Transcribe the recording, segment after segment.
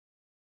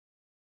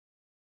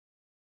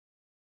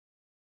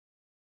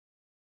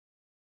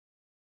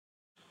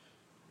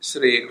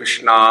श्री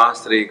कृष्णा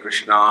श्री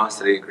कृष्णा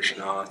श्री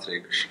कृष्णा श्री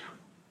कृष्णा।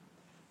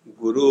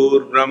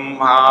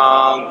 गुरुर्ब्रह्मा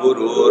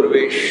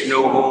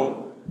गुरुर्विष्णु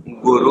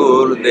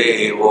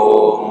गुरुर्देवो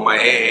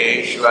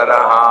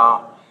महेश्वरः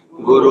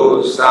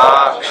गुरु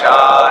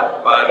साक्षात्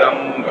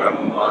परम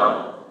ब्रह्म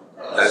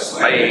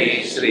तस्मै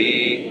श्री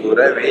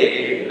गुरवे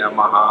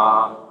नमः।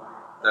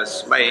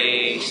 तस्मै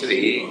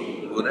श्री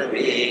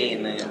गुरवे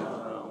नमः।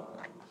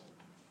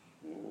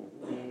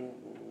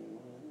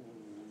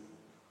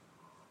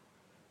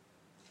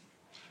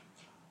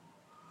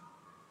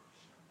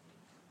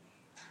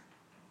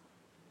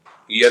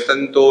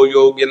 यतन्तो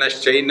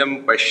योगिनश्चैनं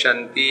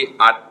पश्यन्ति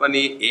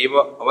आत्मनि एव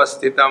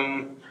अवस्थितं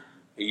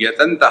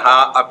यतन्तः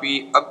अपि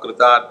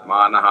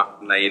अकृतात्मानः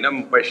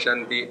नैनं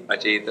पश्यन्ति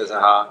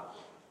अचेतसः।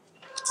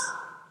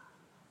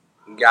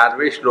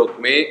 11वें श्लोक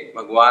में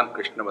भगवान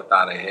कृष्ण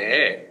बता रहे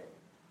हैं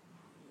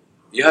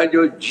यह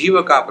जो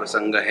जीव का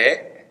प्रसंग है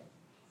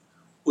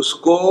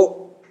उसको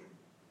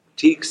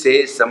ठीक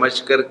से समझ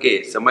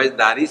करके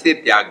समझदारी से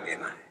त्याग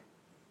देना है।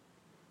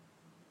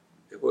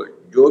 देखो,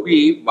 जो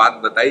भी बात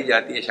बताई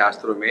जाती है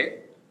शास्त्रों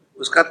में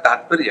उसका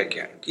तात्पर्य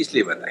क्या है, किस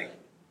लिए बताई,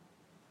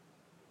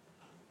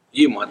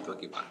 ये महत्व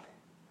की बात है।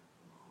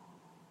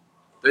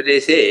 तो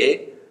जैसे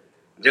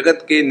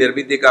जगत के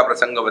निर्मिति का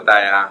प्रसंग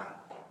बताया,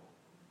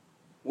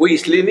 वो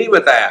इसलिए नहीं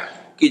बताया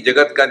कि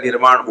जगत का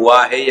निर्माण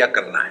हुआ है या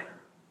करना है।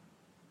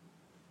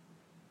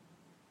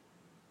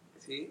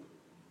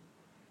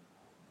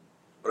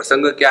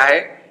 प्रसंग क्या है,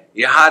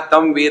 यहां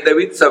तम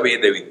वेदविद स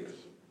वेदविद,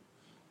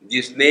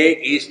 जिसने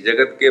इस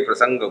जगत के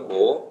प्रसंग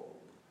को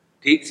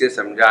ठीक से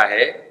समझा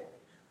है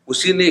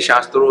उसी ने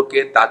शास्त्रों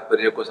के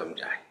तात्पर्य को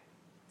समझा है।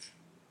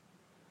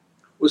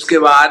 उसके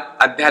बाद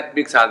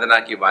आध्यात्मिक साधना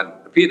की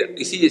बात फिर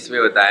इसी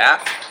इसमें बताया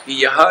कि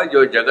यह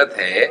जो जगत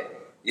है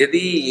यदि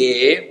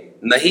ये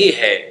नहीं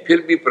है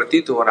फिर भी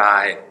प्रतीत हो रहा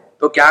है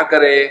तो क्या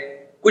करे,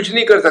 कुछ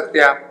नहीं कर सकते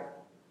आप।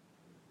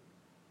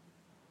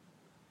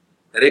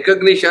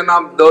 Recognition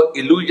of the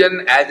illusion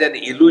as an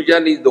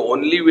illusion is the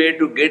only way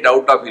to get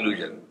out of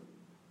illusion.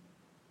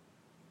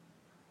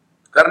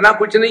 करना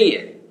कुछ नहीं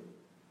है,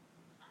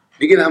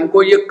 लेकिन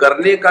हमको ये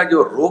करने का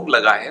जो रोग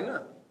लगा है ना,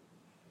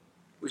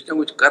 कुछ ना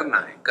कुछ करना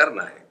है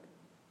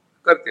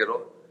करते रहो।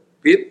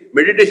 फिर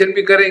मेडिटेशन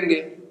भी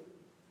करेंगे,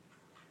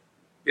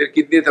 फिर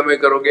कितने समय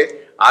करोगे,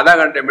 आधा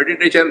घंटे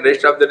meditation,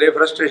 rest of the day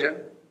frustration.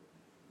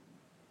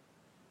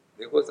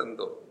 देखो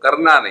संतो,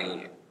 करना नहीं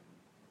है।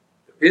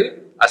 फिर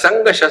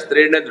असंग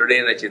शस्त्रेण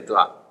दृढ़ेन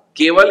चित्वा,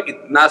 केवल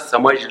इतना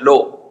समझ लो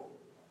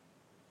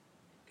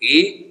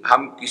कि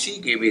हम किसी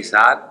के भी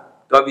साथ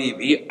कभी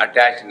भी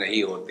अटैच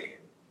नहीं होते।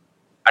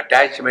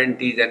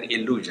 Attachment is an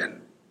illusion.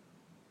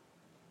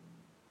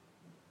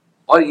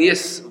 और ये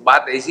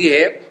बात ऐसी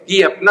है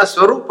कि अपना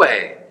स्वरूप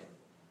है।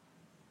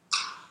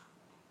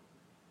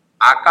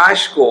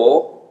 आकाश को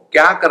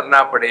क्या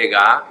करना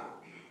पड़ेगा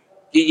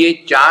कि ये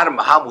 4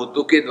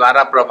 महाभूतों के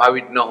द्वारा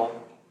प्रभावित न हो,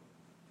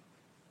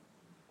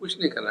 कुछ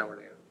नहीं करना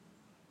पड़ेगा।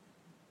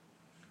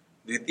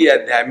 द्वितीय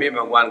अध्याय में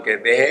भगवान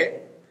कहते हैं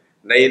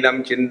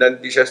नैनम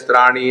चिंदन्ति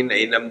शस्त्राणि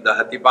नैनम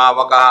दहति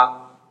पावका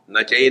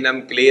न चैनम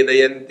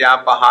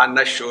क्लेदयन्त्यापहा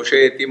न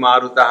शोषयति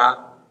मारुतः।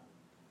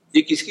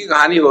 ये किसकी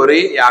कहानी हो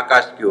रही है? ये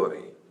आकाश की हो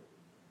रही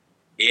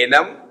है।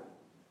 एनम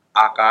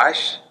आकाश,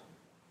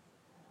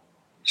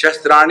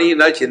 शस्त्राणि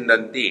न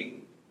चिंदन्ति,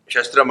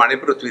 शस्त्र माने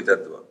पृथ्वी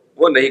तत्व,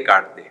 वो नहीं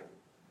काटते,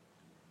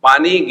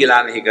 पानी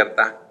गिला नहीं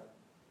करता,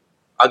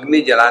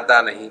 अग्नि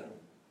जलाता नहीं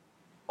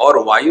और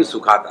वायु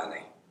सुखाता नहीं।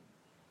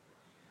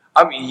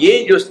 अब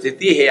ये जो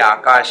स्थिति है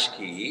आकाश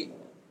की,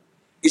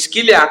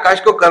 इसके लिए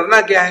आकाश को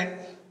करना क्या है?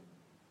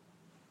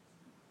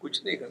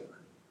 कुछ नहीं करना।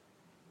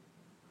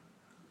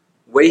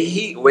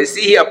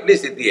 वैसी ही अपनी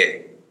स्थिति है।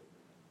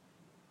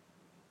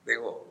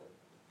 देखो,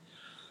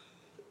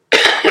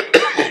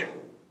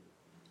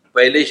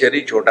 पहले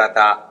शरीर छोटा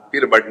था,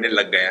 फिर बढ़ने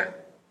लग गया।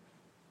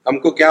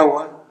 हमको क्या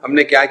हुआ,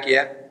 हमने क्या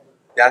किया?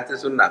 ध्यान से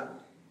सुनना।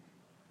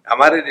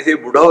 हमारे जैसे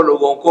बुढ़ाओ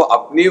लोगों को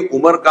अपनी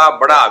उम्र का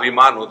बड़ा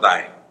अभिमान होता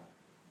है।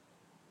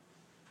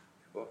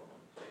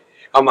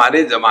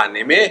 हमारे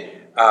जमाने में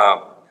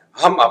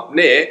हम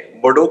अपने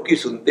बड़ों की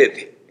सुनते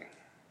थे,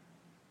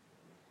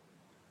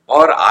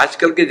 और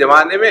आजकल के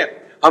जमाने में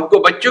हमको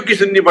बच्चों की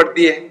सुननी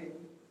पड़ती है।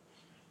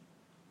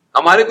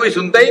 हमारे कोई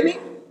सुनता ही नहीं।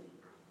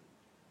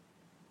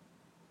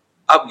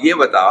 अब ये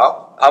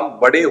बताओ, हम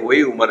बड़े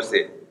हुए उम्र से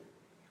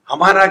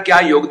हमारा क्या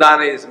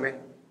योगदान है इसमें?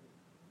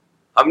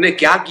 हमने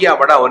क्या किया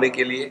बड़ा होने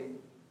के लिए?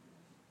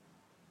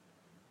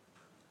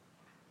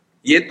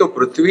 ये तो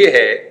पृथ्वी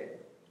है,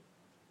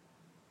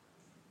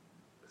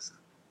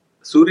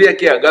 सूर्य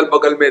के अगल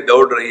बगल में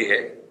दौड़ रही है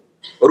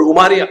और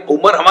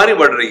उम्र हमारी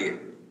बढ़ रही है।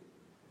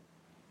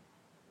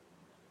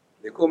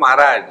 देखो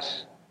महाराज,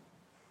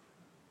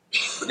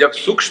 जब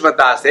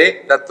सूक्ष्मता से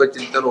तत्व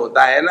चिंतन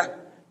होता है ना,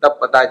 तब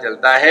पता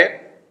चलता है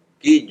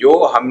कि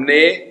जो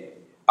हमने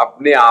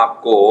अपने आप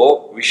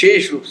को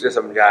विशेष रूप से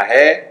समझा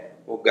है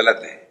वो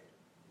गलत है।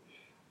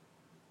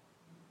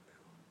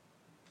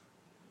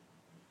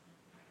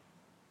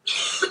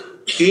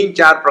 तीन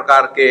चार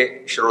प्रकार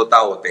के श्रोता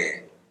होते हैं।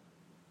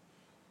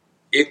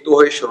 एक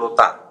तो है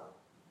श्रोता,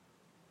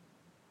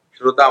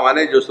 श्रोता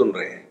माने जो सुन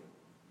रहे हैं।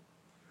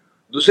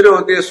 दूसरे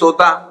होते हैं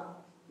श्रोता,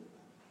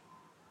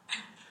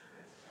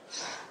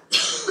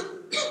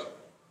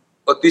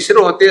 और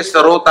तीसरे होते हैं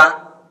सरोता।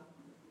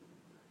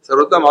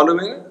 सरोता मालूम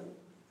है ना,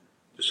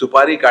 जो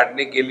सुपारी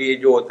काटने के लिए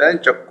जो होता है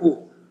चक्कू,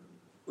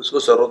 उसको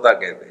सरोता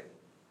कहते हैं।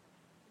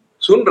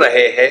 सुन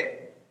रहे हैं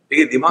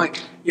लेकिन दिमाग,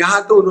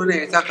 यहां तो उन्होंने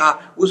ऐसा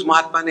कहा, उस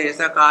महात्मा ने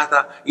ऐसा कहा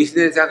था,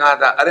 इसने ऐसा कहा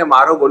था, अरे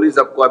मारो गोली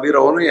सबको, अभी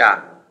रहो ना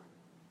यार।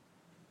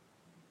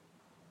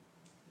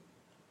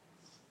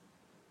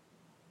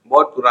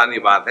 बहुत पुरानी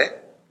बात है,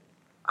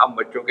 हम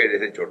बच्चों के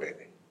जैसे छोटे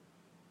थे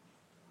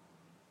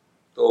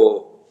तो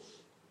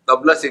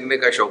तबला सीखने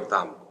का शौक था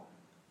हमको,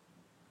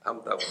 हम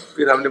तब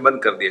फिर हमने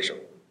बंद कर दिया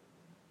शौक,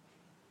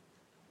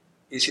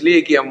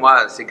 इसलिए कि हम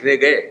वहां सीखने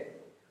गए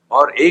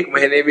और 1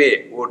 महीने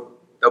में वो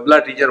तबला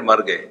टीचर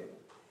मर गए।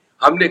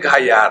 हमने कहा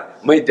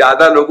यार मैं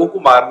ज्यादा लोगों को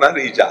मारना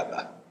नहीं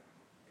चाहता,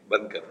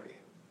 बंद कर दिया।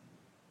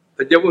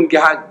 तो जब उनके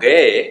यहाँ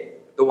गए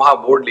तो वहां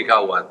बोर्ड लिखा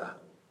हुआ था,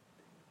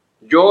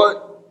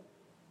 जो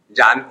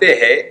जानते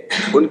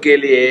हैं उनके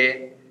लिए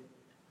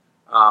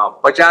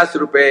 50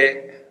 रुपए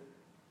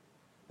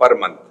पर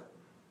मंथ,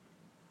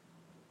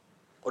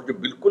 और जो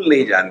बिल्कुल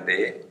नहीं जानते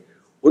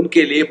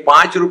उनके लिए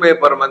 5 रुपए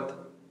पर मंथ।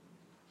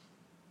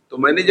 तो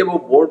मैंने जब वो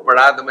बोर्ड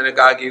पढ़ा तो मैंने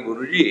कहा कि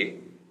गुरुजी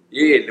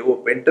ये वो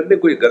पेंटर ने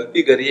कोई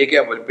गलती करी है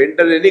क्या? बोले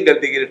पेंटर ने नहीं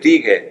गलती करी,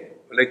 ठीक है।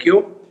 बोले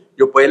क्यों?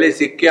 जो पहले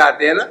सीख के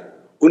आते हैं ना,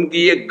 उनकी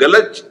ये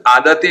गलत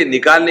आदतें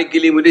निकालने के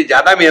लिए मुझे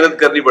ज्यादा मेहनत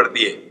करनी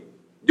पड़ती है।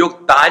 जो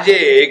ताजे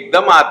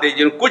एकदम आते,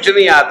 जिनको कुछ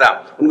नहीं आता,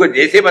 उनको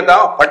जैसे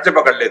बताओ फट से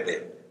पकड़ लेते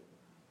हैं।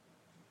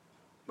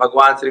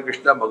 भगवान श्री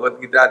कृष्ण भगवद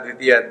गीता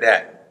 2य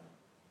अध्याय,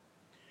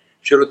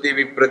 श्रुति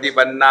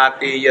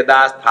विप्रतिपन्नाति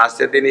यदा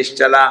स्थास्यति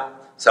निश्चला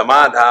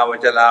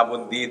समाधावचला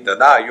बुद्धि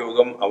तदा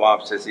योगम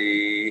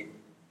अवाप्स्यसि।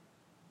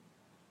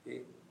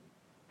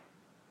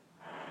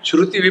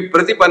 श्रुति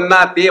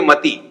विप्रतिपन्ना ते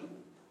मति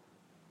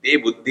ते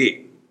बुद्धि।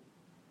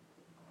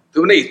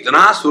 तुमने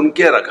इतना सुन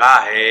के रखा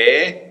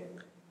है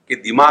कि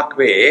दिमाग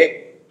में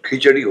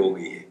खिचड़ी हो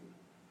गई है।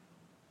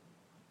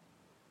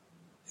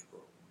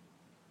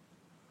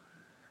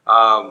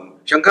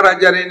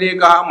 शंकराचार्य ने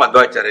कहा,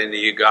 मध्वाचार्य ने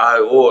ये कहा,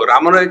 वो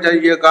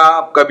रामानुजाचार्य ये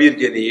कहा, कबीर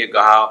जी ने ये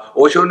कहा,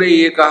 ओशो ने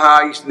ये कहा,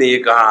 इसने ये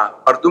कहा,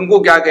 और तुमको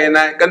क्या कहना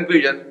है?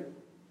 कंफ्यूजन।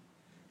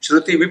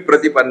 श्रुति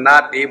विप्रतिपन्ना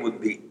ते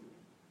बुद्धि।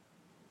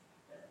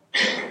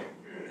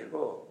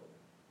 देखो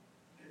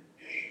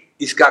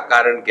इसका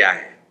कारण क्या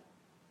है?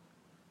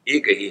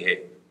 एक ही है,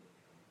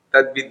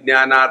 तद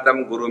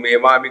विज्ञानार्थम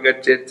गुरुमेवा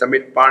विगच्छेत्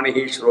समित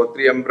पाणिहि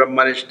श्रोत्रियम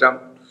ब्रह्मनिष्ठम।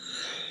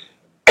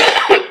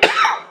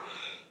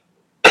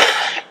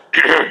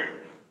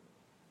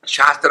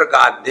 शास्त्र का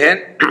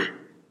अध्ययन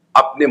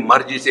अपने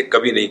मर्जी से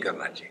कभी नहीं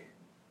करना चाहिए।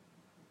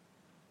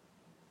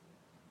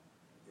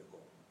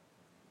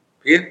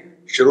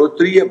 फिर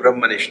श्रोत्रिय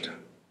ब्रह्मनिष्ठ,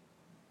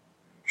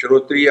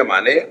 श्रोत्रिय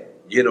माने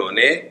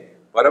जिन्होंने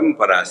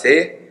परंपरा से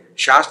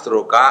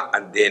शास्त्रों का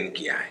अध्ययन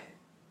किया है।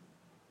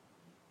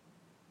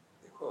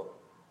 देखो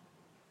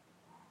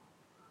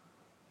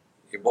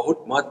ये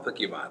बहुत महत्व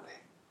की बात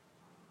है,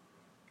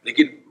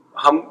 लेकिन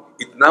हम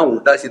इतना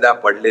उल्टा सीधा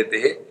पढ़ लेते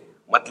हैं,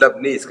 मतलब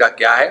नहीं इसका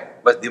क्या है,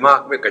 बस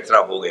दिमाग में कचरा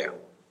हो गया,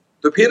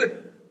 तो फिर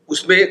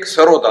उसमें एक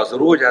सरोता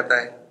शुरू हो जाता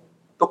है।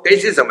 तो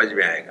कैसे समझ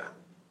में आएगा?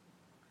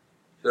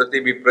 श्रुति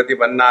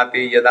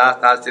विप्रतिपन्नाति यदा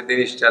स्थास्यति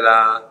निश्चला।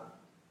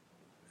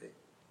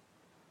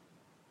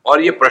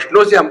 और ये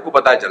प्रश्नों से हमको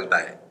पता चलता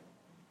है।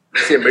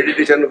 जैसे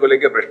मेडिटेशन को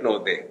लेकर प्रश्न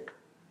होते हैं,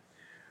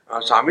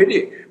 स्वामी जी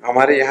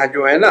हमारे यहाँ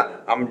जो है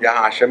ना, हम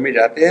जहाँ आश्रम में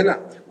जाते हैं ना,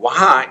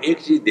 वहाँ एक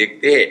चीज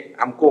देखते हैं,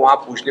 हमको वहां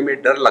पूछने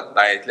में डर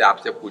लगता है, इसलिए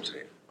आपसे पूछ रहे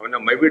हैं। हमने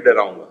मैं भी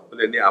डराऊंगा।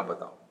 बोले नहीं आप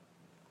बताओ।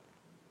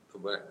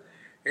 तो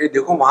ये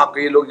देखो वहां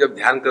कई लोग जब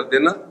ध्यान करते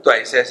ना तो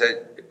ऐसे ऐसे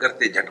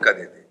करते, झटका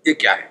देते, ये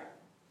क्या है?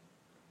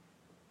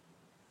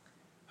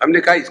 हमने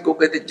कहा इसको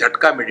कहते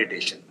झटका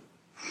मेडिटेशन।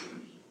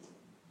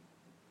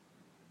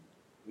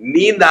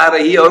 नींद आ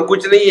रही है और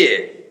कुछ नहीं है।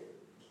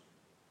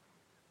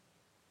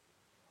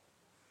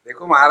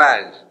 देखो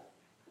महाराज,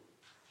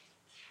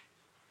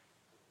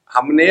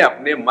 हमने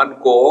अपने मन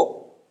को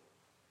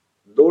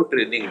 2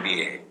 ट्रेनिंग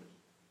दिए हैं।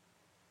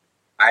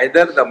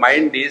 Either the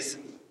mind is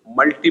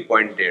multi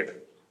pointed,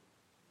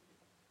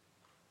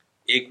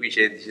 एक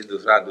विषय से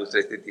दूसरा,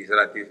 दूसरे से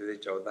तीसरा, तीसरे से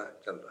चौथा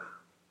चल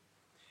रहा,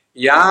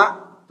 या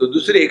तो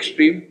दूसरे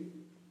extreme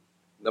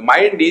the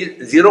mind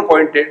is 0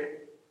 pointed.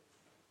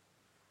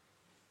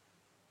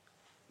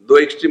 2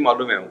 extreme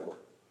मालूम है हमको।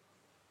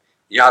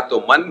 या तो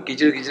मन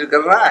किचड़ किचड़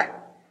कर रहा है,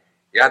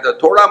 या तो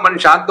थोड़ा मन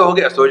शांत हो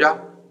गया, सो जाओ।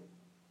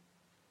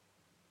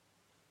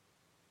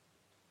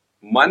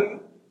 मन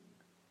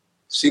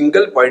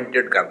सिंगल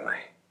पॉइंटेड करना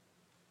है।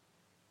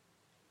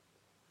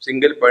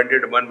 सिंगल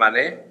पॉइंटेड मन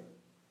माने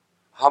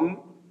हम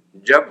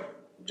जब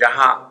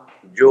जहां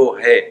जो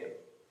है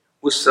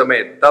उस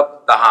समय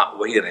तब तहां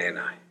वही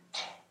रहना है।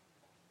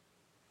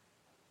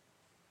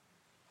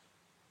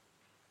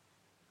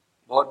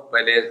 बहुत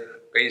पहले,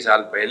 कई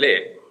साल पहले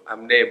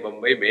हमने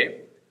बंबई में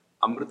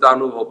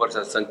अमृतानुभव पर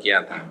सत्संग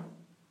किया था।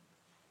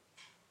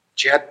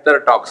 76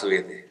 टॉक्स हुए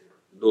थे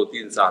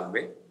 2-3 साल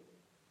में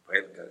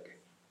फैल करके।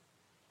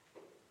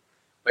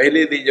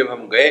 पहले दिन जब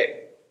हम गए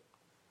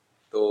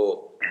तो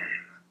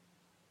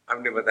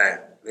हमने बताया,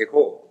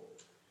 देखो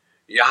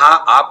यहां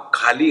आप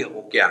खाली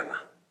होके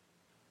आना,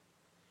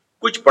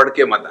 कुछ पढ़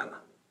के मत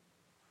आना,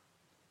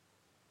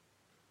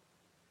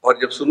 और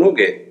जब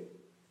सुनोगे,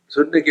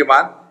 सुनने के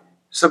बाद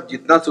सब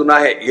जितना सुना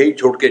है यही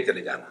छोड़ के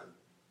चले जाना।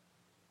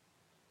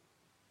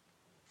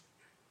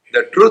 The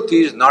truth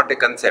is not a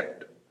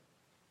concept.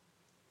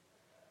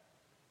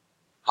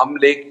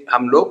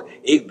 हम लोग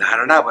एक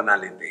धारणा बना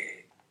लेते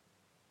हैं,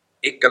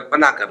 एक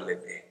कल्पना कर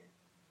लेते हैं।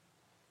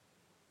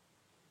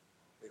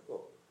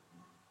 देखो,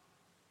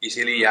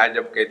 इसीलिए यहां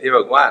जब कहते हैं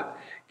भगवान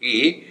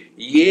कि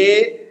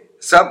ये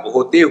सब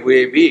होते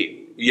हुए भी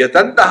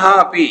यतन्तः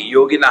अपि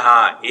योगिनः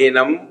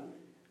एनम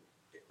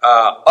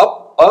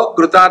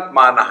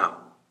अकृतात्मानः,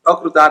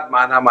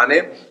 अकृतात्मानः माने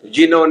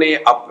जिन्होंने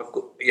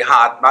यहाँ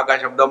आत्मा का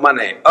शब्द मन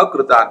है,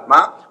 अकृतात्मा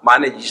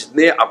माने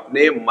जिसने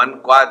अपने मन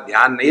का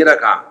ध्यान नहीं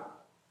रखा।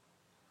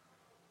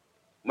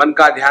 मन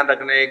का ध्यान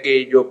रखने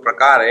के जो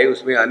प्रकार है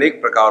उसमें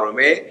अनेक प्रकारों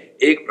में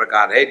एक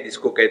प्रकार है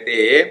जिसको कहते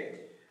हैं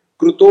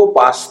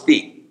कृतोपास्ति।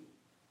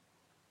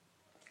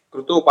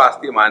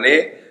 कृतोपास्ति माने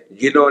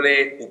जिन्होंने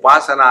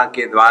उपासना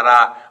के द्वारा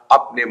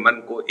अपने मन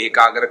को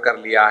एकाग्र कर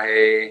लिया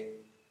है।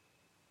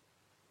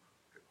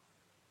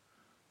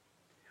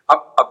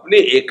 अब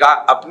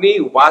अपनी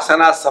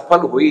उपासना सफल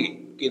हुई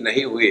कि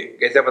नहीं हुई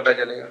कैसे पता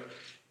चलेगा?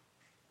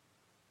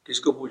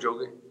 किसको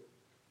पूछोगे?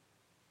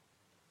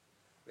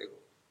 देखो,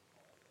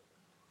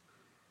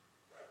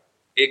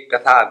 एक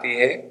कथा आती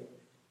है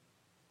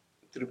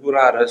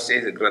त्रिपुरा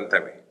रहस्य ग्रंथ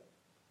में।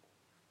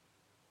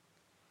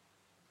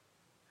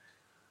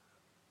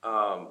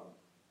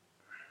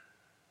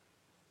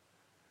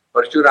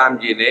 परशुराम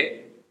जी ने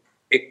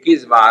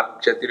 21 बार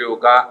क्षत्रियों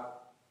का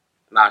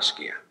नाश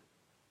किया।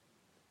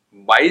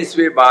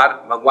 22वें बार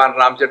भगवान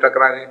राम से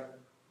टकरा गए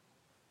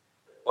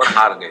और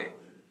हार गए,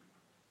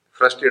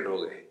 फ्रस्ट्रेट हो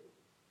गए।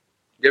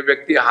 जब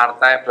व्यक्ति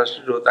हारता है,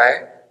 फ्रस्ट्रेट होता है,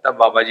 तब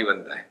बाबा जी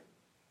बनता है।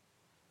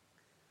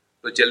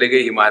 तो चले गए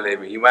हिमालय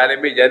में। हिमालय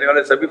में जाने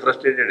वाले सभी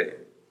फ्रस्ट्रेटेड है,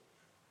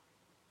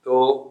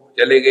 तो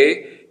चले गए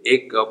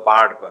एक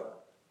पहाड़ पर,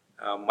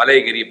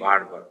 मलयगिरी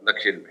पहाड़ पर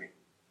दक्षिण में।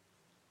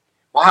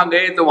 वहां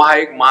गए तो वहां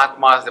एक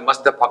महात्मा से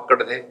मस्त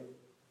फक्कड़ थे,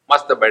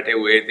 मस्त बैठे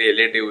हुए थे,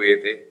 लेटे हुए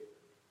थे।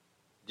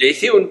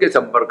 जैसे उनके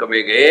संपर्क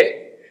में गए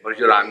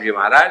परशुराम जी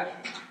महाराज,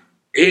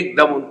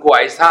 एकदम उनको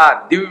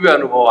ऐसा दिव्य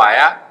अनुभव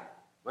आया।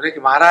 बोले कि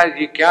महाराज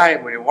ये क्या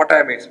है? मुझे व्हाट आई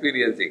एम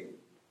एक्सपीरियंसिंग?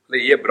 बोले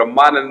ये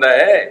ब्रह्मानंद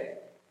है।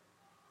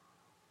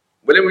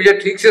 बोले मुझे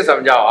ठीक से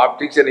समझाओ, आप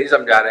ठीक से नहीं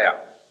समझा रहे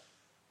आप।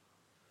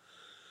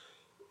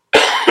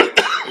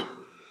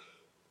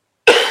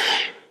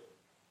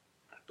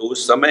 तो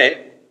उस समय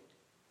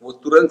वो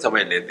तुरंत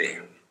समझ लेते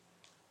हैं।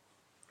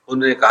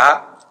 उन्होंने कहा,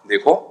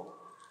 देखो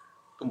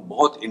तुम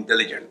बहुत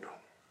इंटेलिजेंट हो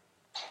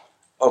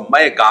और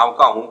मैं गांव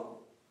का हूं,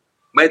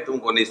 मैं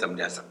तुमको नहीं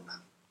समझा सकता।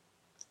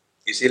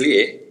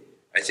 इसीलिए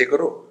ऐसे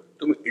करो,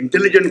 तुम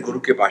इंटेलिजेंट गुरु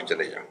के पास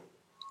चले जाओ।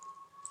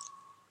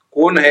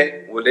 कौन है?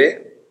 बोले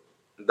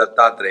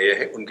दत्तात्रेय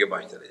है, उनके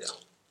पास चले जाओ।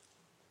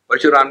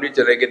 परशुराम जी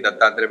चले गए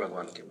दत्तात्रेय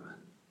भगवान के पास।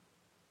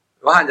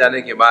 वहां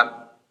जाने के बाद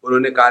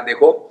उन्होंने कहा,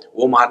 देखो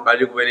वो महात्मा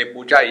जी को मैंने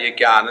पूछा ये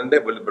क्या आनंद है?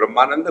 बोले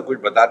ब्रह्मानंद। कुछ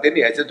बताते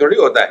नहीं, ऐसे थोड़ी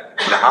होता है।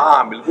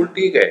 हाँ बिल्कुल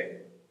ठीक है,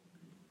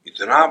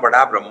 इतना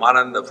बड़ा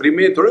ब्रह्मानंद फ्री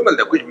में थोड़ी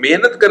मिलता है, कुछ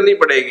मेहनत करनी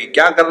पड़ेगी।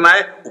 क्या करना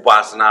है?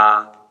 उपासना।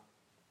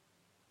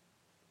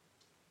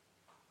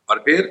 और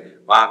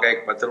फिर वहां का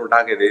एक पत्थर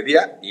उठा के दे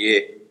दिया, ये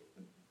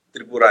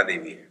त्रिपुरा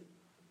देवी है।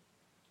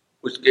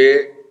 उसके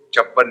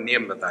 56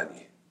 नियम बता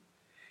दिए,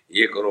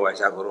 ये करो,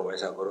 ऐसा करो,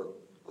 वैसा करो,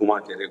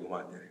 घुमाते रहे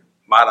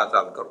 12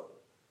 साल करो।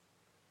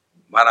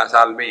 12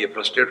 साल में ये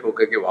फ्रस्ट्रेट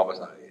होकर के वापस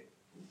आ गए।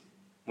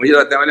 मुझे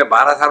लगता है मैंने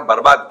 12 साल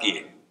बर्बाद किए।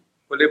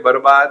 बोले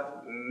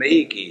बर्बाद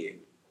नहीं किए,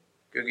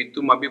 क्योंकि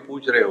तुम अभी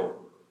पूछ रहे हो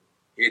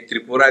ये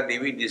त्रिपुरा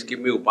देवी जिसकी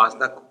मैं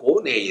उपासना,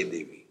 कौन है ये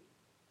देवी?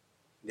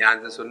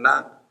 ध्यान से सुनना,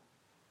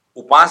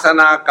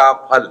 उपासना का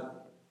फल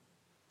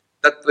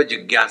तत्व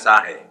जिज्ञासा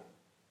है।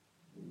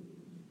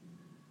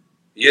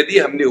 यदि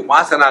हमने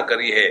उपासना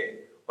करी है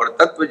और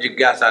तत्व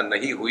जिज्ञासा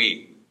नहीं हुई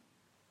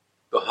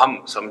तो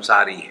हम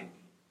संसारी हैं।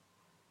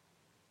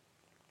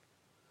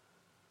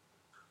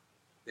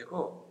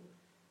 देखो,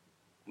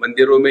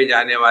 मंदिरों में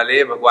जाने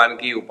वाले, भगवान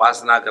की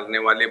उपासना करने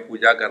वाले,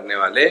 पूजा करने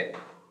वाले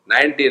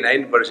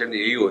 99%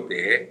 यही होते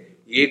हैं।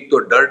 एक तो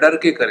डर डर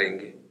के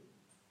करेंगे,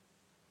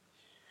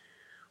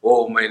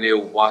 ओ मैंने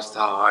उपवास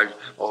था आज,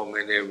 और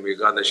मैंने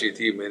एकादशी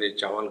थी, मैंने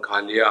चावल खा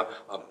लिया,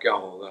 अब क्या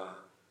होगा।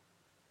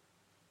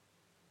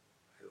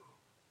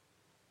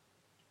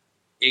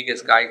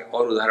 इसका एक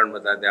और उदाहरण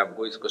बताते हैं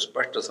आपको, इसको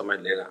स्पष्ट समझ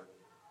लेना।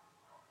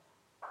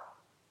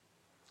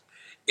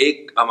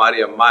 एक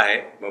हमारी अम्मा है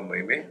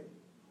मुंबई में,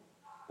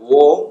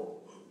 वो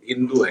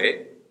हिंदू है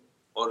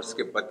और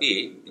उसके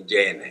पति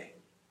जैन है,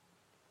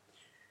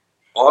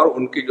 और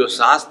उनकी जो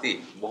सास थी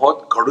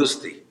बहुत खड़ूस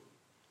थी,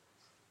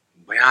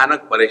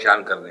 भयानक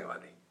परेशान करने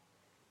वाली।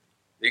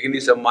 लेकिन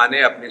इस अम्मा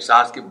ने अपनी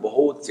सास की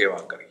बहुत सेवा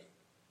करी,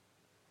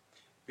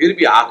 फिर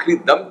भी आखिरी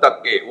दम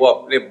तक के वो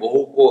अपने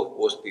बहू को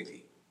कोसती थी।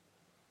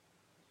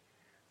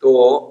 तो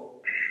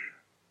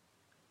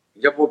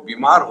जब वो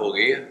बीमार हो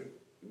गई,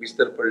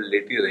 बिस्तर पर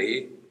लेटी रही,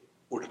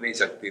 उठ नहीं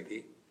सकती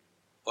थी,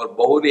 और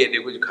बहू ने यदि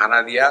कुछ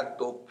खाना दिया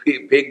तो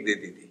फिर फेंक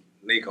देती थी,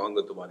 नहीं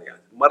खाऊंगा तुम्हारे हाथ,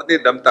 मरते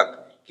दम तक।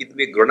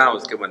 कितनी घृणा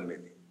उसके मन में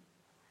थी।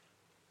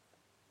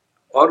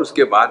 और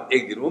उसके बाद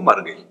एक दिन वो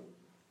मर गई।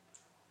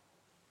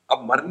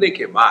 अब मरने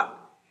के बाद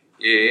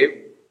ये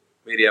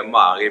मेरी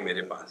अम्मा आ गई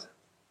मेरे पास,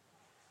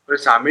 बोले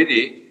स्वामी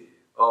जी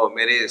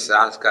मेरे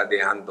सास का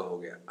देहांत हो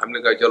गया। हमने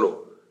कहा चलो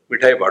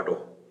मिठाई बांटो,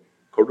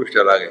 खड़ूस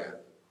चला गया।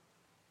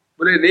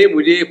 बोले नहीं,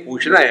 मुझे ये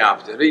पूछना है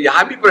आपसे। अरे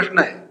यहां भी प्रश्न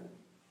है,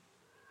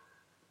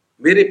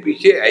 मेरे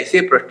पीछे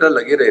ऐसे प्रश्न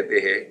लगे रहते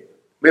हैं,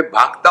 मैं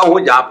भागता हूं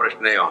जहां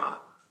प्रश्न है वहां।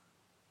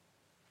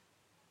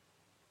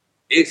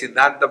 एक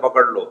सिद्धांत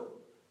पकड़ लो,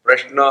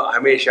 प्रश्न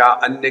हमेशा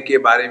अन्य के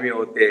बारे में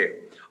होते हैं।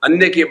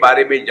 अन्य के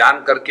बारे में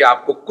जान करके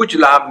आपको कुछ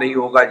लाभ नहीं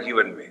होगा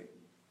जीवन में।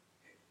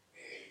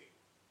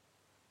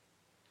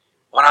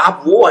 और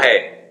आप वो है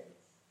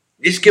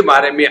जिसके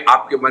बारे में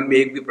आपके मन में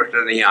एक भी प्रश्न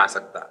नहीं आ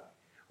सकता।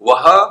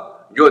 वह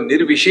जो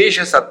निर्विशेष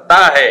सत्ता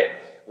है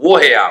वो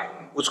है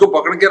आप, उसको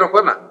पकड़ के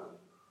रखो ना।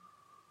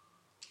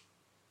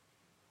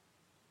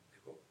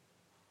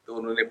 तो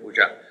उन्होंने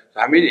पूछा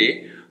स्वामी जी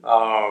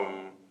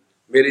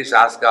मेरी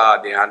सास का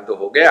देहांत तो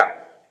हो गया,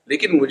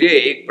 लेकिन मुझे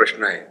एक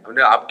प्रश्न है।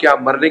 हमने आप क्या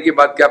मरने के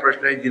बाद क्या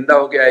प्रश्न है, जिंदा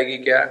होके आएगी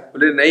क्या?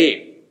 बोले नहीं,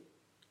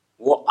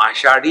 वो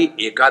आषाढ़ी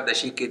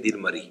एकादशी के दिन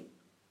मरी,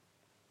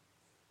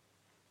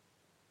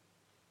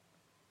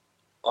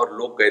 और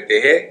लोग कहते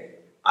हैं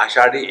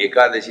आषाढ़ी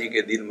एकादशी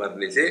के दिन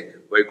मरने से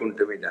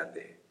वैकुंठ में जाते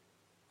हैं।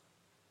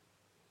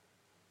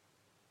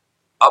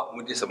 अब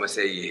मुझे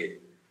समस्या ये है,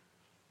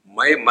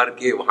 मैं मर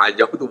के वहां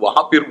जाऊं तो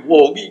वहां फिर वो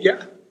होगी क्या?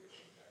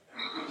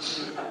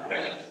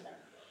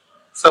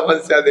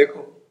 समस्या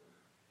देखो।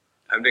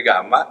 हमने कहा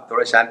अम्मा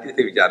थोड़ा शांति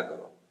से विचार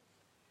करो।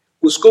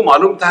 उसको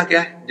मालूम था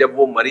क्या जब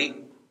वो मरी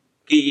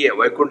कि ये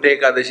वैकुंठ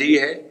एकादशी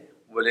है?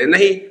 बोले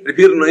नहीं।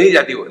 फिर नहीं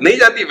जाती, वो नहीं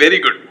जाती। Very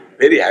good,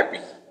 very happy.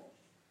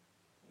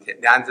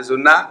 ध्यान से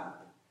सुनना,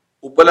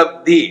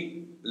 उपलब्धि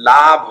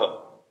लाभ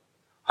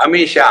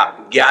हमेशा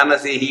ज्ञान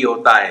से ही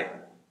होता है।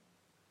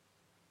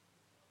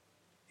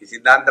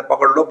 सिद्धांत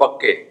पकड़ लो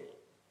पक्के।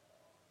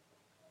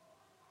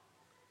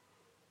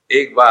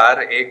 एक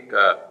बार एक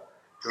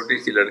छोटी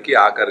सी लड़की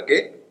आकर के,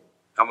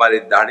 हमारी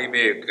दाढ़ी में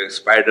एक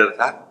स्पाइडर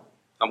था,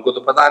 हमको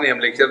तो पता नहीं, हम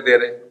लेक्चर दे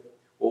रहे,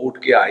 वो उठ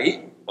के आई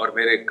और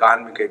मेरे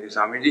कान में कहती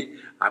स्वामी जी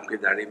आपकी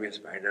दाढ़ी में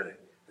स्पाइडर है,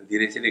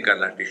 धीरे से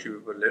निकालना, टिश्यू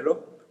पेपर ले लो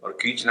और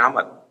खींचना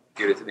मत,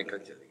 धीरे से निकल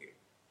चली गई।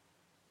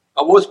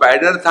 अब वो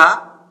स्पाइडर था,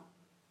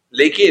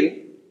 लेकिन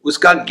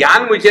उसका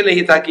ज्ञान मुझे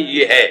नहीं था कि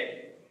ये है।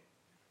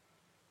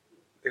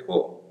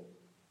 देखो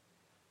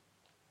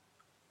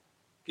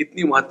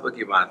कितनी महत्व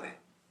की बात है।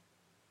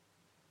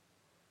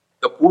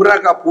 तो पूरा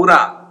का पूरा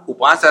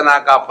उपासना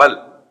का फल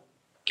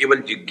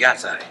केवल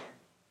जिज्ञासा है,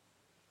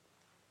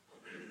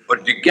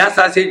 और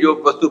जिज्ञासा से जो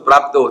वस्तु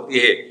प्राप्त होती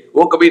है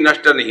वो कभी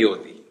नष्ट नहीं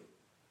होती।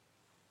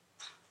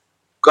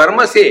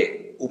 कर्म से,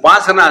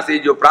 उपासना से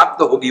जो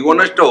प्राप्त होगी वो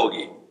नष्ट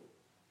होगी।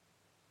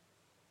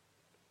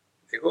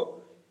 देखो,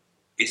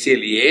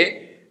 इसीलिए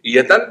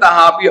यतन्तः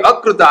अपि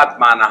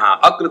अकृतात्मानः,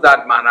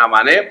 अकृतात्मानः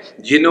माने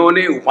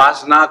जिन्होंने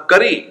उपासना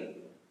करी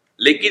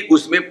लेकिन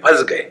उसमें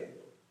फंस गए,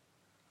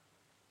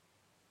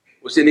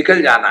 उसे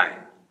निकल जाना है।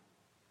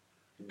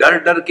 डर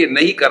डर के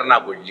नहीं करना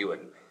कुछ जीवन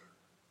में।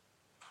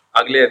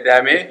 अगले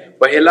अध्याय में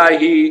पहला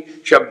ही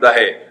शब्द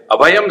है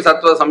अभयम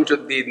सत्व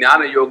संशुद्धि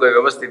ज्ञान योग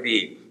व्यवस्थिति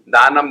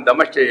दानम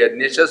दमश्च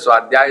यज्ञश्च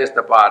स्वाध्याय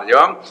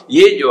तपार्जवम।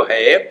 ये जो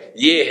है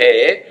ये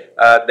है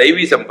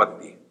दैवी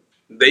संपत्ति।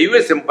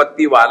 दैवी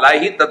संपत्ति वाला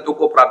ही तत्व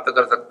को प्राप्त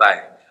कर सकता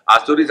है,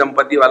 आसुरी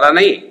संपत्ति वाला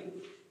नहीं।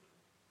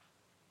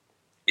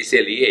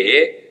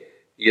 इसीलिए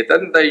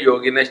यतंत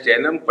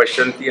योगिनश्चैनम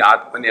पश्यन्ति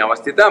आत्मनि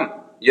अवस्थितम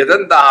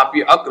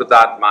यतन्तापि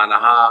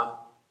अकृतात्मानः,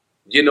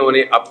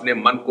 जिन्होंने अपने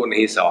मन को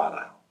नहीं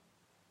संवारा।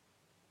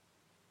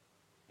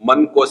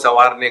 मन को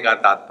संवारने का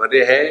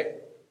तात्पर्य है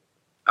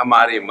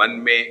हमारे मन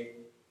में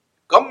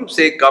कम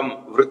से कम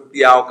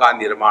वृत्तियों का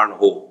निर्माण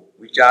हो।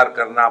 विचार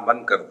करना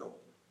बंद कर दो।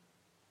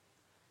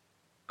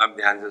 अब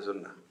ध्यान से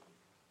सुनना,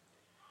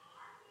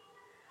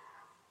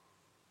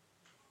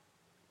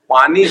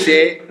 पानी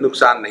से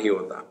नुकसान नहीं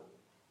होता,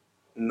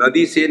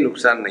 नदी से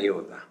नुकसान नहीं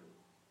होता,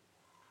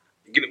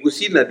 लेकिन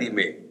उसी नदी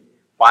में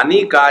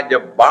पानी का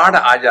जब बाढ़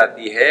आ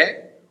जाती है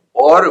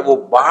और वो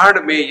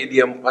बाढ़ में यदि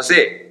हम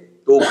फंसे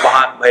तो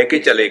बह के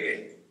चले गए।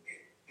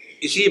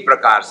 इसी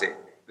प्रकार से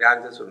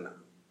ध्यान से सुनना,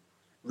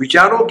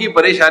 विचारों की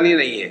परेशानी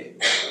नहीं है।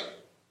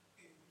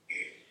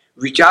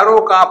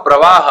 विचारों का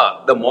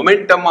प्रवाह, the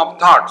momentum of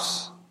thoughts,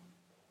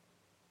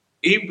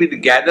 if it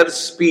gathers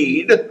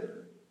speed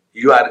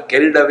you are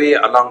carried away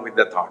along with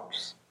the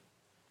thoughts.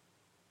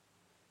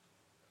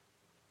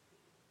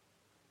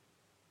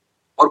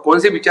 और कौन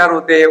से विचार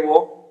होते हैं?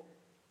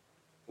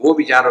 वो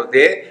विचार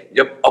होते हैं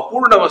जब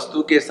अपूर्ण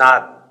वस्तु के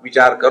साथ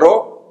विचार करो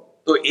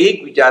तो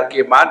एक विचार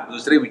के बाद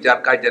दूसरे विचार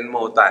का जन्म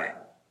होता है।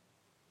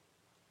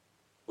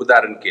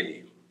 उदाहरण के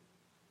लिए,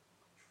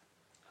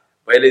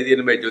 पहले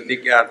दिन मैं ज्योति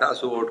के यहाँ था,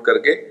 सुबह उठ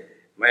करके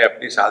मैं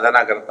अपनी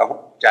साधना करता हूं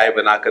चाय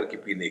बना करके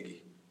पीने की।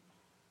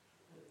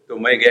 तो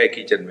मैं गया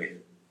किचन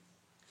में,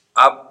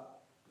 अब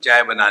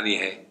चाय बनानी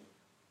है,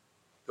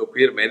 तो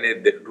फिर मैंने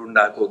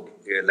ढूंढा को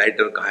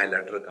लाइटर कहाँ है,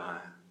 लाइटर कहाँ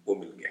है, वो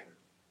मिल गया।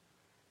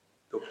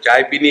 तो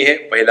चाय पीनी है,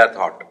 पहला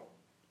थॉट।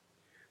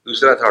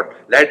 दूसरा थॉट,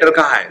 लाइटर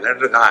कहाँ है,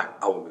 लाइटर कहाँ है,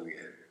 वो मिल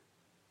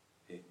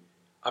गया।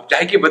 अब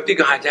चाय की बत्ती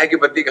कहाँ है, चाय की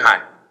बत्ती कहाँ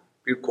है,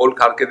 फिर खोल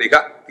खाल के देखा,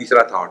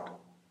 तीसरा थॉट।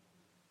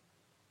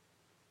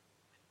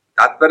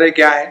 तात्पर्य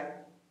क्या है?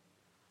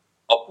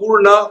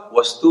 अपूर्ण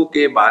वस्तु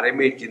के बारे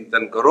में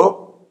चिंतन करो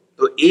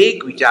तो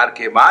एक विचार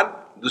के बाद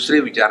दूसरे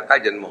विचार का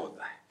जन्म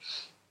होता है।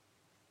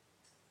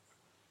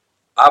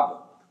 अब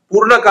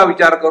पूर्ण का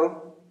विचार करो,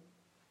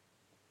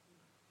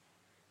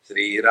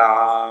 श्री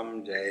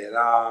राम जय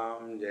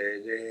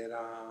जय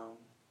राम,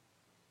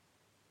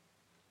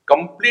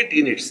 कंप्लीट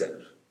इन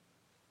इटसेल्फ।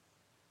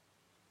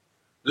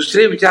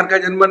 दूसरे विचार का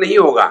जन्म नहीं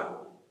होगा।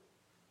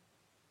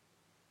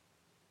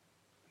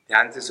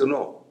 ध्यान से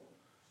सुनो,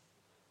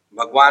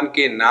 भगवान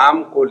के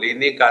नाम को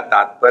लेने का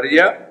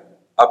तात्पर्य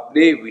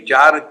अपने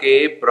विचार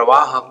के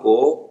प्रवाह को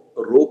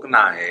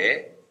रोकना है।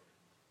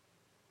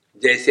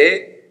 जैसे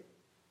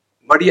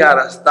बढ़िया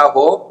रास्ता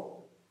हो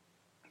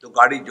तो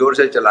गाड़ी जोर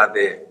से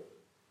चलाते हैं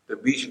तो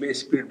बीच में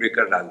स्पीड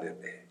ब्रेकर डाल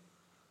देते हैं।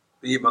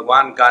 तो ये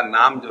भगवान का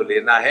नाम जो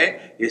लेना है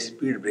ये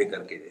स्पीड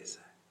ब्रेकर के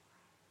जैसा है।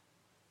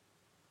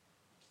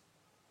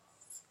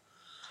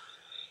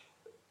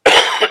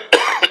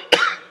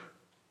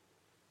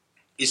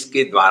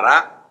 इसके द्वारा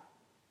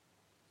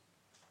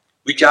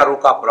विचारों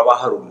का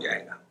प्रवाह रुक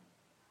जाएगा,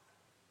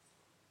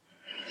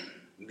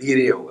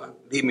 धीरे होगा,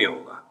 धीमे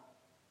होगा।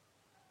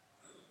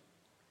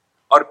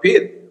 और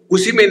फिर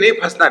उसी में नहीं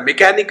फंसना,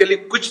 मैकेनिकली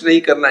कुछ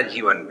नहीं करना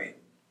जीवन में।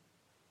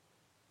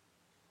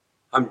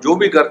 हम जो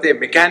भी करते हैं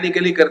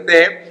मैकेनिकली करते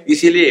हैं,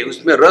 इसीलिए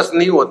उसमें रस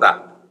नहीं होता।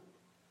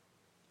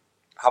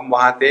 हम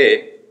वहां थे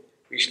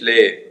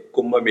पिछले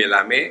कुंभ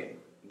मेला में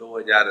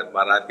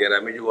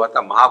 2012-13 में जो हुआ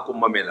था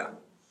महाकुंभ मेला,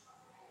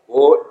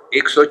 वो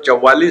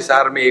 144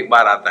 साल में एक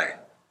बार आता है।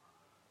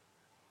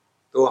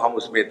 तो हम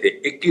उसमें थे,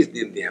 21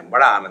 दिन थे हम,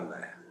 बड़ा आनंद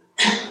आया।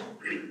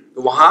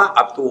 तो वहां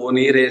अब तो वो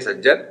नहीं रहे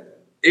सज्जन,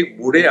 एक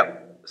बूढ़े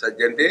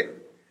सज्जन थे,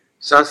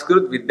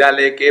 संस्कृत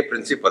विद्यालय के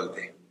प्रिंसिपल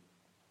थे।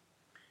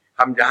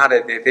 हम जहां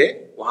रहते थे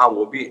वहां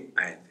वो भी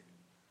आए थे।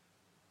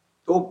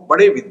 तो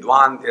बड़े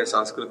विद्वान थे,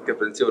 संस्कृत के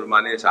प्रिंसिपल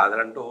माने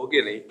साधारण तो हो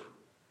गए नहीं,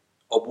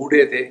 और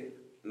बूढ़े थे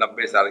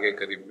 90 साल के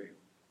करीब में।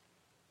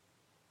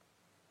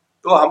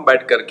 तो हम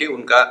बैठ करके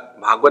उनका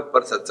भागवत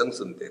पर सत्संग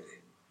सुनते थे।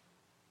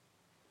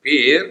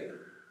 फिर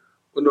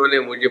उन्होंने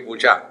मुझे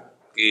पूछा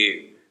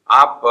कि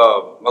आप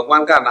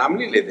भगवान का नाम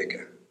नहीं लेते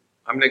क्या?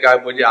 हमने कहा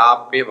मुझे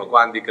आप पे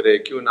भगवान दिख रहे,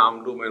 क्यों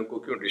नाम लूं मैं, उनको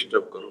क्यों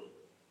डिस्टर्ब करूं?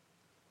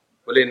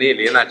 बोले नहीं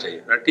लेना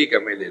चाहिए। ठीक है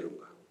मैं ले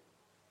लूंगा।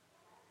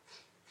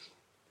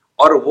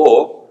 और वो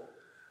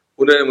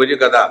उन्होंने मुझे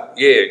कहा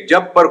ये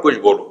जब पर कुछ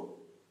बोलो,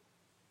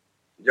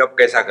 जब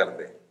कैसा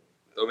करते?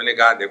 तो मैंने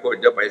कहा देखो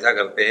जब ऐसा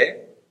करते हैं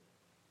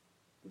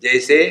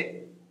जैसे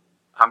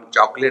हम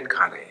चॉकलेट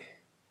खा रहे हैं।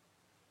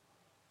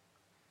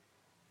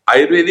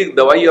 आयुर्वेदिक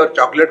दवाई और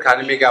चॉकलेट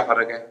खाने में क्या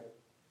फर्क है?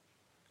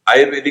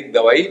 आयुर्वेदिक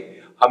दवाई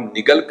हम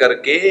निकल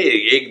करके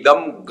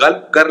एकदम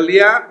गल्प कर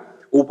लिया,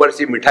 ऊपर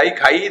से मिठाई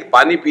खाई,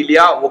 पानी पी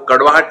लिया, वो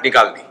कड़वाहट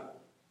निकाल दी,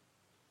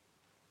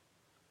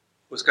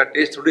 उसका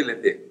टेस्ट थोड़ी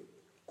लेते।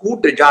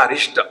 कूट जा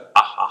रिष्ट,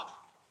 आहा,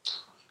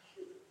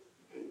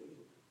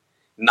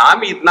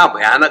 नाम ही इतना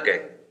भयानक है।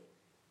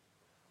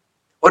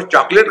 और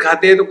चॉकलेट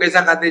खाते हैं तो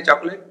कैसा खाते हैं?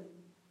 चॉकलेट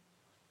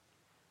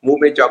मुंह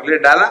में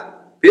चॉकलेट डाला,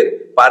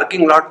 फिर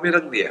पार्किंग लॉट में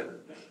रख दिया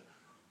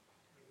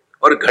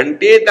और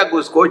घंटे तक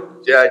उसको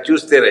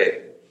चूसते रहे।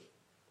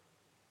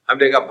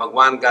 हमने कहा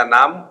भगवान का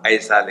नाम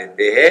ऐसा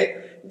लेते हैं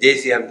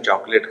जैसे हम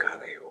चॉकलेट खा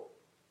रहे हो।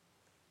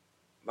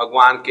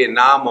 भगवान के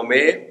नाम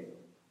में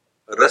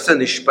रस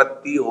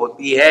निष्पत्ति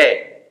होती है।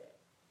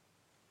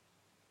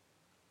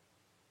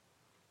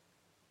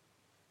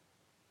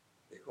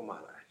 देखो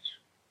महाराज,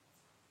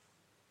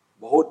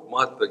 बहुत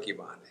महत्व की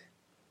बात है।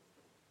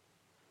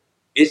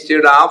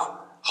 Instead of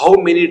how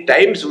many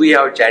times we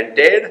have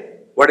chanted,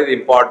 what is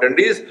important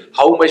is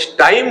how much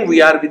time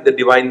we are with the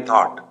divine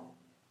thought.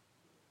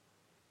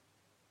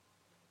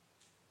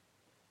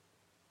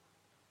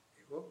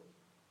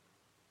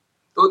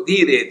 तो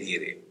धीरे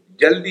धीरे,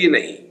 जल्दी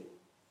नहीं।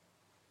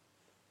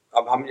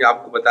 अब हम जो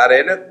आपको बता रहे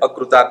हैं ना,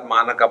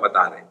 अकृतात्मान का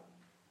बता रहे हैं,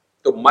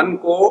 तो मन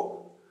को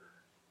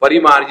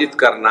परिमार्जित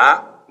करना,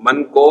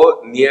 मन को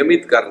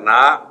नियमित करना,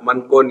 मन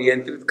को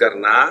नियंत्रित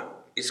करना,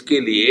 इसके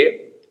लिए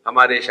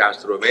हमारे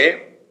शास्त्रों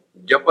में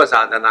जप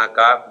साधना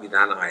का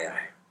विधान आया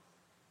है।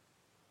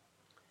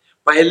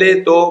 पहले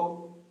तो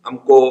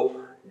हमको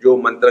जो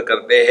मंत्र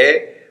करते हैं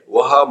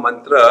वह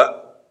मंत्र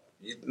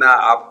जितना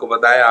आपको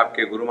बताया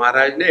आपके गुरु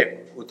महाराज ने,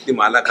 उतनी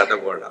माला खत्म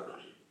कर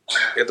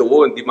डालो। ये तो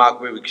वो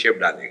दिमाग में विक्षेप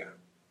डालेगा,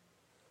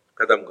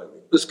 खत्म कर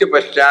दे। उसके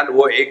पश्चात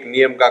वो एक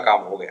नियम का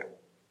काम हो गया।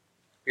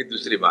 फिर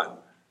दूसरी बात,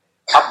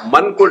 अब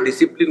मन को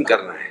डिसिप्लिन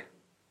करना है।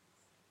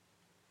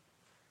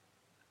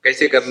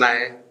 कैसे करना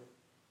है?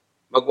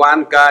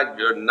 भगवान का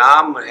जो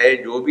नाम है,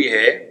 जो भी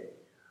है,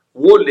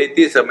 वो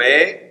लेते समय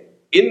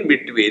इन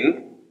बिटवीन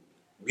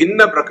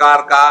भिन्न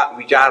प्रकार का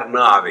विचार न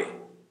आवे,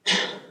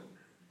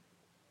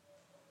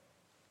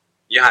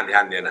 यहां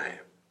ध्यान देना है।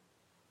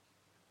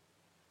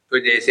 तो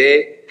जैसे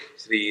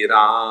श्री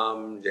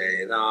राम जय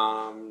जय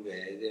राम,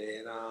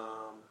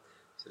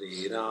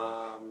 श्री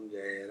राम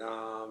जय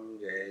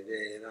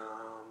जय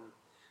राम,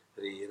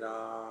 श्री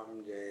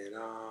राम जय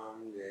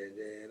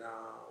जय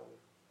राम,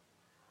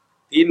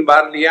 3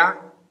 बार लिया।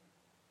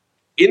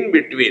 In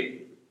between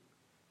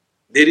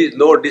their is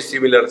no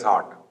dissimilar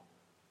thought.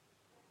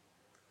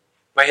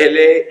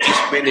 पहले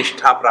इसमें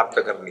निष्ठा प्राप्त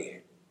करनी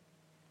है।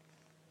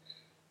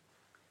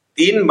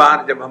 3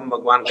 बार जब हम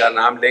भगवान का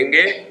नाम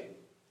लेंगे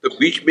तो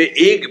बीच में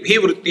एक भी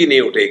वृत्ति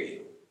नहीं उठेगी।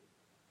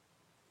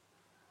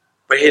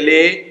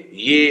 पहले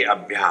ये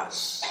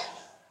अभ्यास,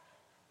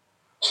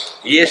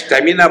 ये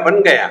स्टेमिना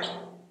बन गया,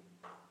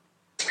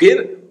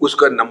 फिर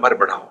उसका नंबर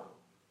बढ़ाओ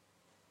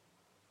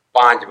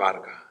 5 बार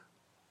का।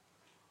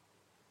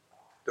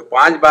 तो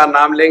 5 बार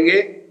नाम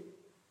लेंगे,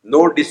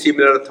 no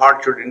dissimilar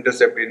thought should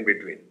intercept in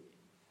between.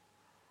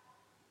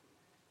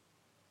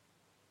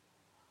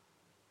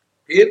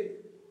 फिर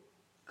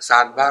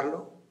 7 बार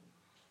लो।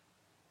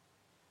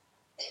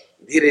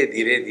 धीरे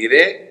धीरे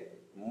धीरे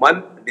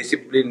मन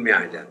डिसिप्लिन में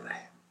आ जाता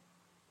है।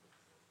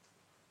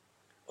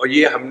 और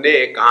ये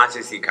हमने कहां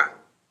से सीखा?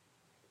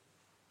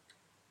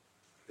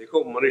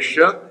 देखो,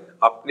 मनुष्य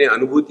अपने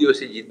अनुभूतियों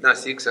से जितना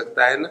सीख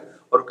सकता है ना,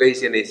 और कहीं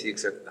से नहीं सीख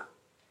सकता।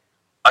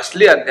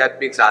 असली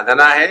आध्यात्मिक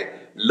साधना है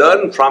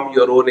learn from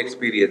your own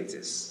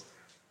experiences.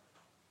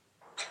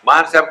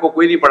 बाहर से आपको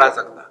कोई नहीं पढ़ा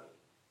सकता।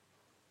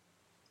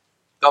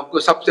 तो आपको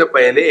सबसे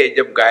पहले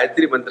जब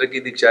गायत्री मंत्र की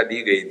दीक्षा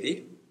दी गई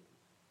थी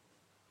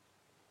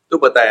तो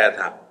बताया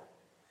था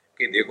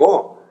कि देखो,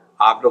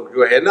 आप लोग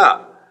जो है ना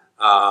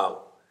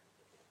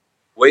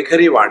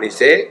वैखरी वाणी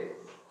से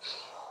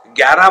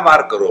 11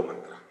 बार करो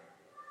मंत्र,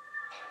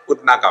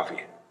 उतना काफी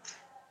है।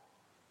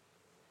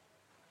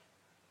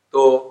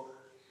 तो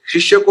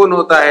शिष्य कौन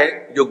होता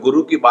है? जो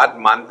गुरु की बात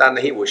मानता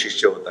नहीं वो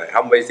शिष्य होता है।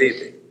 हम वैसे ही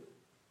थे।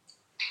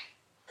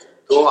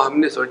 तो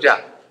हमने सोचा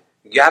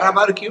 11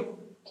 बार क्यों?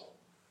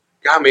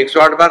 क्या हम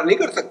 108 बार नहीं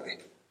कर सकते?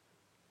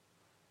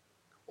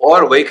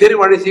 और वैखरी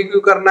वाणी से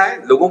क्यों करना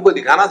है? लोगों को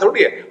दिखाना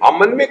थोड़ी है, हम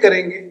मन में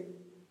करेंगे।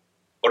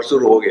 और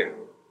शुरू हो गया।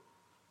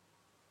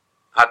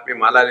 हाथ में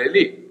माला ले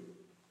ली,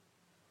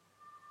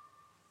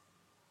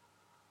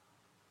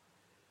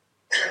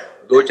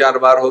 2-4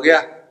 बार हो गया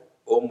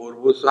ओम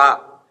भूर्भुवस्सुवः।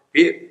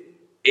 फिर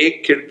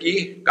एक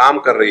खिड़की काम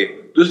कर रही है,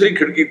 दूसरी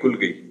खिड़की खुल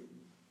गई।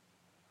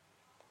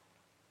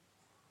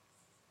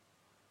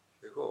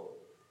 देखो,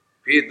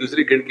 फिर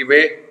दूसरी खिड़की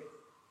में,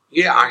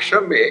 ये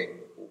आश्रम में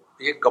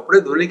ये कपड़े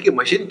धोने की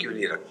मशीन क्यों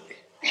नहीं रखते?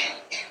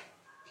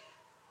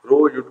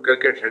 रोज उठ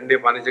करके ठंडे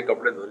पानी से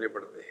कपड़े धोने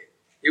पड़ते हैं।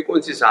 ये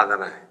कौन सी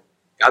साधना है?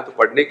 या तो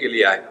पढ़ने के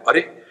लिए आए।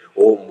 अरे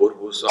ओम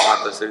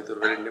भूर्भुवस्सुवः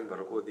तत्सवितुर्वरेण्यं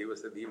भर्गो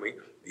देवस्य धीमहि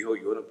धियो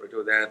यो न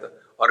प्रचोदयात्।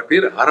 और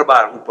फिर हर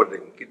बार ऊपर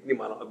देंगे, कितनी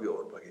माला अभी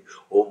और पढ़े,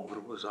 ओम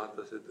भूर्भुवस्सुवः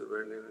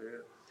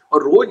तत्सवितुर्वरेण्यं।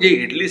 और रोज ये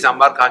इडली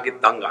सांभर खा के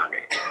तंग आ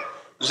गए,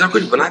 दूसरा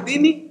कुछ बनाती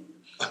नहीं।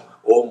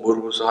 ओम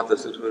भूर्भुवस्सुवः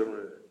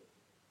तत्सवितुर्वरेण्यं।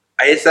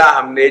 ऐसा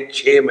हमने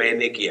 6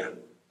 महीने किया।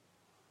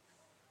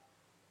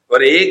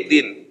 और एक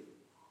दिन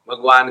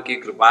भगवान की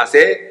कृपा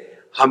से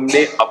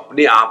हमने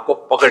अपने आप को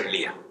पकड़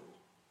लिया।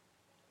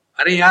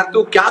 अरे यार,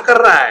 तू क्या कर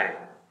रहा है?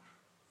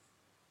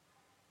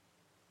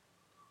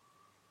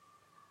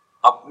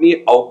 अपनी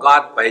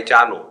औकात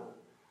पहचानो,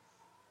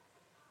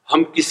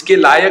 हम किसके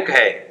लायक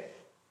है।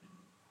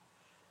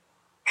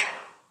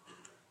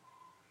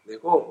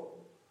 देखो,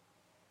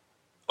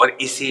 और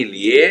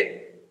इसीलिए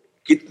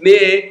कितने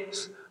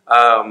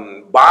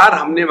बार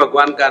हमने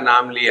भगवान का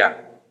नाम लिया।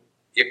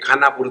 ये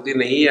खाना पूर्ति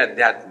नहीं है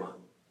अध्यात्म।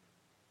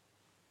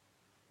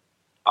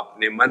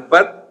 अपने मन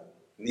पर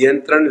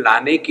नियंत्रण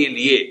लाने के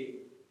लिए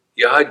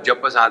यह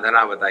जप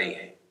साधना बताई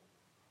है।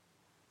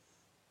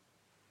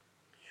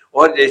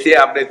 और जैसे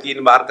आपने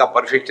 3 बार का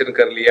परफेक्शन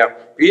कर लिया,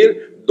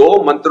 फिर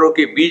 2 मंत्रों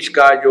के बीच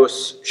का जो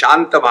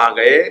शांत भाग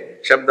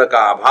है, शब्द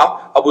का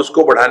अभाव, अब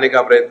उसको बढ़ाने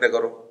का प्रयत्न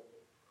करो।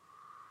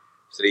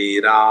 श्री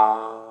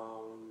राम,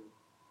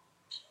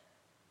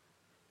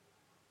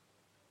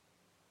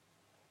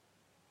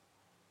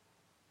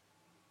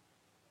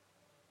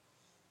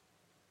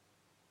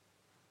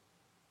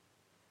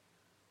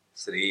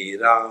 श्री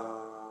राम।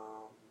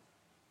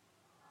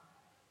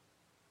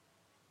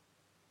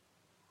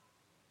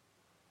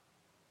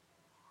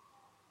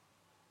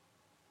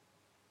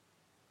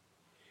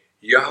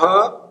 यह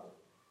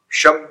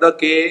शब्द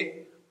के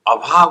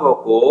अभाव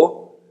को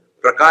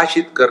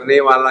प्रकाशित करने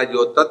वाला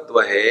जो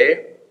तत्व है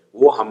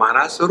वो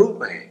हमारा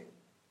स्वरूप है।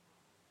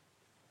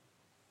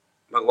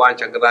 भगवान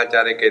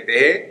शंकराचार्य कहते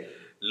हैं,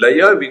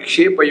 लय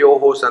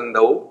विक्षेपयोः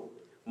संधौ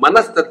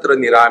मनस्तत्र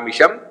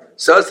निरामिषम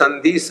स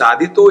संधि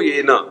साधितो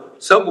येन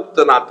स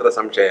मुक्त नात्र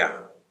संशयः।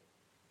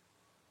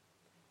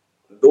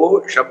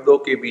 2 शब्दों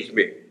के बीच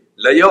में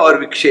लय और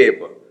विक्षेप,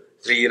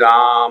 श्री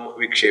राम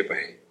विक्षेप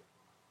है,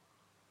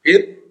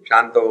 फिर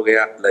शांत हो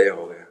गया, लय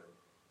हो गया।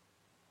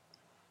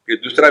 फिर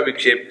दूसरा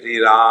विक्षेप श्री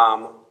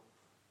राम।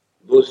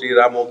 2 श्री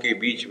रामों के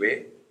बीच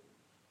में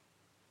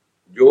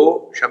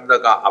जो शब्द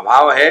का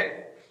अभाव है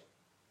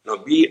no,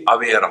 be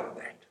aware of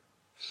that.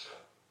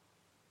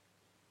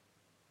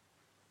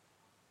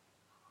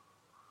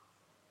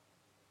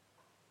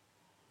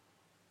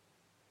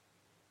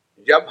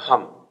 जब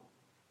हम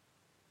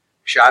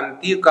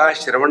शांति का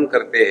श्रवण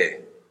करते हैं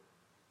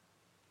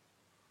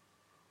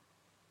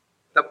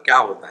तब क्या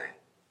होता है?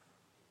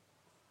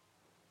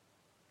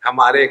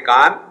 हमारे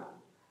कान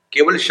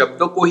केवल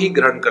शब्दों को ही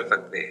ग्रहण कर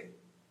सकते हैं,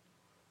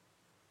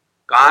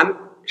 कान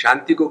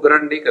शांति को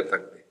ग्रहण नहीं कर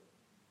सकते।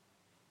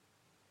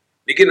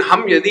 लेकिन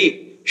हम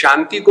यदि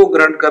शांति को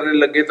ग्रहण करने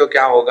लगे तो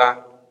क्या होगा?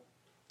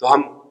 तो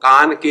हम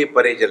कान के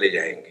परे चले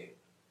जाएंगे।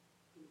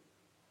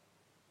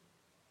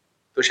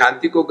 तो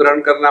शांति को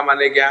ग्रहण करना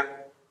माने क्या?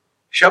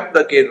 शब्द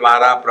के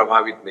द्वारा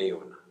प्रभावित नहीं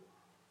होना।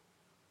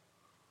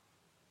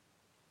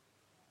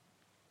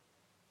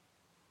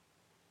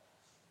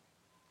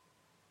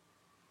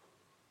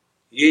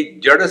 ये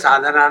जड़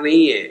साधना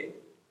नहीं है,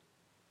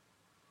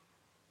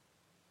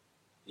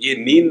 ये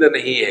नींद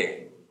नहीं है।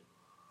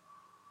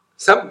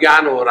 सब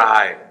ज्ञान हो रहा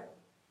है,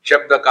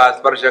 शब्द का,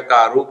 स्पर्श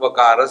का, रूप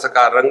का, रस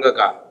का, रंग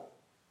का,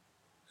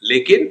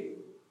 लेकिन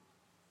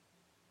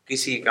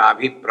किसी का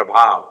भी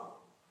प्रभाव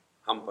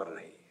हम पर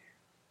नहीं है।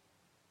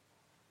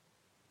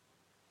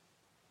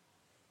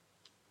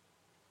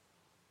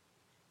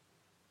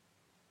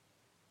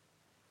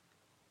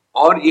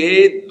 और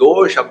ये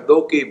दो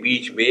शब्दों के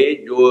बीच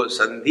में जो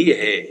संधि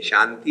है,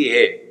 शांति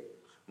है,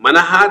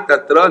 मनः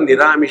तत्र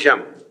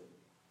निरामिषम,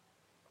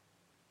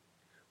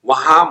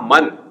 वहां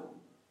मन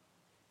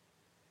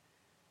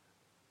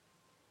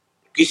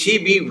किसी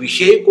भी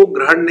विषय को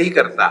ग्रहण नहीं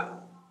करता।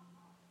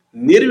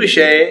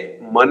 निर्विषय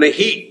मन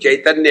ही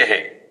चैतन्य है।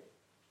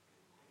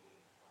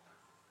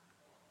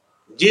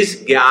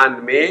 जिस ज्ञान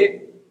में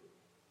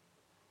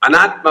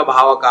अनात्म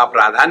भाव का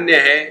प्राधान्य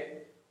है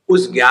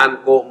उस ज्ञान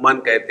को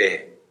मन कहते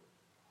हैं,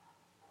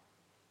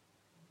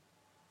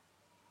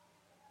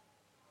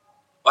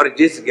 और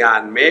जिस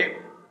ज्ञान में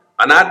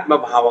अनात्म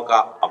भाव का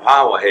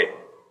अभाव है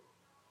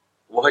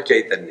वह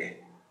चैतन्य है।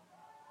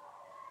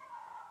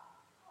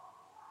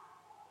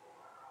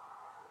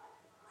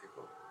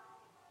 देखो,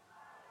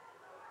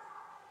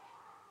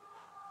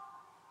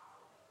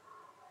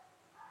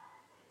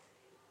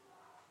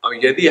 अब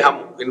यदि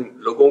हम इन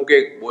लोगों के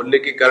बोलने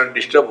के कारण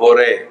डिस्टर्ब हो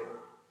रहे हैं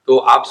तो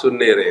आप सुन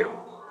नहीं रहे हो।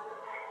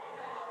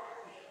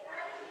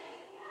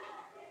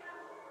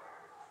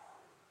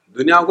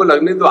 दुनिया को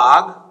लगने तो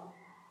आग,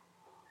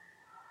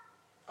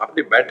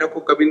 अपनी बैठक को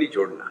कभी नहीं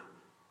छोड़ना।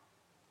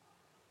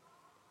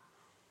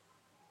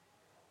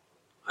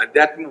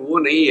 अध्यात्म वो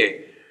नहीं है,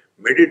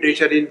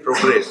 meditation in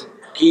progress,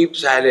 keep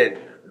silent,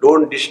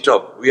 don't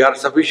disturb, we are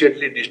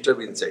sufficiently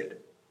disturb inside.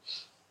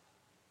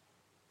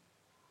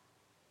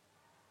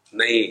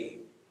 नहीं,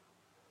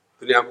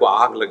 दुनिया को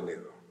आग लगने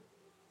दो।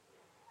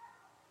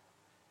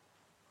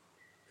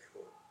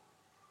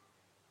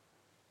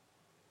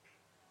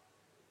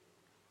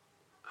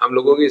 हम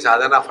लोगों की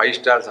साधना 5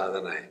 स्टार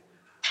साधना है,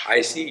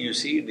 IC,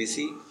 UC,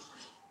 DC,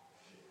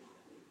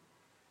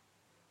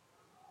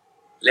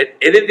 let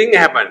anything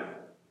happen,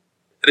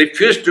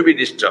 refuse to be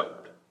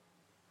disturbed।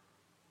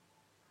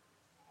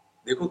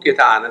 देखो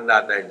कितना आनंद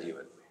आता है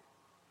जीवन में।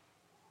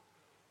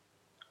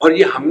 और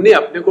ये हमने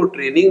अपने को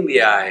ट्रेनिंग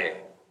दिया है,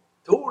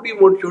 थोड़ी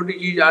मोटी छोटी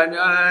चीज आ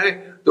जाए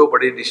तो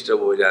बड़े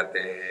डिस्टर्ब हो जाते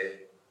हैं।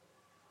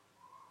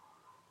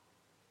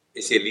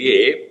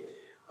 इसीलिए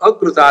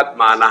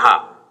अकृतात्मानः,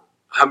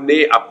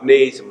 हमने अपने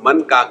इस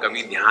मन का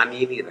कभी ध्यान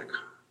ही नहीं रखा।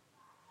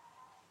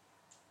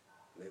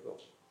 देखो,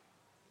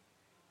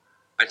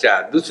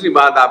 अच्छा, दूसरी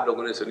बात आप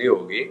लोगों ने सुनी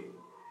होगी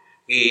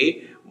कि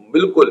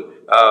बिल्कुल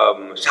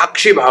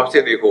साक्षी भाव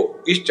से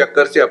देखो, इस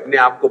चक्कर से अपने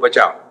आप को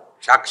बचाओ,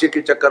 साक्षी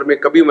के चक्कर में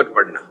कभी मत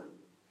पड़ना।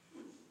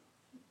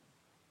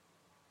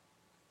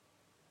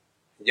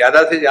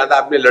 ज्यादा से ज्यादा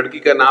अपने लड़की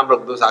का नाम रख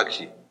दो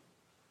साक्षी।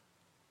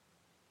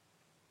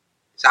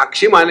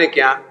 साक्षी माने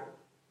क्या?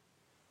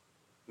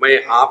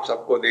 मैं आप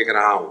सबको देख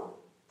रहा हूं,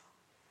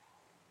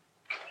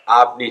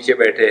 आप नीचे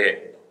बैठे हैं,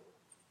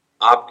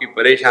 आपकी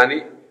परेशानी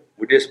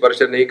मुझे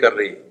स्पर्श नहीं कर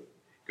रही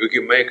क्योंकि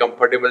मैं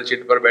कंफर्टेबल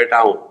सीट पर बैठा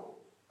हूं,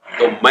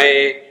 तो मैं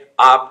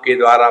आपके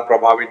द्वारा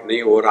प्रभावित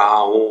नहीं हो रहा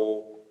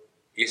हूं।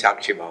 ये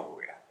साक्षी भाव हो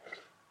गया।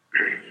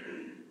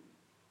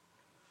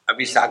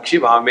 अभी साक्षी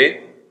भाव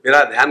में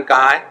मेरा ध्यान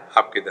कहाँ है?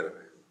 आपकी तरफ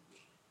है,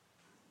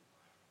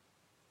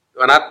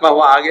 तो अनात्मा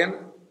हुआ आ गया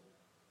ना।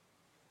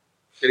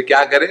 फिर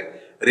क्या करे?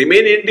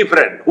 Remain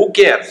indifferent, who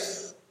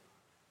cares.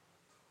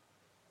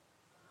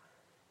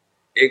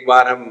 एक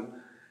बार हम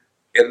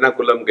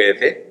एर्नाकुलम गए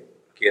थे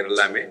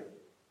केरला में,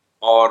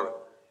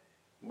 और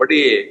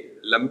बड़ी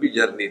लंबी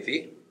जर्नी थी,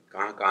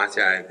 कहाँ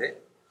से आए थे,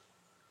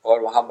 और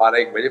वहां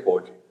 12-1 बजे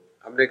पहुंचे।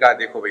 हमने कहा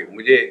देखो भाई,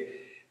 मुझे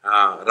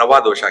रवा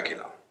डोसा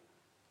खिलाओ,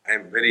 आई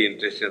एम वेरी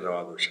इंटरेस्टेड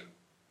रवा डोसा।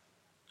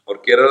 और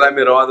केरला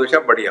में रवा डोसा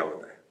बढ़िया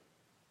होता है।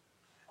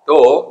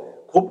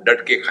 तो खूब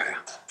डट के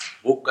खाया,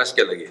 भूख कस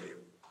के लगे थे।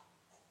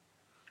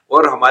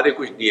 और हमारे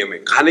कुछ नियम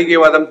है, खाने के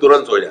बाद हम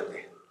तुरंत सो जाते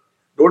हैं,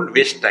 डोंट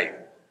वेस्ट टाइम,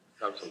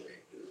 सब सो गए।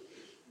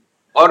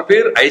 और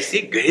फिर ऐसी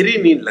गहरी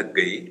नींद लग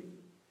गई,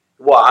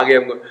 वो आ गए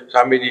हमको,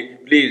 स्वामी जी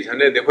प्लीज,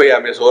 हमने देखो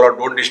यार मैं सो रहा हूं,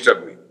 डोंट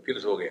डिस्टर्ब मी, फिर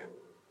सो गया।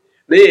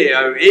 नहीं,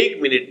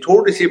 एक मिनट,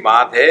 थोड़ी सी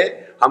बात है,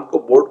 हमको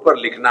बोर्ड पर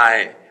लिखना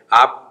है,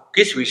 आप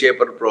किस विषय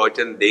पर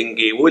प्रवचन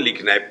देंगे वो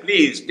लिखना है,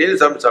 प्लीज टेल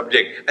सम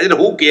सब्जेक्ट। अच्छा,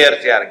 हु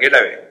केयर्स यार, गेट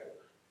अवे,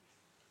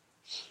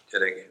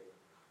 चले गए।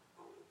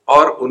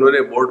 और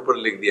उन्होंने बोर्ड पर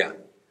लिख दिया,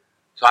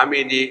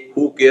 स्वामी जी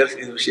हु केयर्स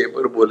इस विषय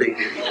पर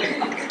बोलेंगे।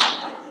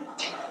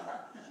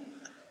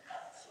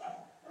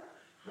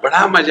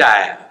 बड़ा मजा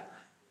आया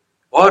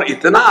और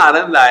इतना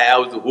आनंद आया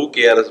उस हु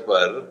केयर्स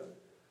पर।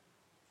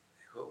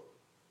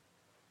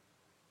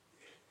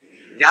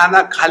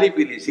 ज्यादा खाली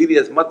पीली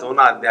सीरियस मत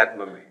होना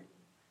अध्यात्म में।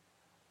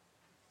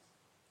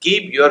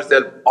 Keep your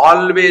self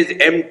always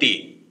empty.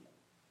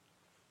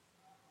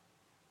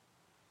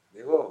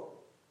 देखो,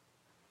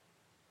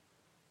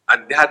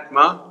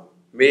 अध्यात्म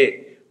में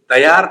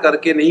तैयार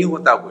करके नहीं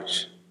होता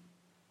कुछ।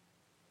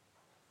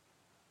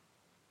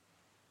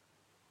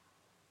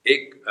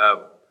 एक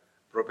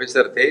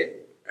प्रोफेसर थे,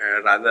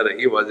 rather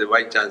he was a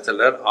vice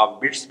chancellor of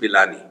BITS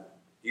Pilani,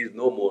 he is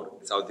no more,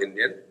 South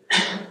Indian.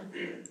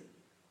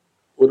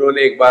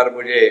 उन्होंने एक बार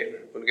मुझे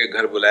उनके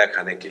घर बुलाया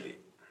खाने के लिए।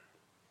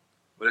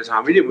 बोले,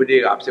 स्वामी जी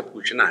मुझे आपसे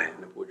पूछना है।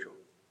 मैं पूछो।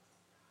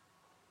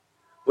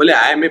 बोले,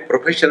 I am a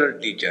professional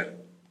teacher.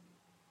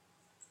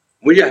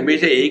 मुझे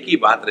हमेशा एक ही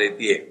बात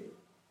रहती है,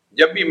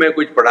 जब भी मैं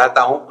कुछ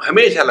पढ़ाता हूं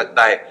हमेशा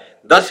लगता है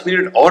 10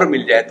 मिनट और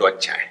मिल जाए तो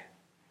अच्छा है।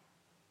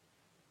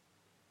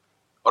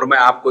 और मैं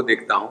आपको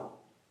देखता हूं,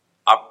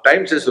 आप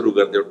टाइम से शुरू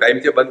करते हो, टाइम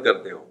से बंद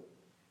करते हो,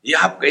 ये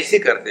आप कैसे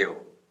करते हो?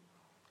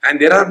 And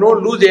there are no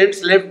loose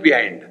ends left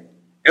behind,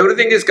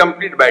 everything is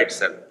complete by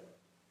itself.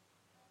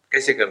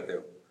 कैसे करते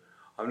हो?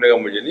 हमने कहा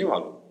मुझे नहीं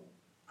मालूम,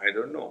 आई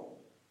डोंट नो।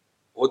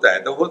 होता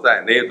है तो होता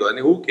है, नहीं तो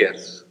नहीं, हु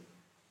केयर्स।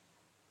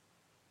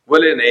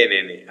 बोले नहीं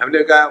नहीं नहीं।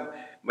 हमने कहा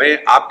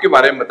मैं आपके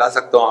बारे में बता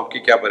सकता हूं, आपकी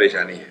क्या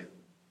परेशानी है।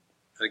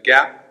 तो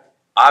क्या?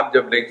 आप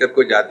जब लेक्चर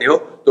को जाते हो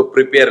तो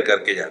प्रिपेयर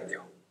करके जाते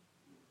हो,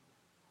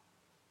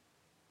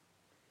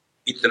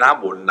 इतना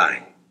बोलना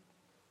है,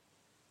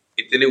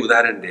 इतने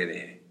उदाहरण देने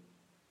हैं,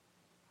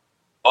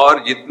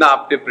 और जितना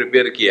आपने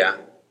प्रिपेयर किया,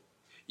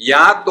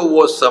 या तो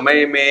वो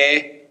समय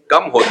में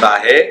कम होता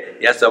है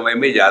या समय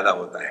में ज्यादा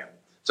होता है।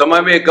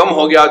 समय में कम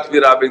हो गया तो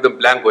फिर आप एकदम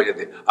ब्लैंक हो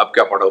जाते, अब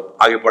क्या पढ़ो,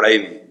 आगे पढ़ा ही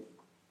नहीं।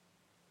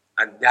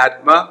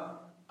 अध्यात्म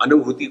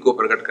अनुभूति को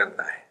प्रकट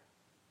करता है।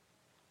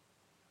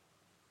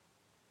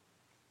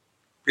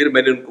 फिर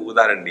मैंने उनको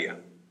उदाहरण दिया।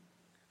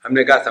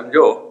 हमने कहा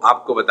समझो,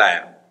 आपको बताया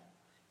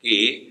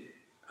कि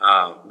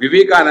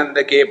विवेकानंद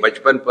के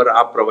बचपन पर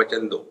आप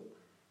प्रवचन दो,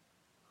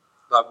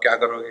 तो आप क्या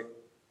करोगे?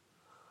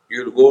 You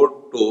will go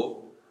to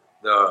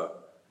the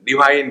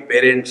divine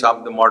parents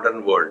of the modern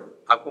world.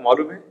 आपको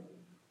मालूम है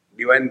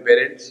डिवाइन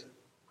पेरेंट्स?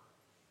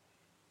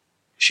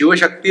 शिव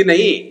शक्ति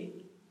नहीं,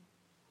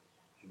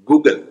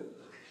 Google.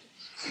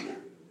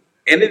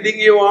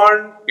 Anything you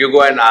want, you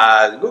go and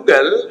ask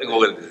Google,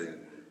 Google.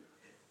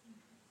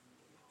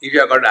 If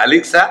you got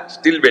Alexa,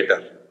 still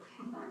better.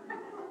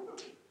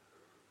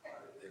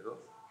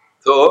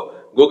 So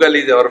Google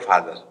is our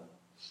father.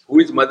 Who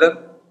is mother?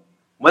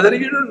 Mother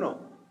you don't know.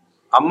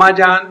 Amma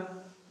Jan,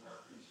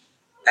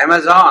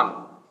 Amazon.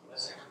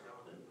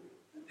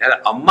 And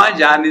Amma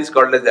Jan is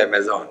called as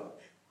Amazon.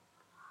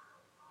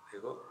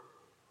 देखो,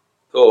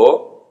 तो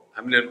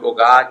हमने उनको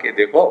कहा कि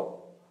देखो,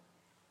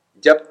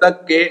 जब तक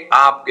के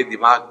आपके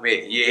दिमाग में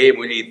ये है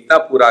मुझे इतना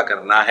पूरा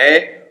करना है,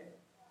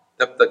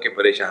 तब तक के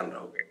परेशान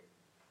रहोगे।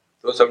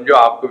 तो समझो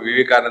आपको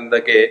विवेकानंद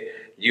के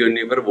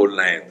जीवनी पर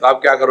बोलना है, तो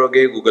आप क्या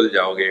करोगे? गूगल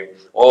जाओगे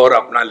और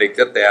अपना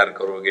लेक्चर तैयार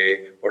करोगे,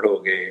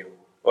 पढ़ोगे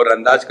और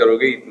अंदाज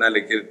करोगे इतना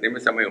लेक्चर इतने में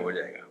समय हो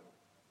जाएगा।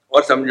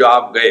 और समझो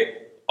आप गए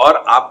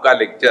और आपका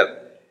लेक्चर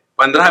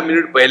 15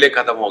 मिनट पहले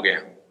खत्म हो गया,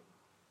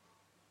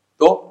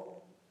 तो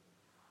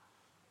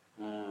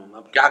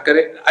अब क्या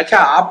करें? अच्छा,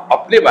 आप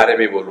अपने बारे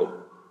में बोलो।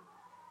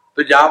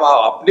 तो जब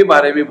आप अपने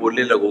बारे में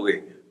बोलने लगोगे,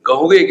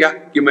 कहोगे क्या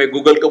कि मैं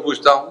गूगल को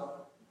पूछता हूं?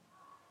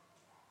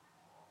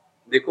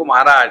 देखो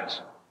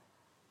महाराज,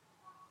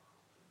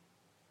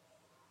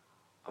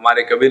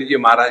 हमारे कबीर जी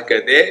महाराज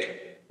कहते,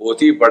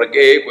 पोथी पढ़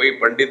के कोई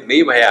पंडित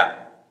नहीं भया।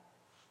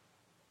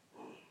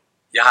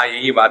 यहां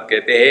यही बात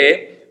कहते हैं,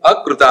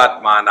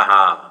 अकृतात्मानः,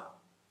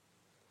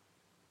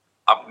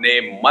 अपने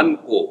मन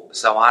को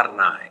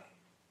संवारना है।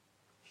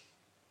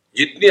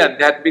 जितनी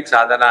आध्यात्मिक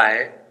साधना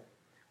है,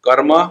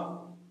 कर्म,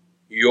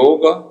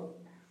 योग,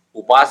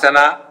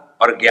 उपासना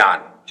और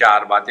ज्ञान,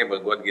 4 बातें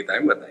भगवद गीता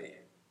में बताई है।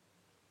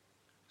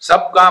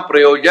 सबका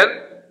प्रयोजन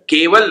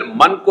केवल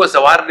मन को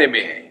संवारने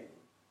में है।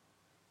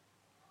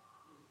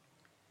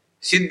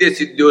 सिद्ध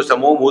सिद्ध्यो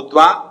समो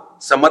भूत्वा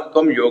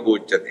समत्वम योग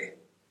उच्यते।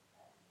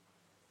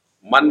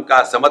 मन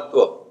का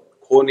समत्व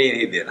खोने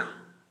नहीं देना,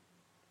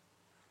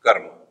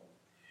 कर्म।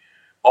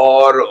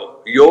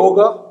 और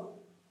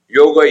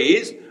योग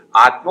इज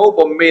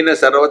आत्मोपम्येन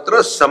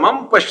सर्वत्र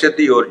समम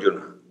पश्यति अर्जुन।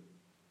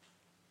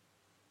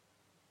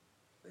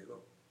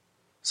 देखो,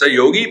 स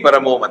योगी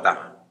परमो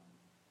मतः।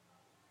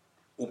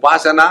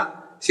 उपासना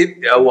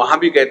सिद्ध, वहां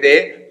भी कहते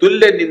हैं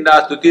तुल्य निंदा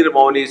स्तुतिर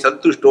मौनी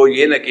संतुष्टो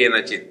येन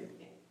केनचित्।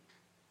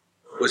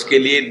 उसके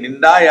लिए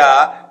निंदा या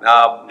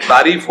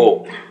तारीफ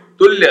हो,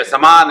 तुल्य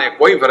समान है,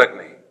 कोई फर्क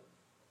नहीं।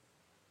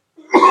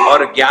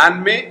 और ज्ञान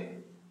में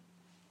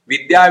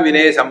विद्या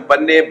विनय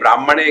संपन्ने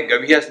ब्राह्मणे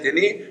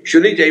गभीयस्थिनि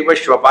शुनि जैव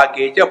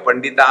श्वपाके च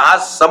पंडिता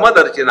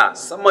समदर्शिना।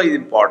 सम इज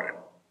इंपॉर्टेंट।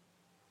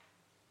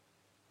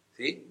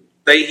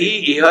 तैहि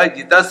इह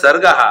जित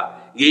सर्गः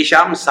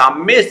येषाम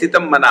साम्ये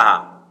स्थितम मनः।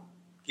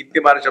 कितने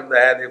बार शब्द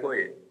आया देखो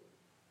ये।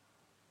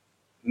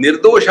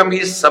 निर्दोषम ही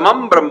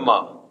समम ब्रह्म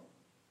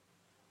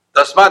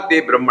तस्मात्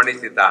ते ब्रह्मणि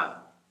स्थिता।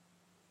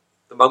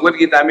 तो भगवत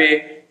गीता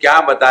में क्या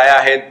बताया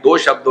है? दो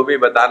शब्दों में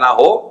बताना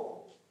हो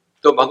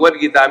तो भगवत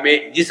गीता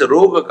में जिस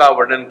रोग का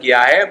वर्णन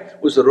किया है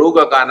उस रोग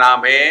का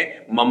नाम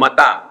है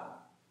Mamata.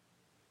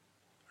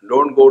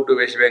 Don't go to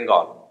West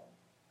Bengal.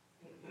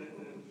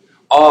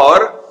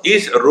 और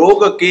इस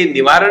रोग के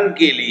निवारण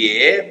के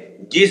लिए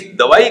जिस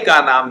दवाई का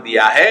नाम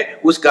दिया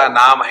है उसका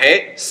नाम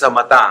है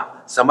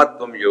समता।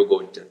 समत्वम योगो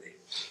उच्यते।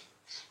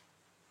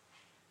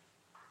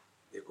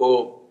 देखो,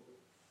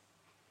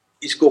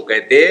 इसको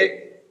कहते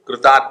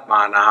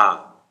कृतात्माना।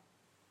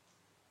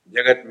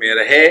 जगत में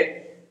रहे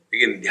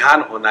लेकिन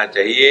ध्यान होना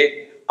चाहिए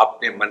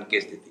अपने मन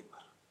की स्थिति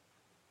पर।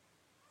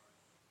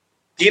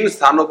 3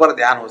 स्थानों पर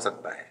ध्यान हो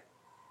सकता है।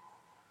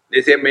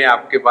 जैसे मैं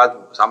आपके पास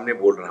सामने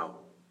बोल रहा हूं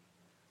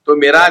तो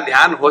मेरा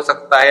ध्यान हो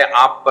सकता है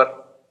आप पर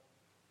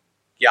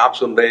कि आप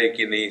सुन रहे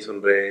कि नहीं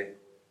सुन रहे,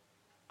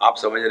 आप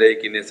समझ रहे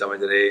कि नहीं समझ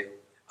रहे,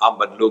 आप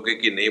बदलोगे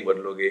कि नहीं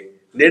बदलोगे।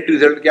 नेट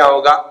रिजल्ट क्या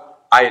होगा?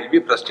 I will be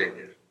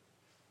frustrated.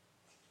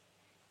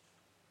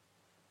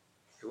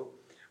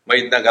 मैं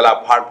इतना गला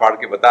फाड़ फाड़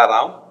के बता रहा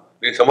हूं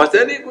लेकिन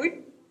समझते नहीं कोई,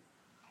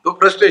 तो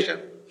फ्रस्ट्रेशन।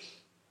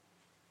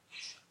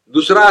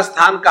 दूसरा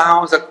स्थान कहां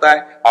हो सकता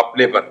है?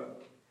 अपने पर।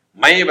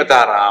 मैं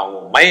बता रहा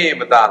हूं, मैं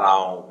बता रहा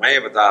हूं,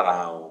 मैं बता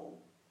रहा हूं।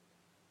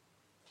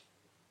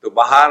 तो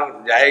बाहर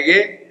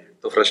जाएंगे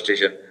तो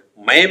फ्रस्ट्रेशन,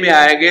 मैं में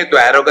आएंगे तो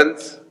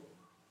एरोगेंस।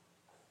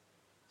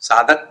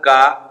 साधक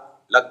का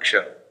लक्ष्य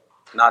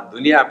ना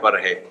दुनिया पर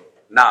है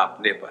ना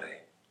अपने पर है।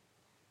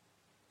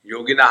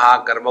 योगिनः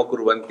कर्म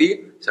कुर्वन्ति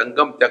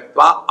संगम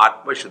त्यक्त्वा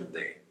आत्मशुद्ध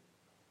है।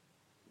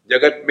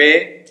 जगत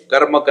में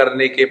कर्म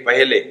करने के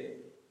पहले,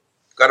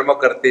 कर्म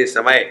करते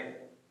समय,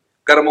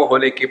 कर्म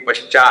होने के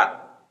पश्चात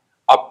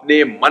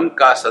अपने मन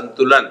का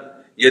संतुलन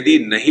यदि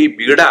नहीं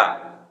बिगड़ा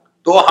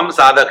तो हम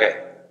साधक है।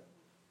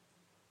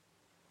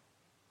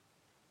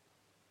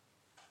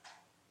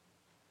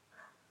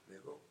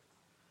 देखो,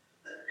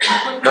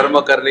 कर्म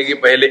करने के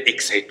पहले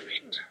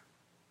एक्साइटमेंट,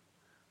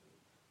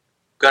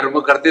 कर्म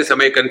करते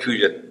समय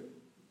कंफ्यूजन,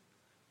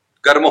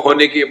 कर्म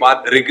होने के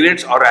बाद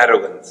रिग्रेट्स और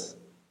एरोगेंस,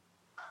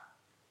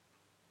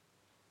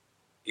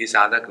 ये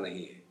साधक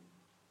नहीं है।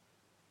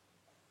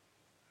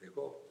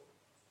 देखो,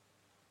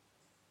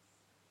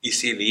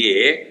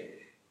 इसीलिए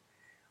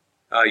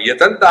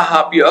यतन्तः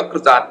अपि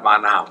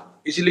अकृतात्मानाः,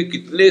 इसलिए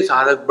कितने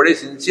साधक बड़े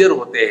सिंसियर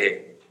होते हैं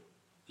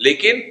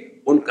लेकिन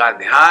उनका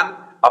ध्यान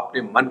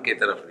अपने मन के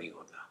तरफ नहीं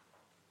होता।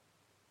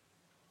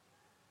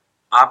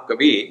 आप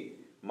कभी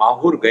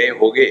माहौर गए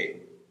होंगे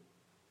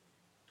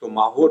तो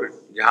माहौर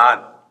जहां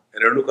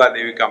रेणुका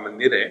देवी का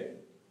मंदिर है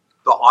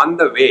तो ऑन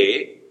द वे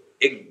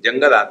एक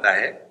जंगल आता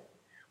है।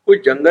 उस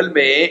जंगल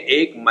में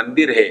एक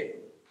मंदिर है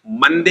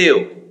मनदेव।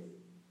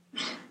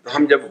 तो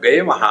हम जब गए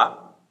वहां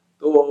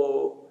तो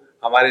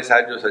हमारे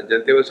साथ जो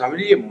सज्जन थे वो स्वामी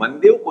जी ये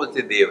मनदेव कौन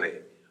से देव है?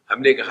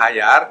 हमने कहा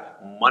यार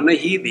मन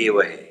ही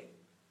देव है।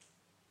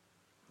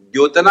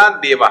 द्योतना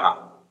देवः,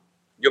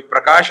 जो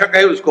प्रकाशक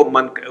है उसको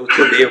मन,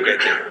 उसको देव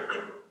कहते हैं।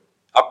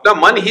 अपना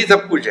मन ही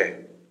सब कुछ है।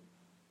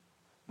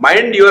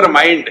 Mind your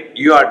mind,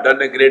 you are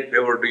done a great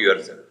favour to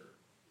yourself.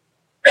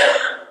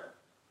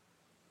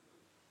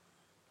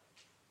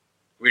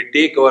 We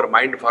take our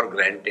mind for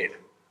granted।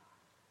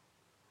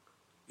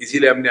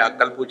 इसीलिए हमने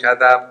कल पूछा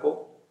था आपको,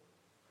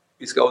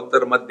 इसका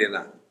उत्तर मत देना।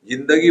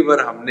 जिंदगी भर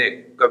हमने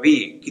कभी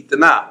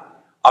कितना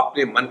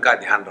अपने मन का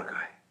ध्यान रखा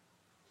है?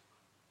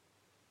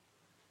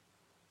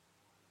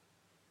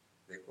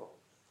 देखो,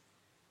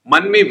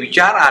 मन में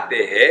विचार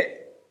आते हैं,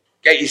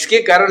 क्या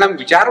इसके कारण हम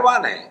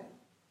विचारवान हैं?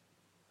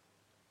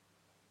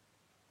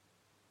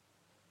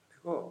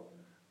 देखो,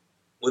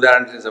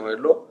 उदाहरण से समझ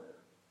लो,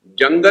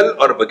 जंगल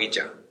और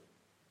बगीचा।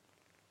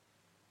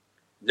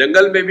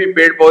 जंगल में भी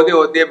पेड़ पौधे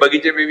होते हैं,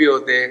 बगीचे में भी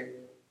होते हैं।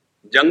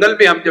 जंगल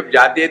में हम जब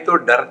जाते हैं तो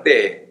डरते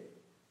हैं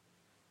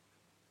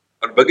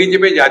और बगीचे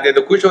में जाते हैं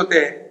तो खुश होते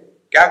हैं।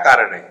 क्या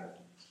कारण है?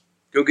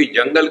 क्योंकि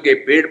जंगल के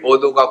पेड़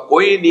पौधों का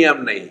कोई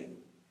नियम नहीं,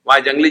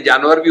 वहां जंगली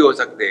जानवर भी हो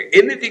सकते हैं,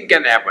 एनीथिंग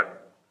कैन हैपन।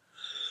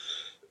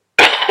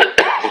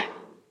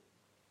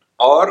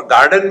 और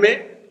गार्डन में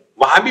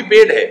वहां भी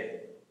पेड़ है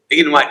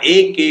लेकिन वहां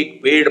एक एक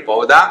पेड़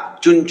पौधा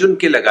चुन चुन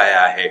के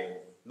लगाया है।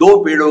 2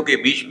 पेड़ों के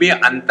बीच में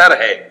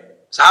अंतर है,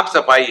 साफ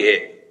सफाई है,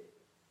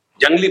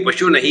 जंगली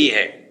पशु नहीं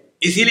है,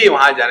 इसीलिए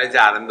वहां जाने से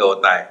आनंद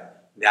होता है।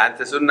 ध्यान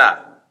से सुनना।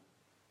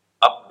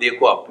 अब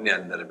देखो अपने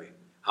अंदर में,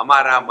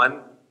 हमारा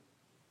मन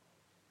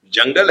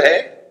जंगल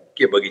है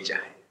कि बगीचा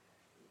है?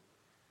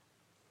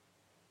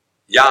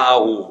 या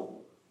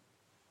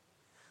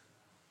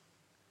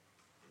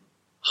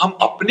हम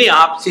अपने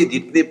आप से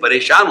जितने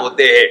परेशान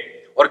होते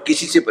हैं और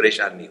किसी से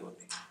परेशान नहीं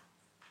होते।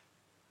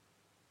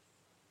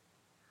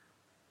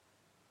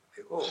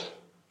 देखो,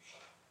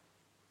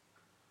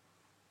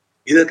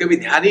 इधर कभी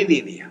ध्यान ही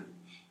नहीं दिया।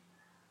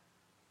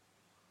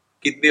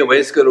 कितने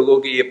वयस्क लोगों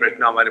के ये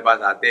प्रश्न हमारे पास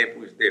आते हैं,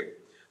 पूछते,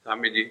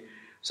 स्वामी जी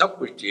सब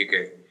कुछ ठीक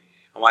है,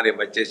 हमारे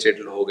बच्चे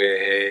सेटल हो गए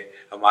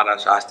हैं, हमारा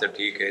स्वास्थ्य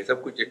ठीक है,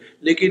 सब कुछ,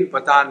 लेकिन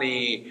पता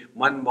नहीं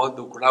मन बहुत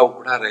उखड़ा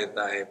उखड़ा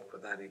रहता है,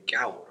 पता नहीं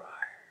क्या हो रहा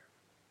है।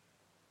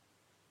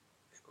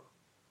 देखो,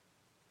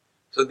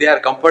 सो दे आर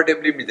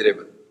कंफर्टेबली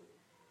मिजरेबल।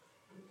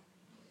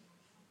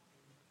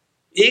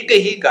 एक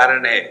ही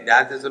कारण है,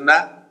 ध्यान से सुनना,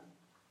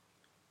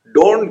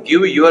 don't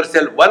give your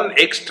self 1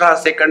 extra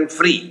second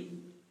free.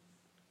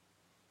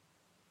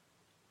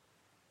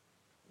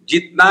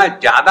 जितना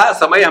ज्यादा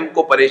समय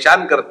हमको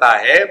परेशान करता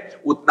है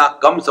उतना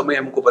कम समय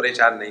हमको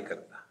परेशान नहीं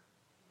करता।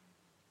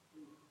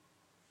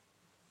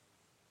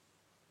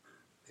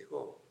 देखो,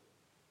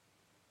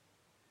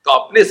 तो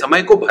अपने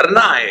समय को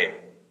भरना है,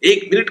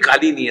 1 मिनट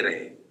खाली नहीं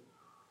रहे,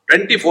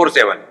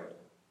 24/7।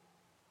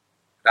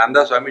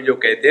 रामदास स्वामी जो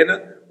कहते हैं ना,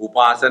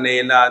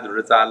 उपासनेना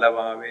दृढ़ता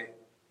लभावे,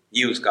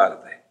 ये उसका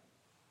अर्थ है।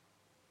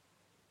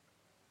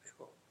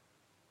 देखो,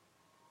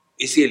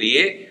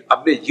 इसीलिए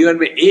अपने जीवन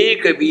में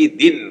एक भी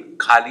दिन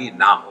खाली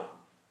ना हो।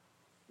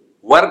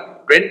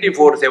 Work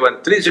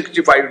 24/7,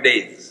 365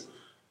 days.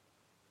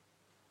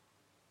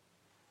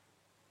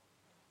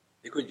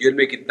 देखो जीवन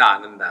में कितना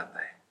आनंद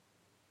आता है।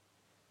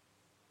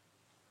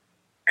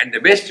 And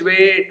the best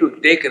way to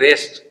take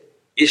rest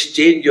is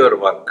change your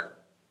work.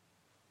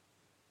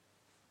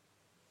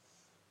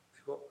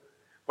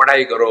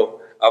 पढ़ाई करो,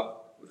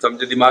 अब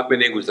समझो दिमाग में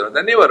नहीं घुस रहा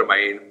था, नेवर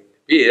माइंड,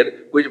 फिर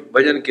कुछ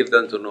भजन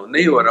कीर्तन सुनो,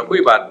 नहीं हो रहा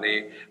कोई बात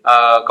नहीं,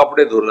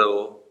 कपड़े धो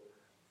लो,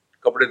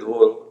 कपड़े धो,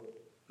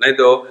 नहीं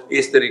तो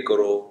इस्त्री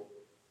करो,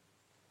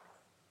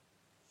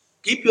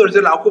 keep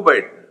yourself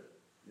occupied,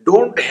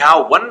 don't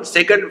have 1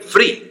 second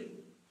free.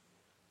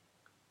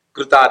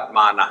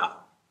 कृतात्मानः,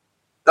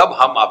 तब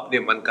हम अपने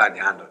मन का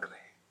ध्यान रख रहे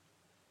हैं।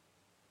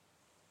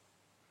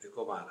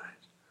 देखो महाराज,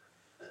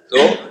 तो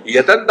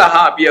यतन्तः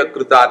अपि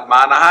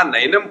अकृतात्मानः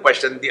नैनं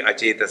पश्यन्ति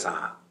अचेतसः।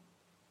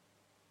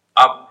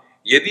 अब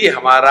यदि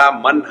हमारा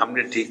मन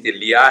हमने ठीक से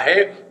लिया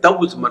है तब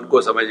उस मन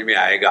को समझ में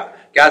आएगा।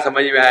 क्या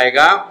समझ में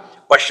आएगा?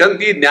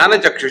 पश्यन्ति ज्ञान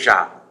चक्षुषा।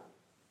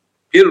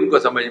 फिर उनको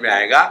समझ में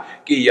आएगा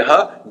कि यह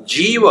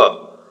जीव,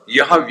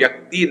 यह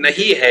व्यक्ति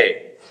नहीं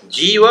है,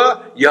 जीव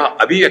यह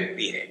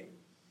अभिव्यक्ति है।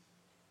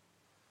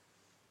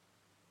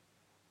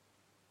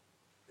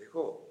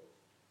 देखो,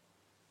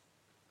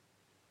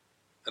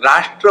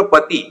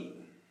 राष्ट्रपति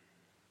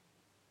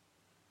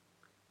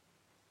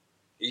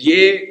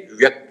ये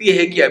व्यक्ति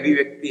है कि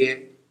अभिव्यक्ति है?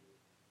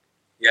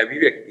 ये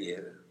अभिव्यक्ति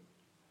है।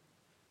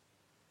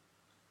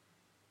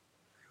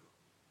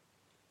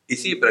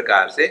 इसी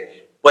प्रकार से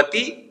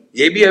पति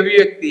ये भी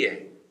अभिव्यक्ति है।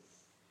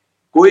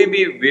 कोई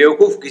भी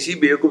बेवकूफ किसी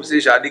बेवकूफ से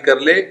शादी कर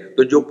ले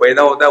तो जो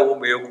पैदा होता है वो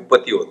बेवकूफ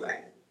पति होता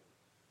है।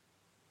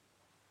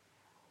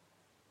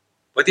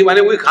 पति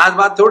माने कोई खास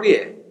बात थोड़ी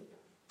है।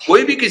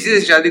 कोई भी किसी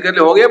से शादी कर ले,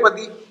 हो गया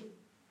पति,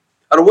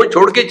 और वो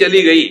छोड़ के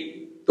चली गई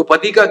तो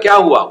पति का क्या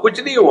हुआ? कुछ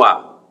नहीं हुआ।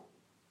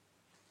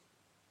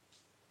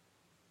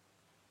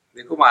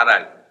 देखो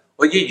महाराज,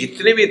 और ये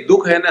जितने भी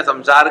दुख है ना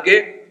संसार के,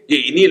 ये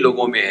इन्हीं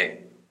लोगों में है।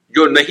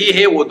 जो नहीं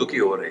है वो दुखी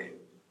हो रहे हैं।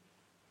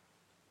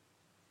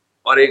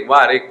 और एक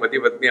बार एक पति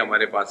पत्नी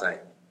हमारे पास आए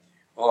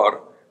और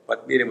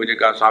पत्नी ने मुझे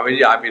कहा, स्वामी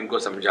जी आप इनको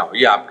समझाओ,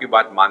 ये आपकी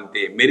बात मानते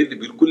हैं, मेरी तो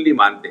बिल्कुल नहीं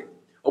मानते,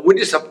 और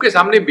मुझे सबके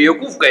सामने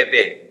बेवकूफ कहते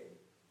हैं,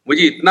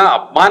 मुझे इतना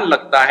अपमान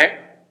लगता है,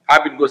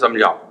 आप इनको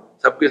समझाओ,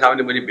 सबके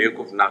सामने मुझे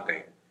बेवकूफ ना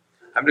कहे।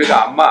 हमने कहा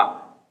अम्मा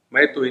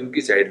मैं तो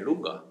इनकी साइड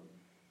लूंगा,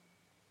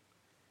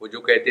 वो जो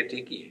कहते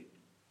ठीक ही है।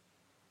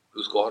 तो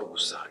उसको और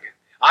गुस्सा आ गया,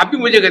 आप भी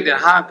मुझे कहते हैं?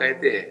 हाँ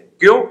कहते हैं।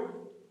 क्यों?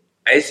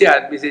 ऐसे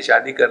आदमी से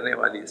शादी करने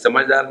वाली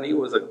समझदार नहीं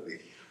हो सकती।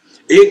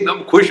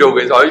 एकदम खुश हो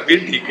गए, तो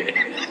फिर ठीक है।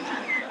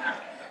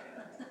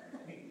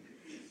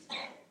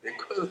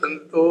 देखो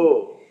संतो,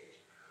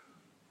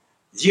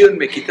 जीवन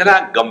में कितना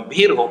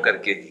गंभीर होकर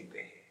के जीते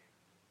हैं।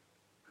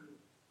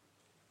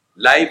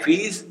 Life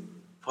is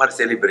for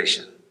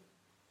celebration.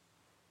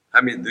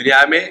 हम इस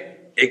दुनिया में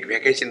एक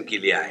वेकेशन के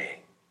लिए आए,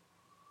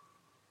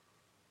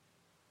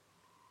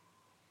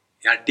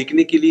 यहां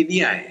टिकने के लिए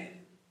नहीं आए।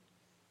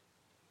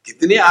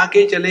 कितने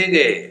आके चले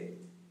गए।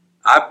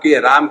 आपके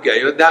राम की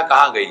अयोध्या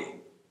कहां गई?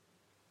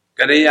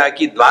 कन्हैया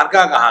की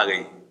द्वारका कहां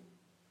गई?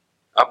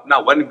 अपना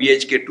 1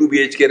 BHK 2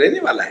 BHK रहने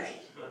वाला है।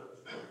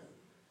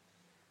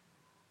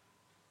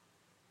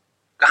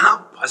 कहां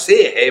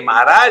फंसे है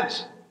महाराज?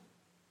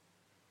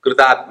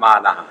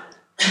 कृतात्मानः।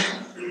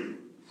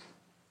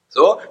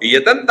 सो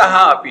यतन्तः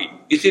अपि,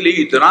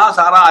 इसीलिए इतना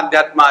सारा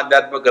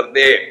अध्यात्म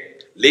करते हैं,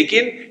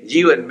 लेकिन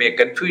जीवन में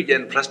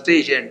confusion,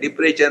 frustration,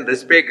 depression,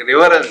 respect,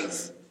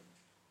 reverence.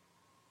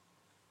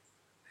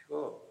 देखो,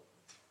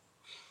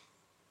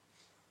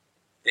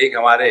 एक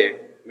हमारे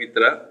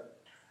मित्र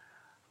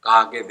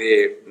कहाँ के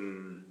थे,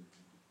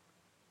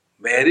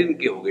 बहरीन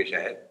के हो गए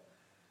शायद,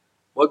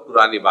 बहुत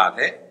पुरानी बात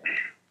है।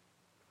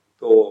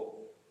 तो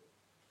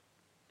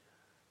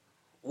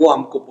वो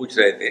हमको पूछ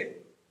रहे थे,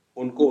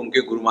 उनको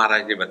उनके गुरु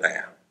महाराज ने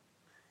बताया।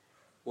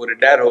 वो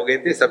रिटायर हो गए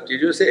थे सब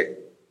चीजों से,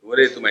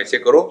 बोले तुम ऐसे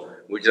करो,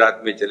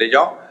 गुजरात में चले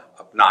जाओ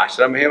अपना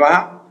आश्रम है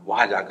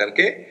वहां जाकर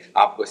के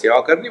आपको सेवा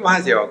करनी,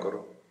 वहां सेवा करो।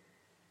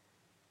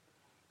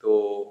 तो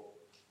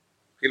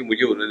फिर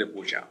मुझे उन्होंने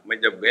पूछा, मैं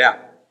जब गया,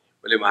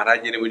 बोले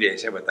महाराज जी ने मुझे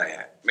ऐसे बताया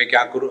है, मैं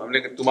क्या करूं? हमने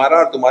कहा तुम्हारा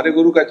और तुम्हारे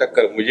गुरु का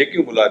चक्कर, मुझे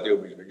क्यों बुलाते हो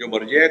बीच में? जो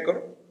मर्जी है करो।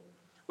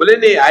 बोले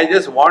नहीं, I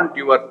just want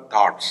your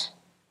thoughts,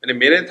 यानी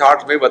मेरे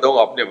थॉट्स में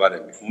बताऊंगा अपने बारे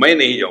में, मैं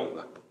नहीं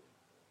जाऊंगा।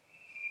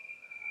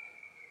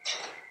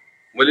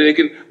 बोले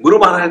लेकिन गुरु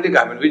महाराज ने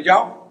कहा, मैंने भी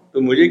जाओ,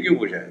 तो मुझे क्यों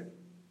पूछा है?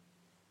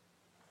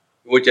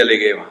 वो चले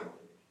गए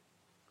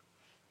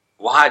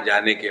वहां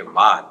जाने के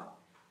बाद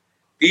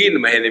 3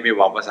 महीने में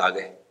वापस आ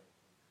गए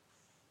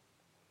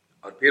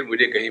और फिर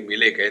मुझे कहीं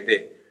मिले, कहते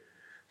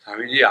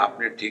स्वामी जी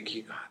आपने ठीक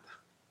ही कहा था।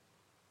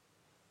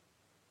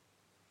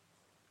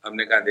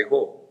 हमने कहा देखो,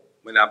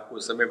 मैंने आपको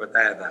उस समय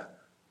बताया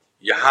था,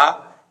 यहाँ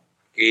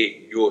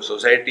की जो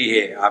सोसाइटी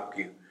है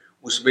आपकी,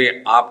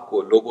 उसमें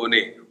आपको लोगों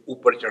ने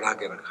ऊपर चढ़ा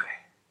के रखा है।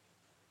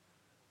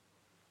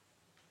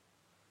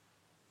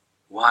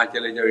 वहां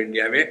चले जाओ,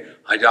 इंडिया में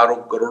हजारों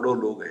करोड़ों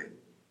लोग हैं,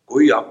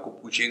 कोई आपको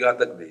पूछेगा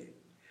तक नहीं,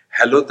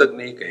 हेलो तक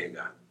नहीं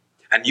कहेगा,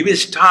 and you will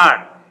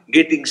start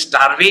getting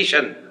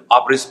starvation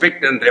of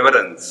respect and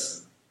reverence,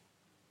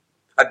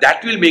 and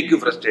that will make you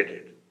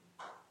frustrated.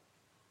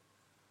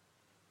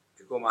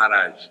 देखो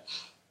महाराज,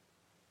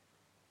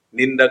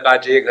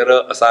 निंदकाचे घर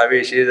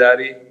असावे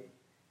शेजारी,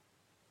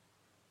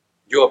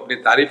 जो अपनी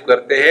तारीफ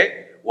करते हैं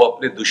वो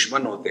अपने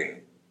दुश्मन होते हैं।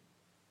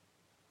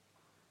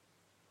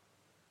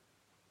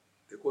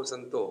 देखो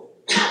संतो,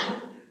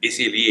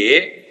 इसीलिए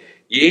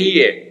यही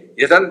है,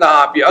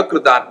 यतन्तापि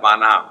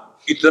अकृतात्माना,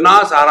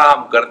 इतना सारा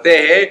हम करते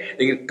हैं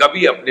लेकिन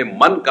कभी अपने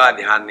मन का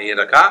ध्यान नहीं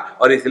रखा,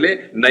 और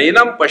इसलिए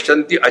नयनम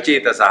पश्यन्ति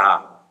अचेतसः,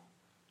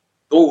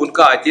 तो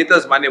उनका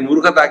अचेतस माने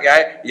मूर्खता क्या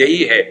है?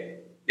 यही है,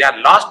 they are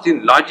lost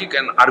in logic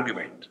and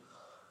argument.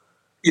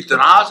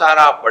 इतना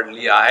सारा पढ़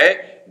लिया है,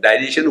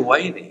 डाइजेशन हुआ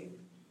ही नहीं।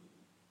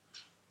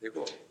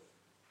 देखो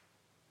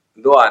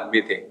 2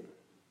 आदमी थे,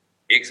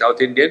 एक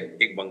साउथ इंडियन,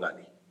 एक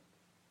बंगाली।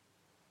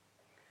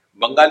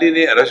 बंगाली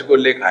ने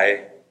रसगुल्ले खाए,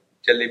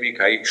 जलेबी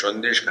खाई,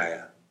 संदेश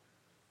खाया,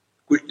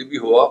 कुछ भी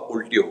हुआ,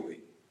 उल्टी हो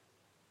गई।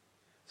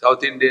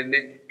 साउथ इंडियन ने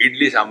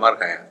इडली सांभर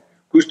खाया,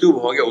 कुछ तो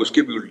हो गया,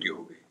 उसकी भी उल्टी हो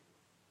गई।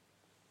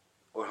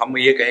 और हम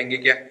ये कहेंगे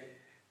क्या?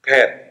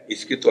 खैर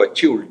इसकी तो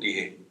अच्छी उल्टी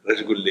है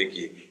रसगुल्ले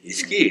की,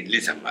 इसकी इडली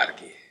सांभर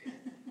की है,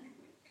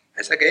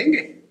 ऐसा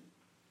कहेंगे?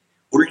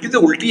 उल्टी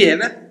तो उल्टी है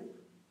ना।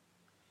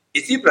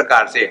 इसी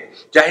प्रकार से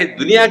चाहे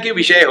दुनिया के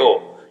विषय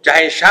हो,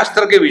 चाहे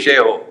शास्त्र के विषय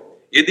हो,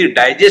 यदि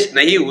डाइजेस्ट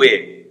नहीं हुए,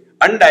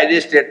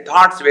 undigested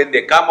thoughts when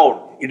they come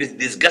out, it is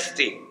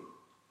disgusting.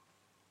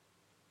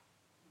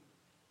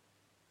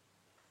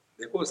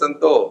 देखो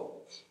संतो,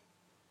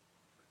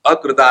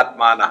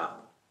 अकृतात्माना,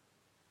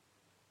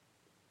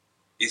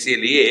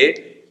 इसीलिए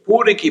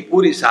पूरी की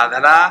पूरी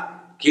साधना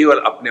केवल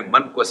अपने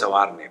मन को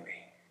संवारने में।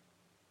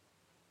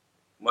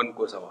 मन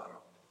को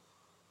संवारो।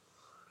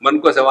 मन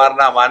को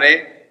संवारना माने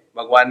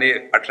भगवान ने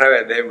 18वें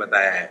अध्याय में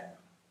बताया है,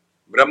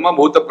 ब्रह्म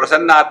भूत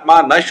प्रसन्न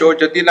आत्मा न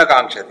शोचति न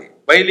कांक्षति।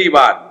 पहली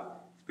बात,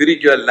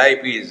 spiritual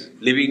life is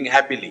living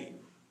happily.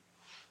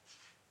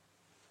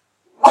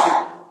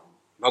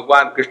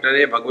 भगवान कृष्ण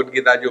ने भगवद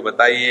गीता जो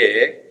बताई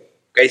है,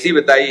 कैसी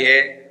बताई है?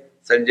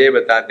 संजय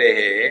बताते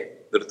हैं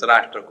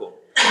धृतराष्ट्र को,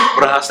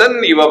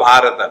 प्रहसन इव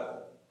भारत,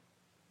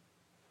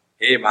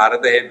 हे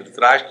भारत, हे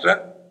धृतराष्ट्र,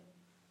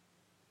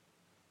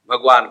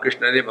 भगवान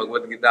कृष्ण ने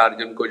भगवद गीता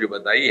अर्जुन को जो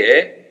बताई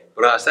है,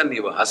 प्रहसन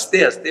इव, हंसते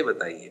हंसते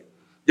बताई है।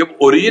 जब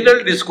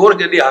ओरिजिनल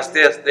डिस्कोर्स यदि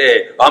हंसते हंसते है,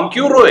 हम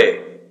क्यों रोए?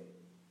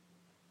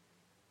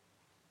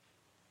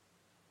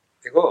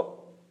 देखो,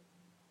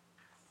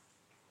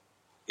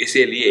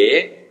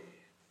 इसीलिए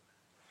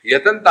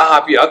यतन्तः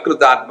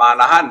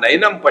अकृतात्मानः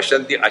नैनम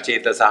पश्यन्ति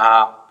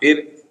अचेतसः।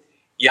 फिर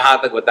यहां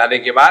तक बताने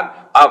के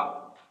बाद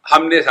अब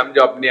हमने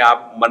समझो अपने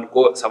आप मन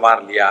को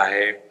संवार लिया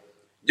है।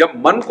 जब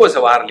मन को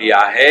संवार लिया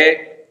है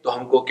तो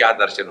हमको क्या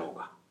दर्शन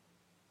होगा?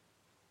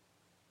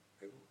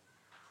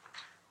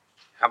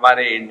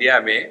 हमारे इंडिया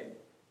में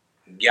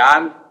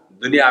ज्ञान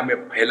दुनिया में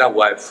फैला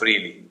हुआ है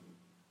फ्रीली।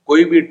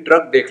 कोई भी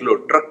ट्रक देख लो,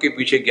 ट्रक के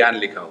पीछे ज्ञान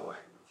लिखा हुआ है।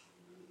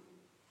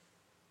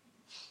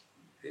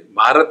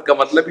 भारत का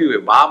मतलब ही हुए,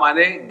 भा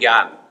माने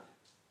ज्ञान,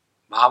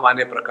 भा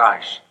माने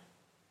प्रकाश,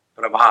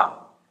 प्रभा,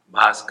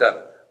 भास्कर,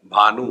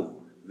 भानु,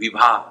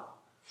 विभा,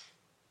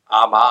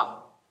 आभा,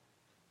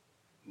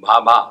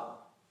 भाभा।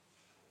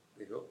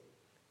 देखो,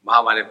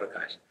 भा माने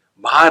प्रकाश।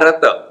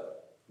 भारत,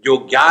 जो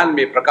ज्ञान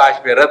में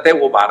प्रकाश में रत है,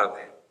 वो भारत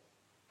है।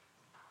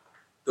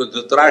 तो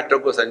धृतराष्ट्र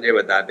को संजय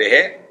बताते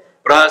हैं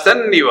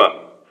प्रहसन्निव,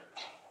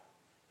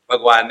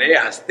 भगवान ने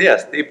हंसते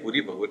हंसते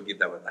पूरी भगवद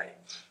गीता बताई।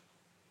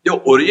 जो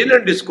ओरिजिनल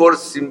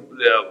डिस्कोर्स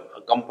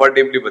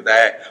कंफर्टेबली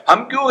बताया है,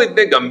 हम क्यों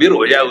इतने गंभीर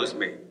हो जाए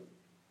उसमें?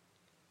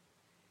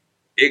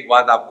 एक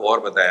बात आपको और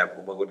बताया,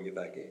 आपको भगवद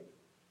गीता के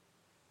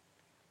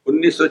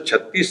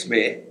 1936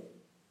 में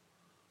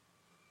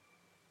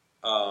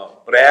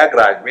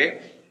प्रयागराज में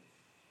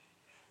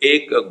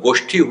एक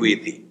गोष्ठी हुई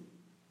थी,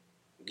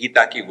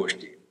 गीता की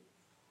गोष्ठी।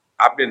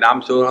 आपने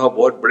नाम सुना होगा,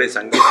 बहुत बड़े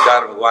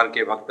संगीतकार भगवान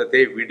के भक्त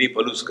थे, वीडी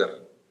पलुस्कर।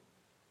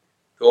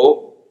 तो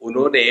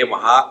उन्होंने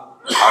वहां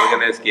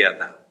ऑर्गेनाइज किया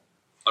था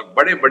और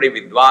बड़े बड़े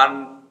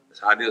विद्वान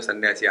साधु और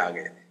सन्यासी आ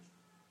गए थे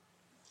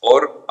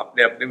और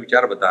अपने अपने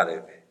विचार बता रहे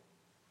थे।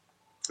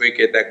 कोई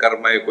कहता है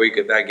कर्म है, कोई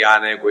कहता है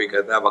ज्ञान है, कोई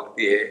कहता है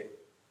भक्ति है।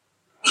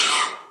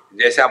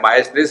 जैसा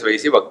माइंडनेस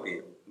वैसी भक्ति है।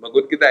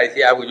 भगवद गीता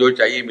ऐसी, आपको जो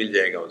चाहिए मिल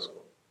जाएगा उसको।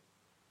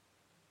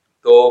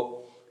 तो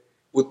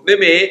उतने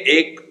में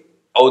एक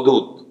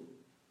अवधूत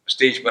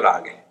स्टेज पर आ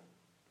गए।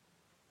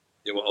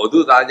 जब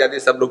अवधूत आ जाते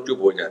सब लोग चुप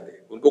हो जाते,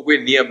 उनको कोई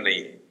नियम नहीं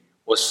है,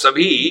 वो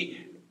सभी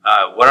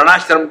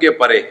वर्णाश्रम के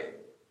परे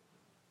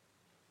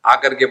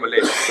आकर के बोले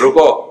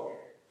रुको,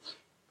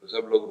 तो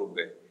सब लोग रुक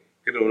गए।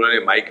 फिर उन्होंने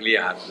माइक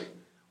लिया हाथ में,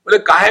 बोले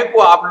काहे को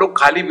आप लोग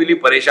खाली पीली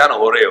परेशान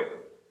हो रहे हो?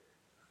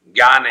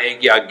 ज्ञान है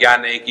कि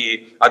अज्ञान है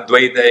कि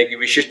अद्वैत है कि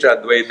विशिष्ट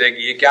अद्वैत है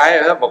कि ये क्या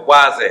है?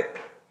 बकवास है।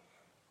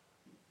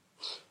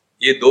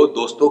 ये दो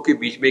दोस्तों के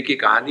बीच में की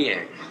कहानी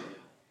है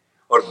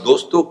और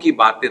दोस्तों की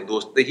बातें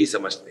दोस्त ही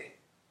समझते हैं।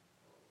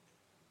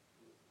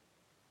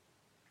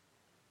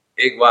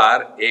 एक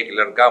बार एक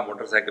लड़का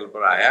मोटरसाइकिल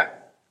पर आया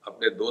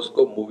अपने दोस्त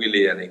को मूवी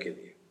ले जाने के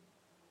लिए।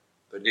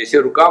 तो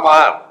जैसे रुका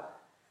बाहर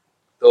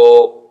तो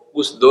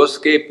उस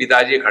दोस्त के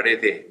पिताजी खड़े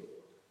थे।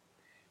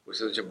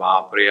 उसने सोचा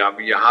बाप रे, अब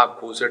यहाँ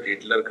खूसट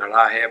हिटलर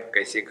खड़ा है, अब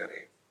कैसे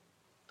करें?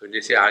 तो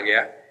जैसे आ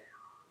गया,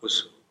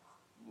 उस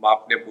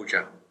बाप ने पूछा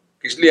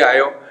किस लिए आए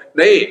हो?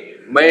 नहीं,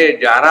 मैं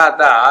जा रहा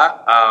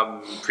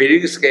था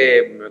फिजिक्स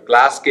के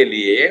क्लास के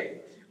लिए,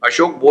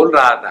 अशोक बोल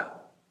रहा था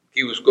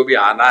कि उसको भी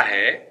आना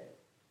है,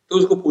 तो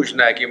उसको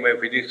पूछना है कि मैं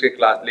फिजिक्स के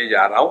क्लास लिए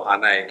जा रहा हूं,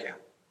 आना है क्या?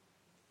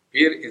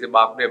 फिर इस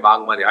बाप ने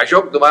बांग मारी,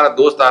 अशोक तुम्हारा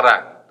दोस्त आ रहा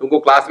है, तुमको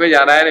क्लास में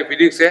जाना है ना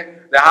फिजिक्स से?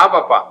 हाँ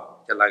पापा।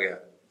 चला गया।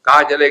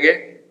 कहाँ चले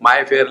गए?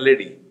 My fair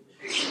lady.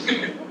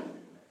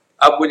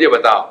 अब मुझे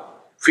बताओ,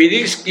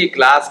 फिजिक्स की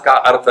क्लास का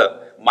अर्थ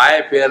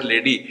माय फेयर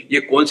लेडी ये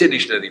कौन से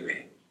डिक्शनरी में है?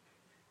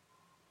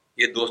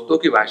 ये दोस्तों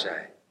की भाषा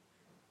है।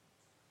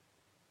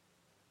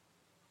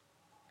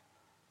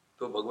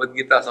 तो भगवद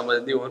गीता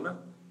समझनी हो ना,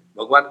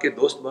 भगवान के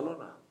दोस्त बनो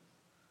ना,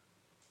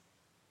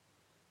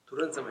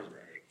 तुरंत समझ में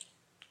आएगी।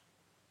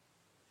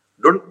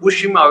 Don't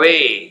push him away.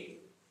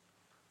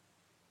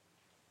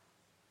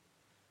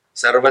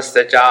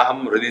 सर्वस्य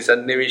चाहम हृदि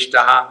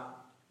सन्निविष्टः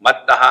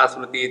मत्तः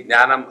स्मृति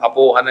ज्ञानम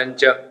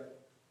अपोहनंच।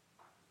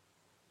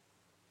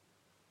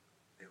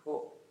 देखो,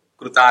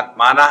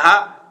 कृतात्मानः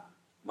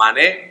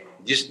माने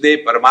जिसने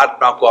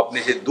परमात्मा को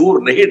अपने से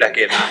दूर नहीं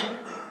ढकेला।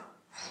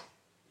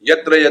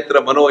 यत्र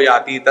यत्र मनो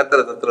याति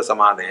तत्र तत्र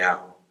समाधया।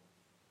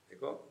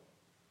 देखो,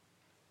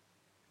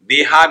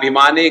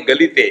 देहाभिमाने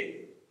गलिते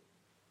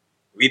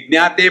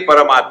विज्ञाते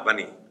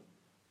परमात्मनि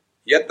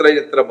यत्र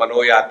यत्र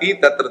मनो याति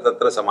तत्र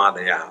तत्र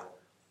समाधया।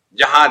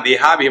 जहां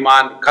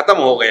देहाभिमान खत्म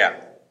हो गया,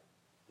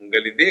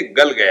 गलिते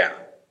गल गया,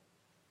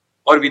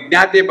 और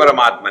विज्ञाते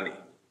परमात्मनि,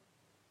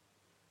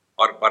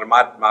 और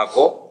परमात्मा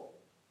को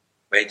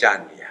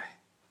पहचान लिया है।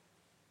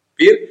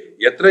 फिर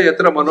यत्र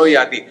यत्र मनो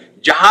याति,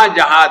 जहां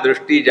जहां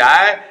दृष्टि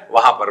जाए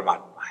वहां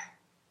परमात्मा है।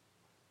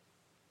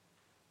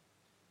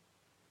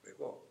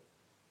 देखो,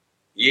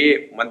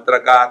 ये मंत्र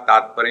का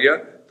तात्पर्य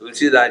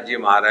तुलसीदास जी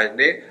महाराज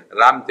ने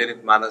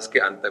रामचरितमानस के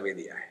अंत में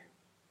दिया है।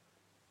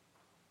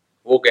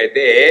 वो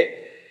कहते हैं,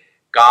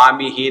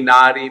 कामी ही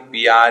नारी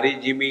पियारी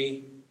जिमी,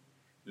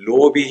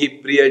 लोभी ही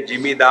प्रिय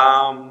जिमी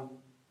दाम,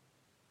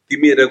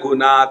 तिमि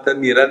रघुनाथ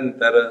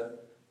निरंतर,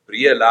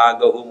 प्रिय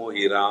लागहु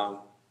मोहि राम।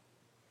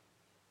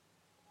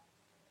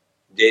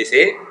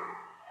 जैसे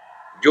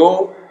जो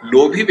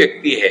लोभी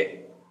व्यक्ति है,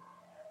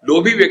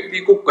 लोभी व्यक्ति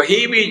को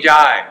कहीं भी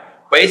जाए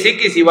पैसे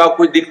के सिवा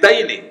कुछ दिखता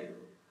ही नहीं।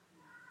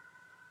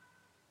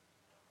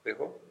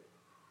 देखो,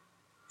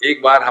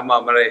 एक बार हम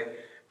हमारे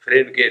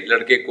फ्रेंड के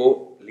लड़के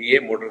को लिए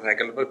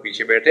मोटरसाइकिल पर,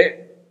 पीछे बैठे,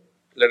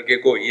 लड़के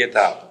को ये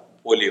था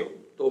पोलियो,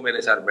 तो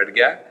मेरे साथ बैठ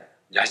गया।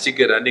 झांसी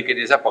के रानी के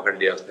जैसा पकड़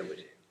लिया उसने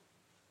मुझे,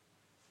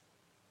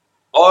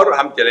 और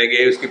हम चले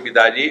गए। उसके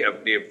पिताजी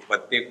अपनी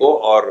पत्नी को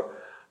और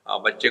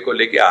बच्चे को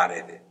लेके आ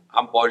रहे थे।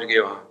 हम पहुंच गए।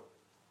 वहां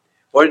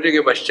पहुंचने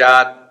के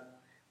पश्चात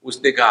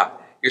उसने कहा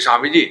कि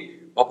स्वामी जी,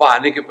 पापा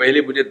आने के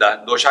पहले मुझे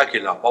डोसा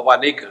खिलाओ। पापा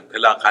नहीं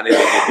खिला, खाने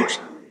देंगे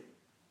डोसा।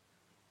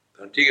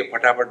 तो ठीक है,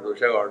 फटाफट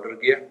डोसा का ऑर्डर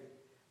किया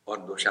और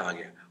डोसा आ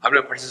गया। हमने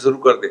फट से शुरू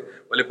कर दे।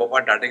 बोले पापा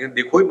डांटेंगे,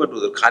 देखो ही मत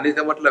उधर, खाने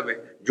से मतलब है,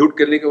 झूठ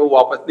करने के वो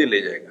वापस नहीं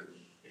ले जाएगा।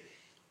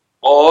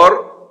 और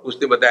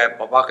उसने बताया,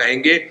 पापा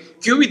कहेंगे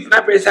क्यों इतना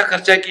पैसा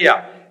खर्चा किया?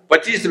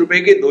 25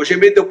 रुपए के डोसे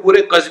में तो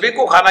पूरे कस्बे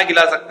को खाना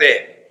खिला सकते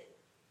हैं।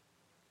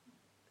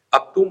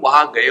 अब तुम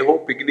वहां गए हो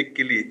पिकनिक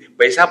के लिए,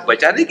 पैसा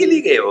बचाने के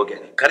लिए गए हो क्या?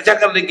 खर्चा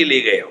करने के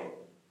लिए गए हो?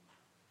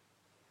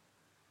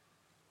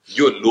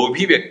 जो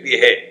लोभी व्यक्ति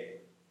है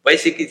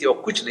पैसे की सिवा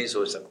कुछ नहीं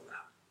सोच सकता।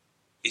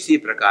 इसी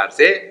प्रकार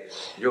से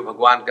जो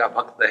भगवान का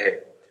भक्त है,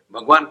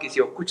 भगवान की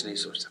सिवा कुछ नहीं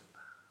सोच सकता।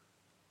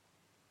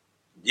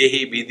 ये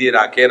ही विधि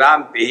राखे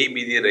राम, ते ही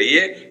विधि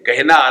रहिए,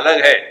 कहना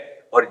अलग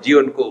है और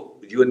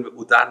जीवन में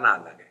उतारना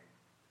अलग है।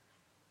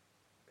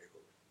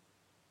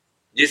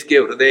 जिसके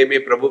हृदय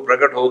में प्रभु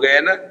प्रकट हो गए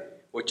ना,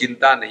 वो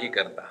चिंता नहीं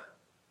करता,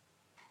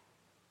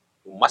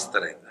 वो मस्त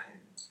रहता है।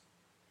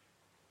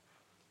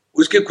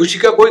 उसकी खुशी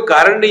का कोई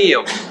कारण नहीं है,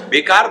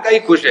 बेकार का ही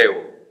खुश है वो।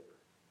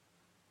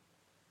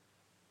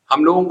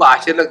 हम लोगों को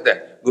आश्चर्य लगता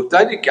है,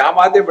 गुप्ता जी क्या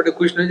बात है, बड़े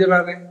खुश नजर आ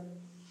रहे हैं।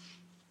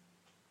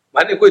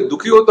 माने कोई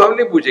दुखी हो तो हम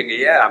नहीं पूछेंगे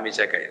यार,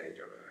 हमेशा कह रहे,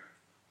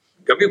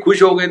 कभी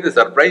खुश हो गए तो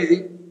सरप्राइज ही।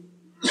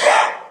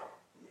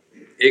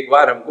 एक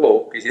बार हमको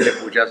किसी ने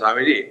पूछा,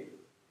 स्वामी जी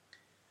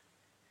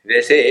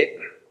जैसे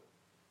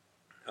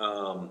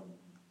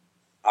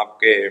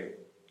आपके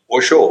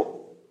ओशो,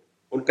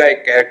 उनका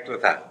एक कैरेक्टर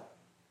था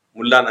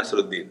Mulla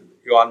Nasruddin,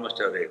 you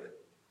almost red.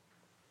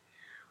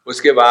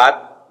 उसके बाद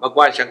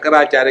भगवान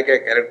शंकराचार्य का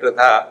कैरेक्टर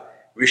था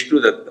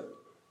विष्णुदत्त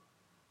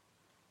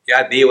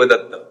या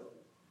देवदत्त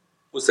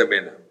उस समय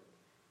ना।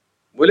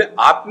 बोले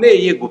आपने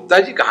ये गुप्ता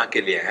जी कहाँ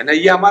के लिया है ना,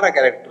 ये हमारा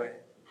कैरेक्टर है।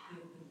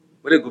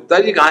 बोले गुप्ता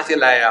जी कहाँ से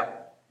लाए आप?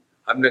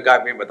 हमने कहा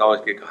मैं बताओ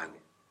इसकी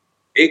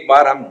कहानी। एक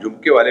बार हम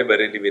झुमके वाले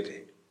बरेली में थे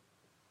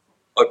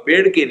और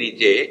पेड़ के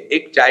नीचे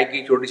एक चाय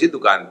की छोटी सी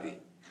दुकान थी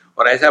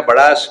और ऐसा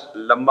बड़ा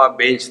लंबा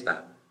बेंच था,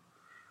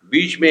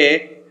 बीच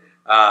में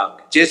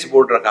चेस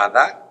बोर्ड रखा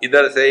था,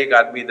 इधर से एक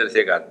आदमी इधर से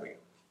एक आदमी,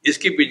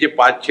 इसके पीछे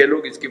 5-6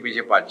 लोग, इसके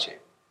पीछे 5-6।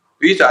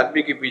 तो इस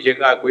आदमी के पीछे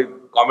का कोई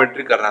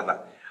कमेंट्री कर रहा था,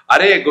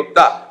 अरे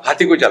गुप्ता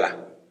हाथी को चला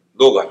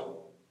 2 घर,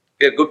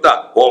 फिर गुप्ता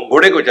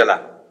घोड़े को चला,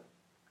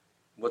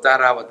 बता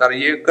रहा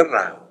ये कर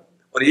रहा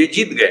और ये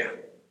जीत गया।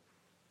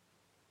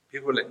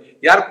 फिर बोले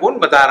यार कौन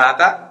बता रहा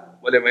था?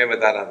 बोले मैं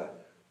बता रहा था।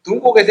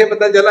 तुमको कैसे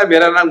पता चला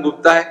मेरा नाम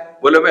गुप्ता है?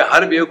 बोले मैं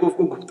हर बेवकूफ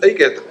को गुप्ता ही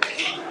कहता हूं।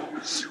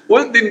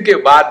 उस दिन के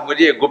बाद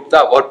मुझे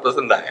गुप्ता बहुत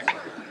पसंद आया,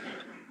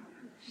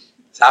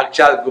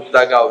 साक्षात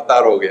गुप्ता का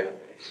अवतार हो गया।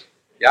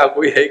 क्या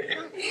कोई है क्या?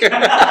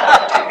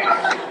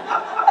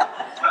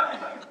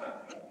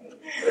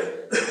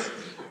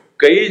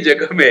 कई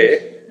जगह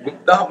में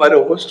गुप्ता हमारे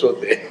होस्ट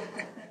होते हैं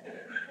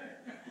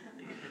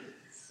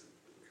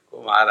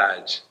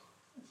महाराज।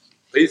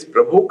 तो इस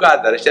प्रभु का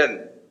दर्शन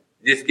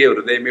जिसके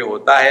हृदय में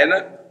होता है ना,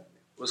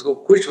 उसको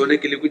खुश होने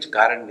के लिए कुछ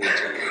कारण नहीं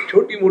चाहिए,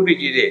 छोटी मोटी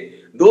चीजें।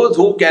 Those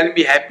who can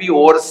be happy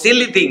over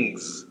silly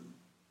things,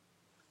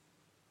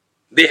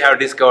 they have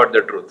discovered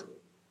the truth.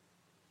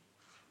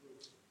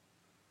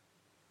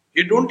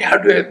 You don't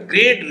have to have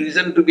great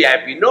reason to be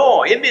happy. No,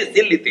 any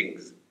silly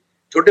things.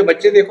 छोटे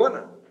बच्चे देखो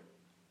ना,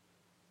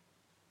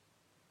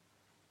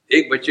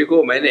 एक बच्चे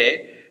को मैंने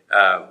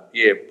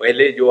ये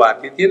पहले जो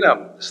आती थी ना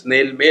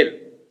स्नेल मेल,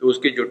 तो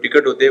उसके जो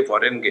टिकट होते हैं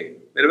फॉरेन के,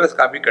 मेरे पास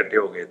काफी इकट्ठे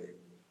हो गए थे।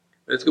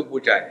 मैंने उसको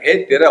पूछा, हे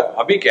तेरा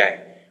हॉबी क्या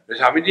है?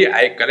 Swami ji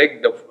I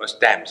collect the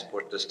stamps,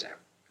 postal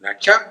stamp.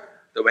 अच्छा,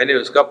 तो मैंने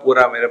उसका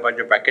पूरा मेरे पास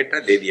जो पैकेट था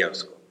दे दिया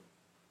उसको।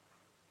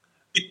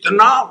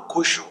 इतना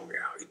खुश हो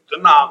गया,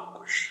 इतना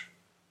खुश,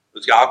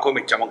 उसकी आंखों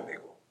में चमक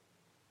देखो।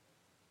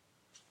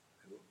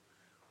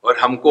 और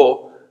हमको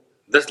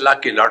 10 लाख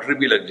की लॉटरी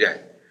भी लग जाए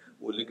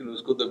वो, लेकिन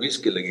उसको तो 20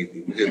 की लगी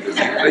थी, मुझे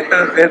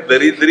तो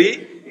दरिद्री।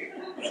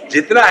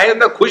 जितना है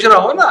उतना खुश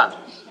रहो ना।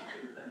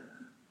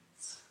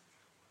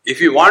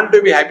 If you want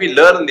to be happy,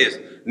 learn this,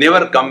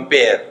 never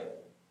compare.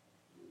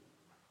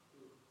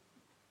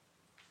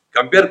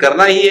 Compare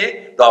करना ही है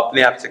तो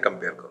अपने आप से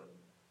कंपेयर करो।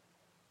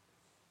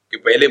 कि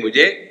पहले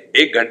मुझे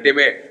 1 घंटे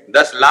में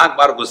 10 लाख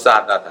बार गुस्सा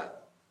आता था,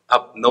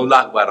 अब 9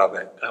 लाख बार आता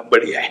है।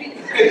 बढ़िया है,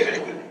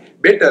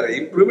 बेटर है,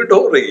 इंप्रूवमेंट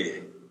हो रही है।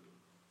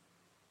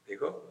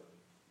 देखो,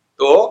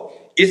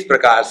 तो इस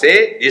प्रकार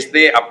से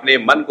जिसने अपने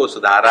मन को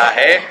सुधारा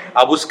है,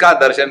 अब उसका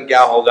दर्शन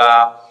क्या होगा?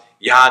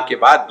 यहां के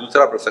बाद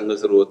दूसरा प्रसंग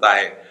शुरू होता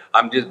है।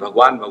 हम जिस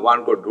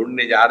भगवान को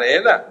ढूंढने जा रहे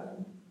हैं ना,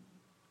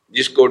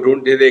 जिसको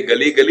ढूंढते थे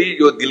गली गली,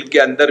 जो दिल के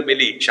अंदर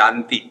मिली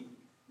शांति।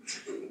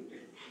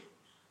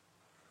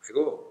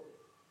 देखो,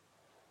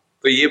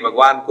 तो ये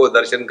भगवान को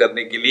दर्शन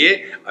करने के लिए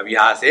अब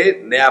यहां से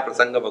नया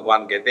प्रसंग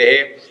भगवान कहते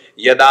हैं,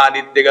 यदा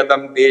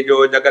नित्यगतम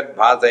तेजो जगत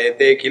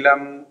भासयते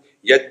खिलम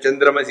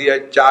यच्चंद्रमसि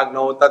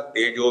यच्चाग्नौ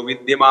तत्तेजो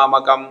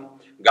विद्यमामकम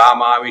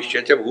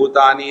गामाविश्य च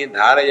भूतानि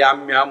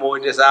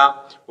धारयाम्यहमोजसा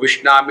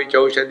उष्णामि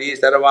चौषधि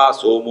सर्वा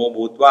सोमो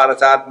भूत्वा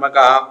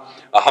रसात्मकः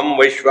अहम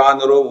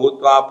वैश्वानरो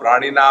भूत्वा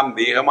प्राणिनां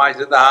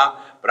देहमाश्रितः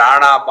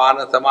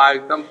प्राणापान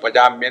समायुक्तं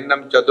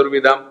पचाम्यन्नं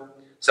चतुर्विधं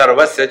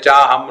सर्वस्य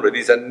चाहं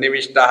हृदि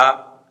सन्निविष्टः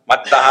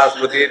मत्तः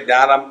स्मृति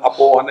ज्ञानम्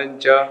अपोहनं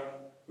च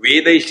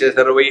वेदैश्च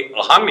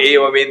सर्वैः अहम्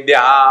एव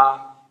वेद्यः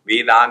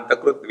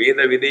वेदान्तकृत् वेद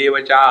विदेव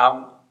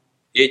चाहम्।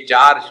 ये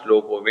 4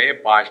 श्लोकों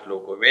में, 5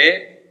 श्लोकों में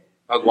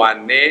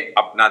भगवान ने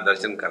अपना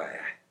दर्शन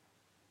कराया है।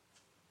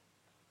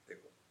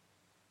 देखो,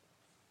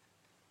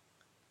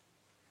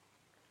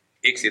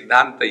 एक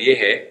सिद्धांत तो ये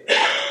है,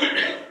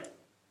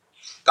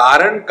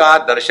 कारण का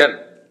दर्शन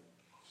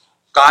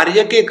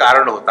कार्य के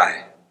कारण होता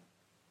है।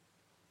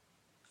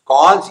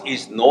 Cause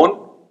is known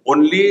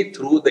only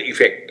through the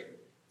effect.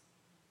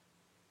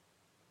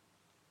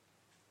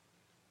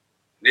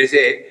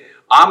 जैसे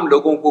आम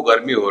लोगों को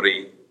गर्मी हो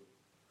रही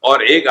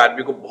और एक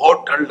आदमी को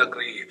बहुत ठंड लग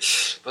रही है,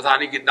 पता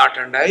नहीं कितना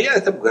ठंडा है, या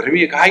सब गर्मी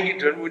है, कहा की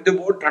ठंड, मुझे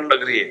बहुत ठंड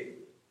लग रही है,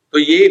 तो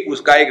ये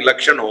उसका एक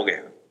लक्षण हो गया।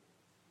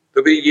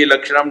 तो फिर ये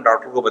लक्षण हम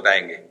डॉक्टर को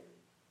बताएंगे,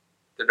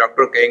 तो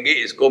डॉक्टर कहेंगे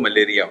इसको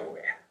मलेरिया हो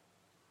गया।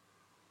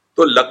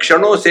 तो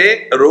लक्षणों से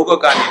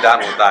रोग का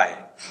निदान होता है।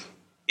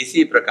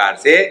 इसी प्रकार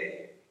से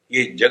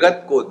ये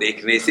जगत को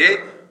देखने से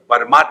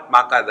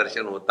परमात्मा का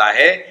दर्शन होता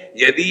है।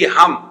 यदि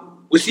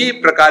हम उसी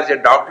प्रकार से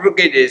डॉक्टर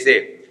के जैसे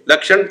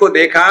लक्षण को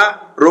देखा,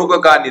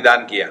 रोग का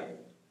निदान किया।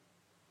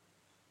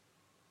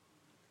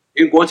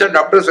 इन कौन सा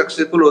डॉक्टर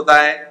सक्सेसफुल होता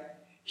है?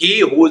 He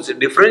whose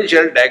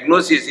differential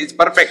diagnosis is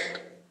perfect.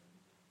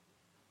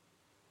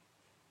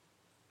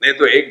 नहीं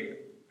तो एक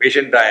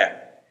पेशेंट आया,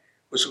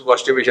 उसको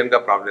कॉन्स्टिपेशन का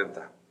प्रॉब्लम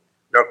था,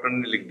 डॉक्टर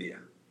ने लिख दिया।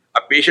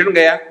 अब पेशेंट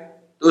गया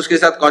तो उसके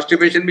साथ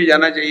कॉन्स्टिपेशन भी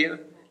जाना चाहिए ना,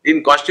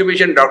 लेकिन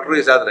कॉन्स्टिपेशन डॉक्टर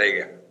के साथ रह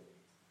गया।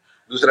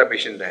 दूसरा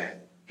पेशेंट आया,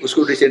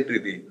 उसको डिसेंट्री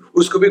दी,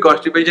 उसको भी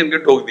कॉन्स्टिपेशन के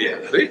ठोक दिया।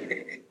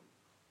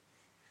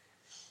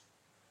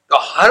 तो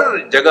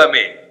हर जगह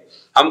में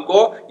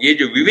हमको ये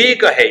जो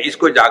विवेक है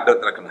इसको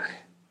जागृत रखना है।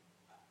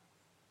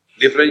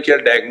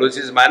 डिफरेंशियल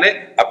डायग्नोसिस माने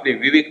अपने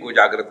विवेक को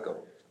जागृत करो।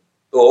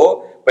 तो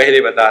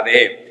पहले बता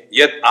दें,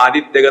 यद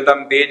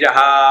आदित्यगतम तेजः,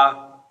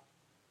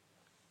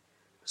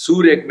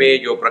 सूर्य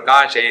में जो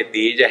प्रकाश है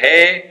तेज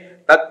है,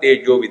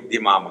 तत्तेजो विद्धि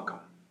मामकम।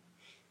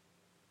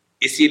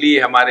 इसीलिए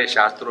हमारे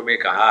शास्त्रों में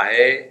कहा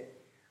है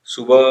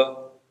सुबह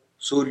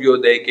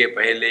सूर्योदय के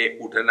पहले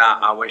उठना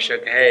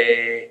आवश्यक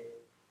है।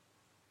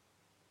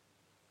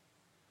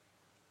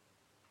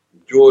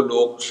 जो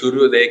लोग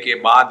सूर्योदय के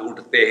बाद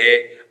उठते हैं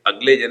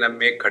अगले जन्म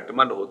में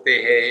खटमल होते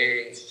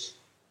हैं।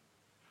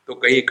 तो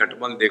कहीं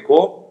खटमल देखो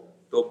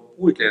तो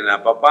पूछ लेना,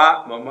 पापा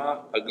मम्मा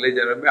अगले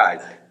जन्म में आ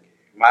जाएंगे,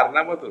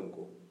 मारना मत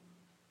उनको।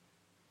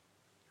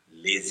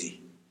 Lazy,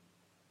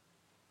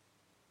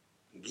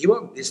 give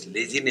up this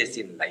laziness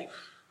in life.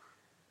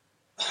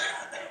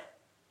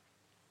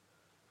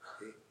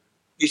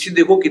 इसी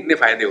देखो कितने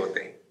फायदे होते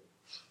हैं।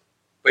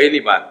 पहली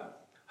बात,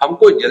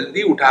 हमको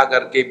जल्दी उठा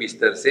करके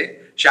बिस्तर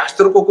से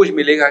शास्त्र को कुछ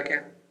मिलेगा क्या?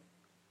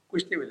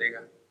 कुछ नहीं मिलेगा।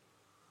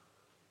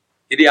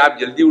 यदि आप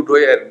जल्दी उठो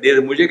या देर,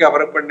 मुझे क्या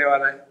फर्क पड़ने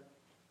वाला है?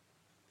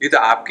 ये तो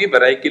आपकी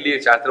भलाई के लिए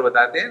शास्त्र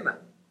बताते हैं ना।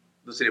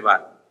 दूसरी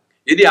बात,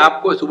 यदि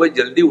आपको सुबह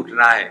जल्दी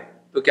उठना है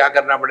तो क्या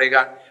करना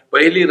पड़ेगा?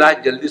 पहली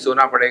रात जल्दी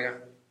सोना पड़ेगा।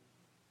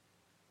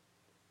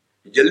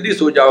 जल्दी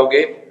सो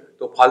जाओगे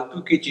तो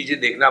फालतू की चीजें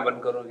देखना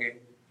बंद करोगे,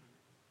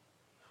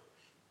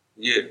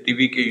 ये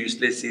टीवी के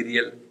यूजलेस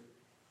सीरियल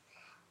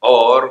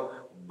और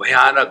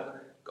भयानक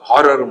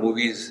हॉरर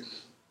मूवीज,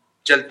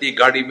 चलती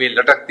गाड़ी में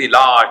लटकती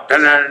लाश,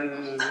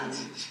 टनन।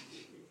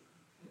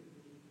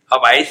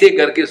 अब ऐसे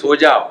करके सो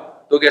जाओ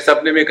तो क्या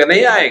सपने में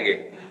नहीं आएंगे?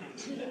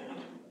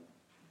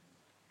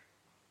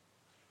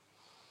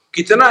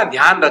 कितना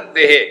ध्यान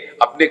रखते हैं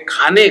अपने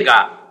खाने का,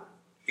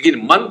 लेकिन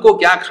मन को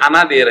क्या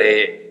खाना दे रहे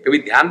हैं, कभी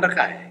ध्यान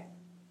रखा है?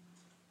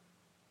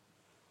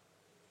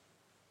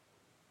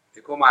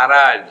 देखो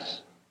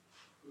महाराज,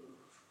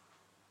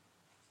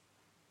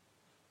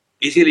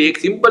 इसीलिए एक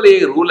सिंपल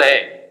एक रूल है,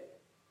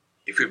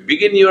 if you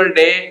begin your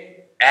day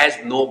as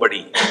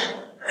nobody,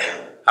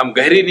 हम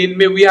गहरी नींद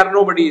में we are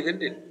nobody,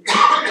 isn't it?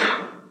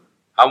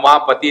 हम वहां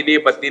पति नहीं,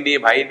 पत्नी नहीं,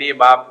 भाई नहीं,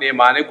 बाप नहीं,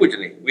 मां नहीं, कुछ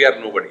नहीं, वी आर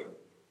नोबडी।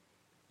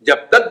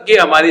 जब तक कि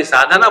हमारी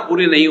साधना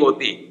पूरी नहीं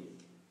होती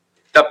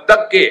तब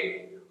तक के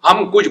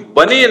हम कुछ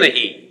बने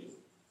नहीं।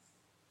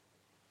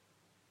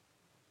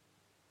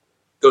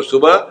 तो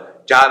सुबह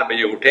 4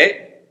 बजे उठे,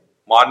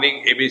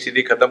 मॉर्निंग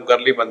एबीसीडी खत्म कर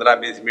ली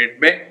 15-20 मिनट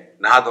में,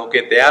 नहा धो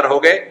के तैयार हो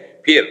गए,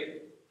 फिर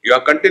you are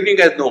continuing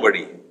as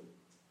nobody.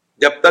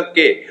 जब तक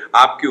के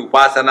आपकी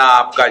उपासना,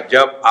 आपका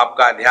जप,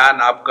 आपका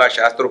ध्यान, आपका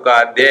शास्त्रों का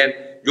अध्ययन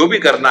जो भी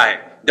करना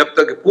है, जब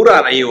तक पूरा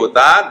नहीं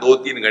होता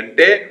 2-3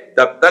 घंटे,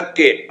 तब तक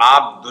के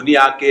आप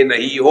दुनिया के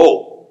नहीं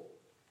हो।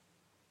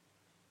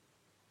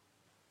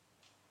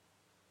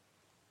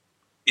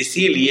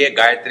 इसीलिए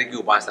गायत्री की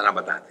उपासना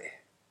बताते हैं।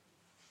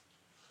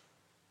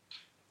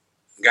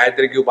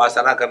 गायत्री की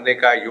उपासना करने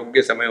का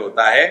योग्य समय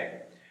होता है,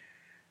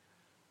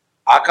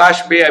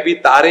 आकाश में अभी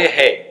तारे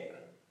हैं,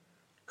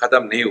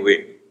 खत्म नहीं हुए,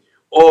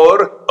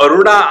 और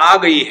अरुणा आ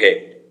गई है,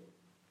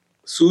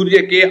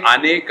 सूर्य के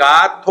आने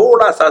का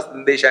थोड़ा सा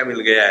संदेशा मिल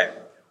गया है,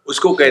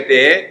 उसको कहते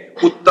हैं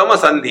उत्तम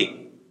संधि,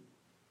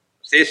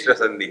 श्रेष्ठ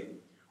संधि।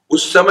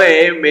 उस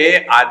समय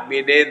में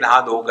आदमी ने नहा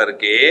धो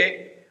करके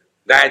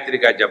गायत्री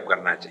का जप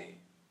करना चाहिए।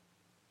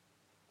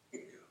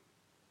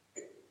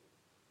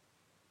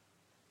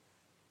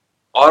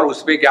 और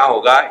उसमें क्या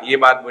होगा, ये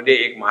बात मुझे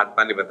एक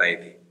महात्मा ने बताई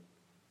थी।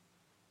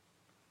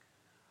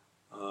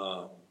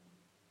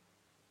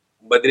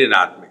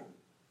 बद्रीनाथ में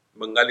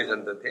बंगाली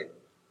संत थे,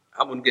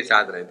 हम उनके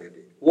साथ रहते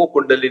थे। वो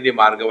कुंडलिनी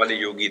मार्ग वाले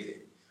योगी थे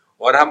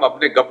और हम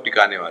अपने गप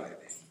टिकाने वाले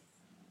थे।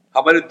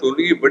 हमारे दोनों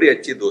की बड़ी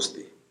अच्छी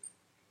दोस्ती।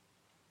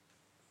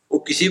 वो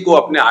किसी को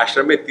अपने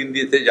आश्रम में 3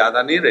 दिन से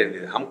ज्यादा नहीं रहते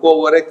थे, हमको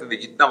वो रहते थे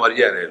जितना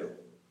मर्जी रह लो।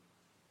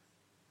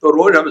 तो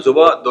रोज हम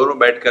सुबह दोनों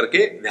बैठ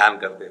करके ध्यान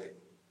करते थे।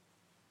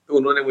 तो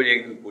उन्होंने मुझे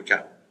एक दिन पूछा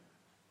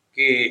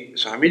कि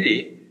स्वामी जी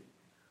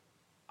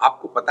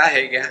आपको पता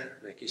है क्या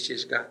किस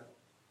चीज का?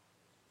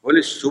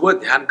 बोले सुबह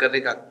ध्यान करने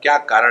का क्या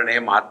कारण है?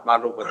 महात्मा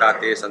लोग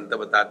बताते, संत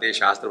बताते,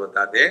 शास्त्र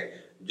बताते,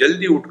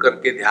 जल्दी उठ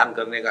करके ध्यान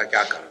करने का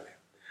क्या कारण है?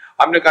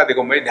 हमने कहा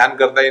देखो मैं ध्यान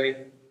करता ही नहीं,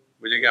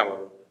 मुझे क्या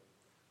मालूम।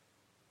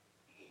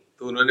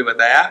 तो उन्होंने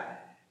बताया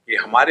कि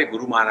हमारे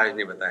गुरु महाराज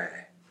ने बताया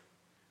है,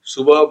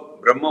 सुबह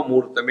ब्रह्म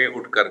मुहूर्त में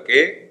उठ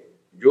करके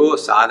जो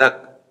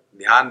साधक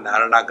ध्यान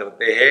धारणा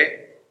करते हैं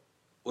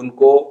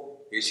उनको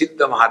ये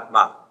सिद्ध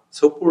महात्मा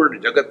संपूर्ण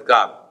जगत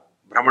का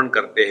भ्रमण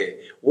करते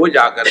हैं, वो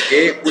जाकर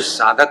के उस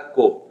साधक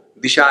को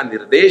दिशा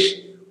निर्देश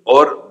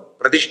और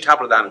प्रतिष्ठा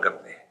प्रदान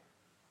करते हैं।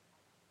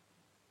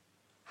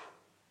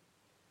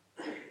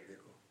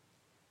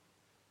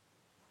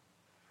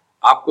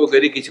 आपको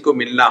यदि किसी को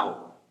मिलना हो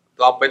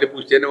तो आप पहले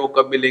पूछते हैं ना वो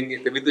कब मिलेंगे,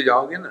 तभी तो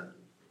जाओगे ना।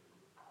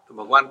 तो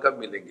भगवान कब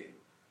मिलेंगे?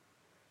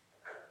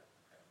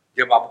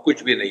 जब आप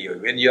कुछ भी नहीं हो,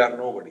 व्हेन यू आर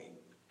नोबडी।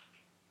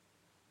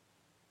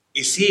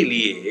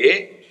 इसीलिए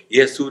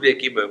यह सूर्य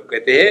की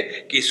कहते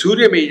हैं कि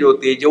सूर्य में जो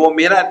तेज है वो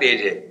मेरा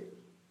तेज है।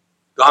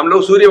 तो हम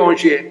लोग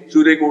सूर्यवंशी है,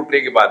 सूर्य को उठने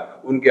के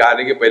बाद, उनके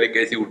आने के पहले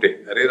कैसे उठे?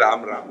 अरे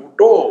राम राम,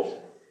 उठो।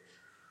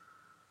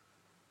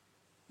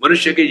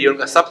 मनुष्य के जीवन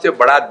का सबसे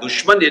बड़ा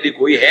दुश्मन यदि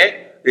कोई है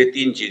तो ये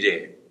तीन चीजें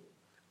हैं: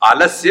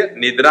 आलस्य,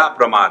 निद्रा,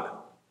 प्रमाद।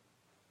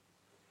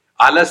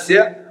 आलस्य,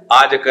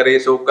 आज करे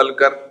सो कल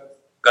कर,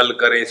 कल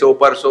करे सो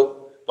परसों,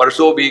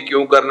 परसों भी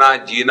क्यों करना,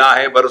 जीना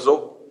है बरसों।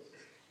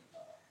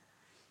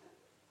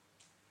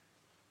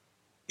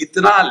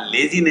 इतना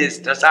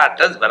लेजीनेस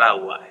ठसाठस भरा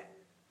हुआ है।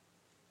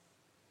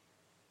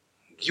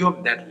 Give up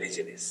that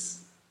laziness.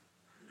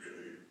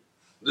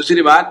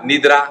 दूसरी बात,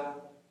 निद्रा।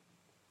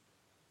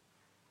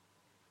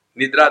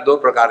 निद्रा दो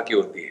प्रकार की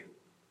होती है।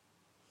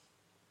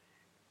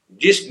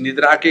 जिस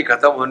निद्रा के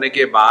खत्म होने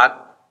के बाद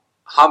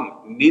हम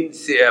नींद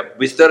से,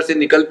 बिस्तर से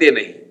निकलते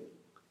नहीं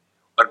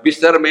और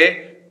बिस्तर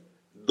में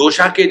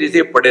दोषा के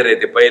जैसे पड़े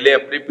रहते, पहले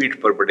अपनी पीठ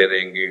पर पड़े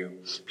रहेंगे,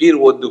 फिर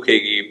वो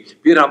दुखेगी,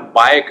 फिर हम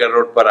बाएं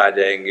करवट पर आ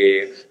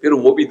जाएंगे, फिर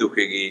वो भी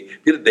दुखेगी,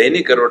 फिर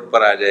दाहिनी करवट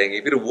पर आ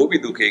जाएंगे, फिर वो भी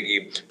दुखेगी,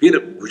 फिर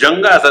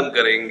भुजंगासन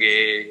करेंगे,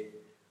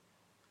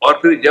 और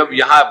फिर जब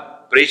यहां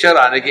प्रेशर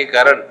आने के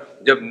कारण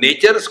जब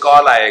नेचर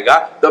कॉल आएगा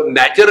तब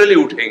नेचुरली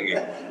उठेंगे।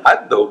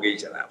 हद हो गई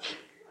जनाब।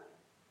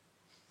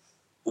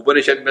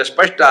 उपनिषद में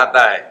स्पष्ट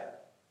आता है,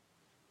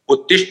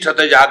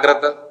 उत्तिष्ठत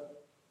जागृत।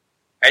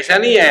 ऐसा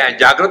नहीं है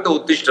जागृत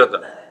उत्तिष्ठत,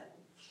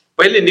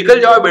 पहले निकल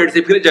जाओ बेड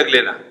से फिर जग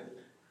लेना।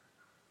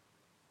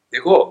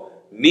 देखो,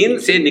 नींद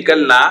से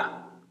निकलना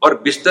और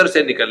बिस्तर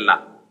से निकलना,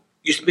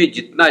 इसमें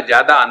जितना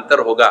ज्यादा अंतर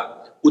होगा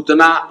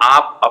उतना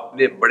आप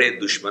अपने बड़े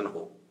दुश्मन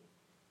हो।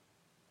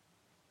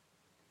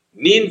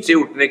 नींद से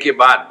उठने के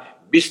बाद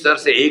बिस्तर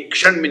से एक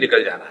क्षण में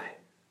निकल जाना है।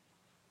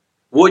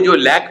 वो जो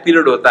लैग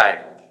पीरियड होता है,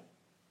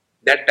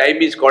 that time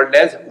is called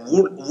as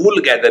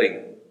wool gathering.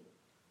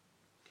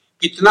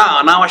 कितना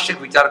अनावश्यक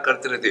विचार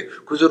करते रहते,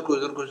 खुजर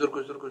खुजर खुजर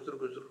खुजर खुजर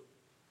खुजर।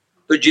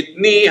 तो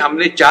जितनी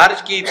हमने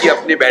चार्ज की थी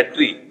अपनी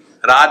बैटरी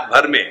रात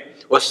भर में,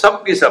 वो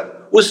सब की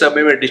सब उस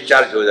समय में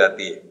डिस्चार्ज हो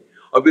जाती है।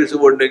 और फिर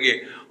सुबह उठने की,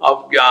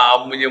 अब क्या,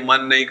 अब मुझे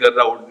मन नहीं कर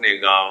रहा उठने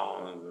का।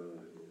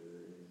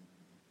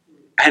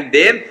 And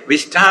then we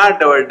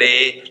start our day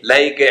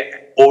like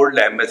a old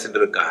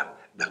Ambassador car,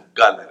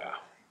 धक्का लगा।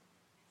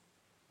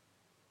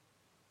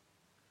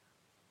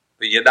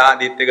 तो यदा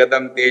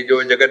नित्यगतम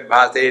तेजो जगत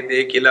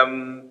भासेते खिलम।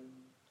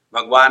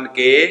 भगवान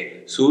के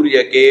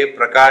सूर्य के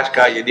प्रकाश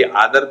का यदि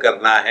आदर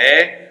करना है,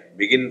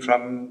 begin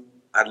from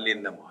early in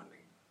the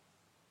morning.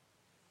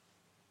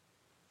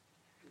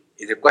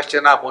 It's a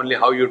question of only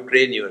how you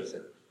train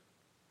yourself.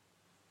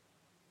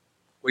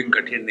 कोई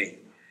कठिन नहीं।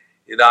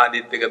 यदा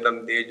नित्यगतम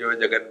तेजो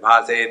जगत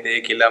भासेते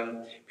खिलम।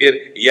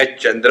 फिर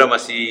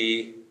यच्चंद्रमसी,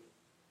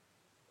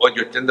 और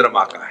जो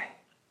चंद्रमा का है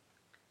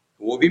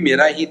वो भी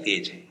मेरा ही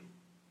तेज है,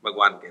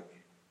 भगवान कहते हैं।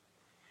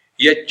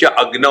 यच्च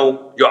अग्नौ,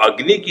 जो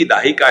अग्नि की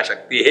दाहिका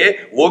शक्ति है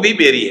वो भी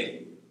मेरी है।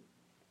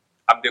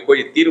 अब देखो,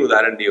 ये तीन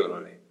उदाहरण दिए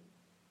उन्होंने।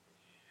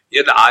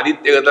 यद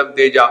आदित्यगतम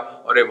तेजा,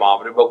 अरे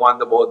बाप रे, भगवान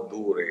तो बहुत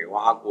दूर है,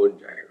 वहां कौन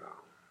जाएगा।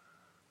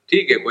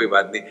 ठीक है, कोई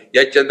बात नहीं।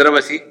 यह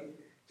चंद्रमसी,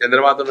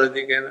 चंद्रमा तो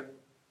नजदीक है ना।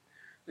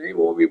 नहीं,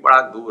 वो भी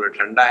बड़ा दूर है,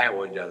 ठंडा है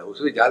बहुत ज्यादा,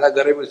 उसमें ज्यादा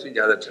गर्म है, उसमें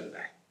ज्यादा ठंडा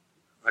है।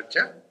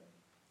 अच्छा,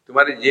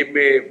 तुम्हारे जेब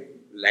में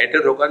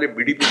लाइटर होगा ना,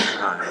 बीड़ी भी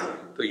कहाँ है?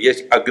 तो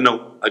ये अग्नौ,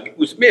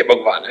 उसमें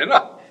भगवान है ना।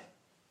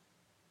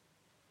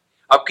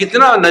 अब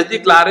कितना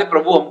नजदीक ला रहे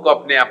प्रभु हमको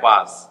अपने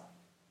पास।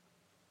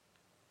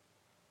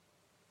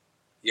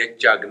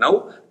 यज्ञाग्नौ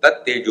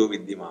तत्तेजो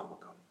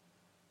विद्यमामकम्।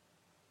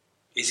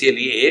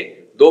 इसीलिए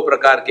दो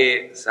प्रकार के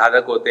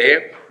साधक होते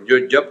हैं जो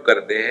जप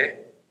करते हैं,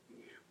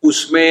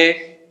 उसमें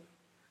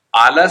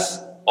आलस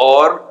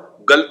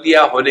और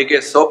गलतियां होने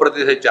के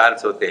 100%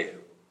 चांस होते हैं।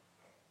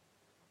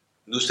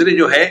 दूसरे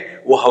जो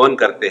है वो हवन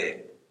करते हैं।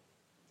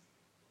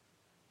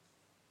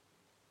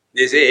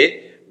 जैसे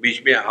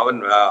बीच में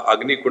हवन,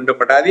 अग्नि कुंड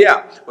पटा दिया,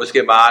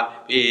 उसके बाद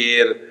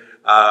फिर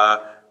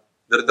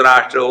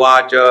धृतराष्ट्र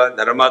उवाच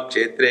धर्म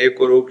क्षेत्रे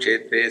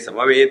कुरुक्षेत्रे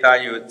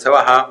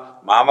समवेतायुत्सवः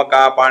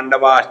मामका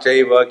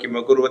पांडवाश्चैव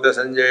किम कुर्वत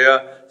संजय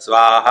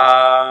स्वाहा।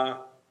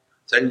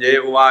 संजय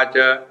उवाच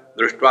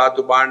दृष्ट्वा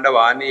तु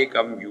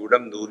पांडवानीकं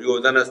व्यूढं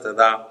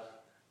दुर्योधनस्तथा।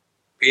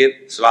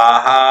 फिर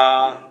स्वाहा।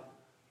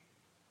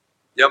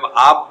 जब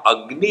आप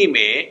अग्नि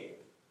में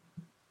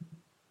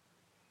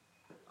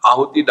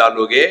आहुति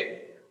डालोगे,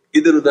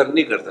 इधर उधर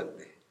नहीं कर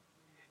सकते,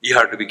 you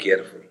have to be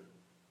careful.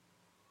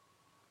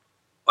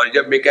 और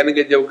जब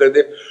मैकेनिक जब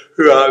करते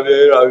राम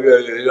जय राम जय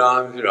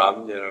राम जय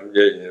राम जय राम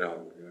जय जय राम,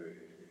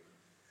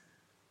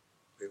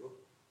 देखो,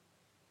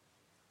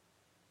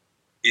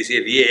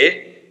 इसीलिए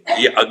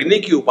ये अग्नि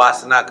की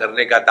उपासना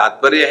करने का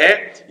तात्पर्य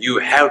है you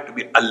have to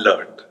be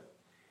alert,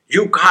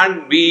 you can't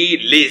be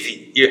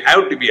lazy, you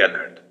have to be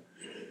alert.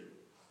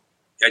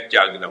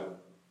 यज्ञाग्नौ,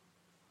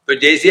 तो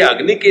जैसे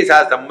अग्नि के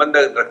साथ संबंध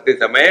रखते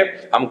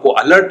समय हमको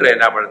अलर्ट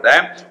रहना पड़ता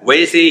है,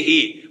 वैसे ही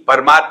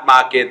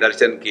परमात्मा के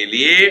दर्शन के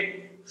लिए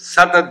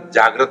सतत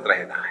जागृत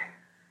रहना है।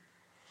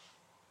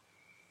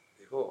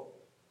 देखो,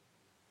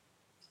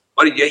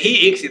 और यही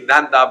एक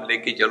सिद्धांत आप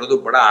लेके चलो तो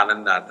बड़ा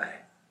आनंद आता है।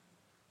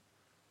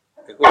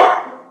 देखो,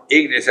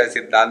 एक जैसा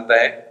सिद्धांत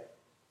है,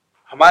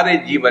 हमारे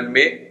जीवन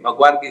में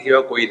भगवान की सिवा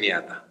कोई नहीं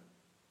आता।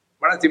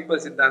 बड़ा सिंपल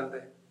सिद्धांत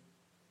है,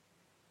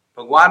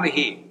 भगवान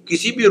ही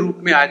किसी भी रूप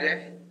में आ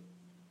जाए,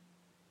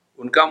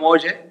 उनका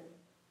मौज है,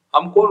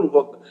 हम कौन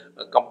उनको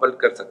कंपल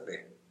कर सकते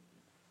हैं।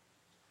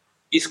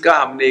 इसका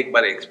हमने एक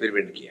बार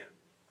एक्सपेरिमेंट किया।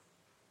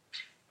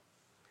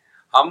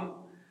 हम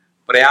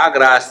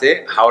प्रयागराज से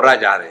हावड़ा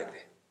जा रहे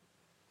थे,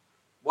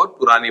 बहुत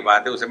पुरानी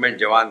बात है, उस समय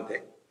जवान थे,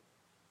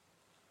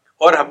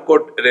 और हमको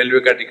रेलवे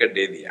का टिकट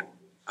दे दिया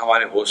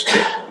हमारे होस्ट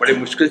ने। बड़ी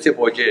मुश्किल से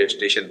पहुंचे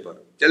स्टेशन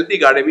पर, चलती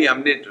गाड़ी में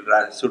हमने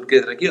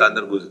सूटकेस रखी,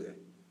 अंदर घुस गए,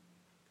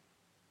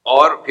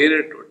 और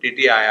फिर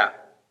टीटी आया,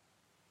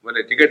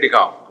 बोले टिकट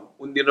दिखाओ।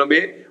 उन दिनों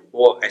में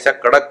वो ऐसा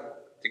कड़क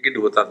टिकट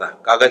होता था,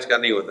 कागज का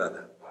नहीं होता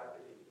था,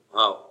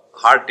 हाँ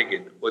हार्ड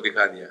टिकट, वो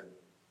दिखा दिया।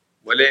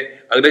 बोले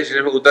अगले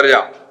स्टेशन में उतर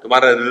जाओ,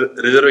 तुम्हारा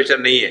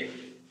रिजर्वेशन नहीं है।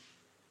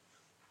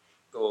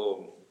 तो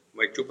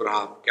मैं चुप रहा,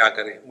 क्या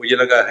करें, मुझे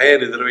लगा है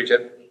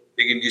रिजर्वेशन,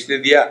 लेकिन जिसने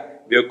दिया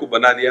बेवकूफ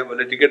बना दिया।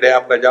 बोले टिकट है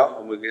आपका, जाओ,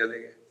 हम चले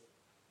गए।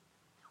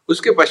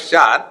 उसके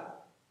पश्चात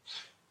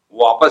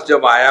वापस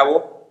जब आया वो,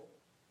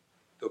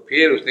 तो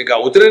फिर उसने कहा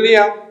उतरे नहीं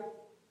आप।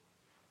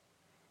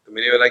 तो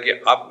मैंने बोला कि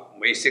अब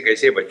मैं इससे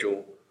कैसे बचूं,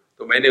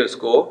 तो मैंने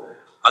उसको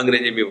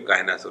अंग्रेजी में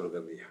कहना शुरू कर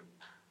दिया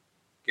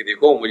कि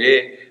देखो मुझे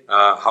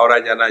हावड़ा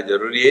जाना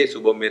जरूरी है,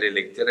 सुबह मेरे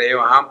लेक्चर है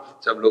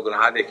वहाँ, सब लोग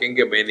राह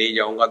देखेंगे, मैं नहीं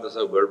जाऊंगा तो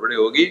सब गड़बड़ी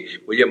होगी।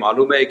 मुझे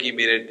मालूम है कि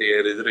मेरे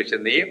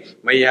रिजर्वेशन नहीं है,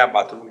 मैं यहाँ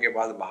बाथरूम के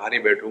पास बाहर ही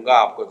बैठूंगा,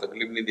 आपको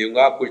तकलीफ नहीं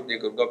दूंगा, कुछ नहीं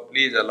करूंगा,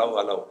 प्लीज अलाउ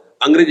अलाउ,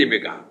 अंग्रेजी में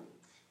कहा।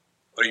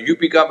 और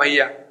यूपी का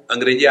भैया,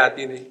 अंग्रेजी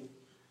आती नहीं।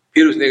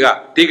 फिर उसने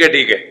कहा ठीक है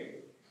ठीक है।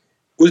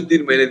 उस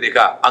दिन मैंने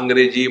देखा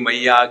अंग्रेजी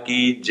मैया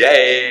की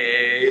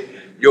जय,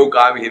 जो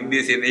काम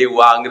हिंदी से नहीं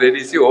हुआ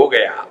अंग्रेजी से हो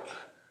गया।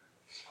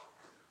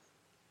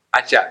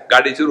 अच्छा,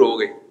 गाड़ी शुरू हो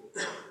गई,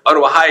 और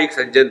वहां एक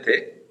सज्जन थे,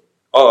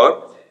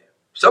 और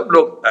सब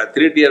लोग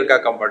 3 टियर का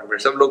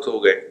कंपार्टमेंट, सब लोग सो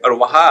गए, और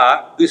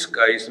वहां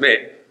इसमें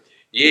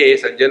ये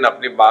सज्जन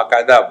अपनी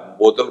बाकायदा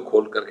बोतल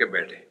खोल करके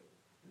बैठे,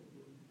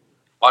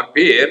 और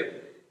फिर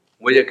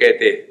मुझे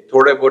कहते,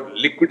 थोड़े बहुत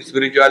लिक्विड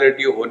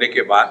स्पिरिचुअलिटी होने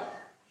के बाद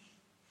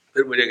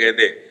फिर मुझे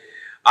कहते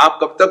आप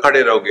कब तक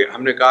खड़े रहोगे।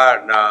 हमने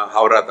कहा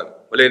हावड़ा तक।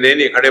 बोले नहीं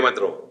नहीं खड़े मत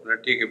रहो।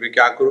 ठीक है, फिर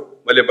क्या करूं।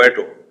 बोले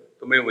बैठो।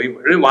 तो मैं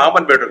वहां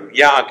पर बैठो,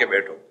 यहाँ आके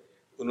बैठो।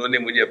 उन्होंने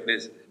मुझे अपने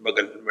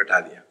बगल में बैठा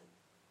दिया,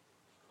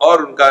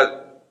 और उनका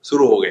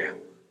शुरू हो गया।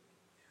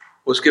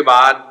 उसके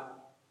बाद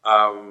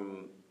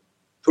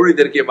थोड़ी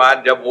देर के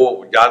बाद जब वो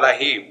ज्यादा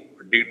ही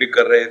डिग डिग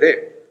कर रहे थे,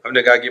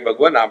 हमने कहा कि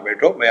भगवान आप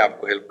बैठो, मैं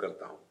आपको हेल्प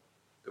करता हूँ।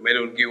 तो मैंने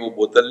उनकी वो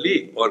बोतल ली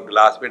और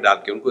गिलास में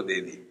डाल के उनको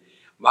दे दी।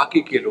 बाकी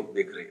के लोग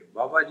देख रहे,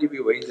 बाबा जी भी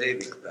वही सही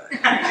दिखता है।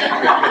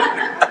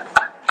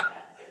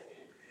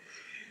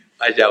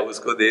 अच्छा,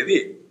 उसको दे दी,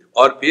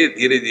 और फिर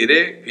धीरे धीरे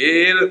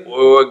फिर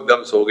वो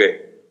एकदम सो गए।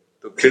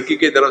 तो खिड़की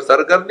की तरफ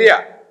सर कर दिया,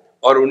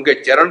 और उनके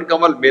चरण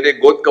कमल मेरे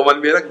गोद कमल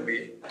में रख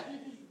दिए,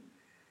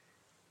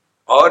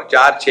 और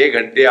 4-6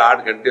 घंटे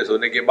 8 घंटे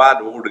सोने के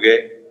बाद वो उठ गए।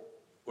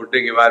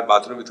 उठने के बाद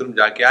बाथरूम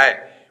जाके आए।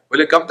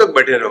 बोले कब तक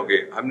बैठे रहोगे।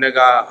 हमने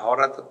कहा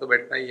हावड़ा तक तो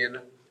बैठना ही है ना।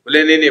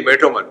 बोले नहीं नहीं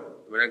बैठो मत।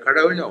 मैंने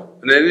खड़े हो जाओ।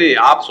 नहीं नहीं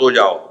आप सो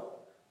जाओ।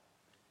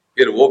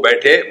 फिर वो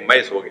बैठे,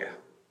 मैं सो गया,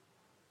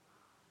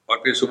 और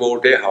फिर सुबह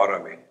उठे हावड़ा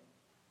में।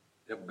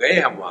 जब गए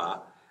हम वहां,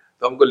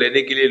 तो हमको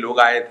लेने के लिए लोग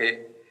आए थे,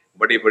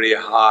 बड़ी बड़ी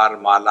हार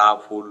माला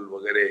फूल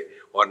वगैरह,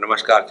 और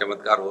नमस्कार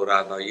चमत्कार हो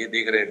रहा था। ये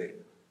देख रहे थे,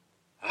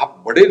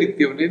 आप बड़े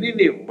दिखते हो। नहीं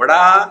नहीं,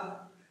 बड़ा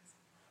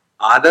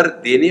आदर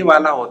देने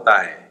वाला होता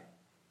है,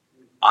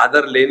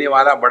 आदर लेने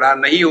वाला बड़ा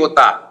नहीं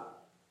होता।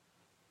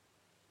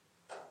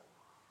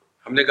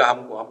 हमने कहा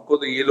हमको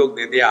तो ये लोग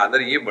देते हैं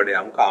आदर, ये बड़े,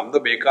 हम तो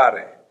बेकार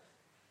है।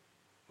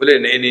 बोले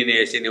नहीं नहीं नहीं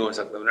ऐसे नहीं हो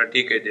सकता। बोला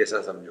ठीक है,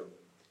 जैसा समझो।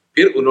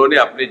 फिर उन्होंने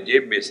अपने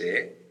जेब में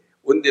से,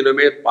 उन दिनों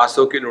में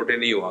 500 की नोटें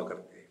नहीं हुआ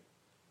करते,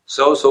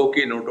 100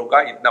 की नोटों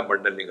का इतना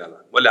बंडल निकाला।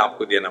 बोले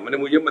आपको देना। मैंने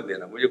मुझे मत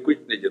देना, मुझे कुछ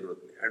नहीं जरूरत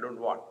नहीं, आई डोंट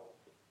वांट।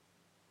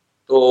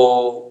 तो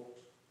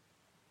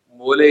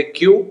बोले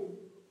क्यों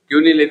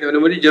नहीं लेते। मैंने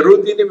मुझे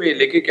जरूरत ही नहीं, मैं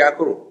लेके क्या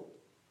करूं।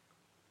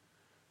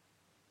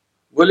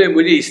 बोले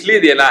मुझे इसलिए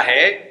देना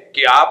है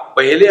कि आप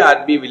पहले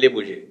आदमी मिले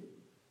मुझे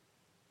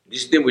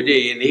जिसने मुझे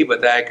ये नहीं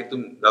बताया कि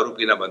तुम दारू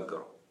पीना बंद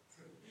करो।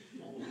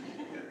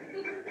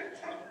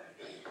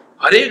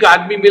 हर एक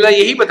आदमी मिला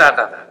यही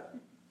बताता था,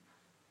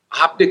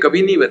 आपने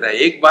कभी नहीं बताया,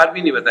 एक बार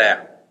भी नहीं बताया।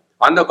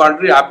 ऑन द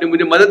कॉन्ट्री आपने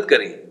मुझे मदद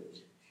करी,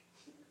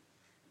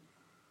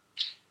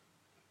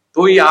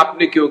 तो ये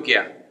आपने क्यों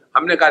किया।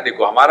 हमने कहा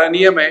देखो हमारा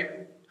नियम है,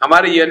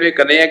 हमारे जीवन में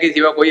कन्हैया के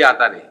सिवा कोई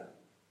आता नहीं,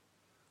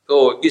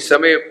 तो इस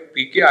समय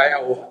पी के आया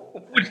वो,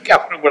 मुझे क्या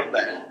फर्क पड़ता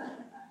है।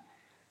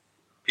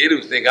 फिर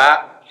उसने कहा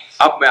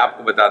अब मैं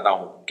आपको बताता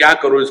हूं क्या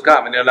करूं इसका।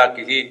 मैंने बोला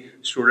किसी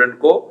स्टूडेंट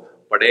को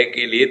पढ़े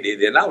के लिए दे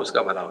देना,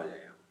 उसका भला हो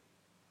जाएगा।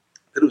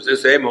 फिर उसने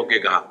स्वयं होके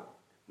कहा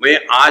मैं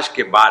आज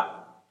के बाद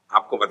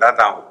आपको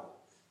बताता हूं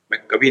मैं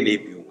कभी नहीं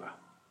पीऊंगा।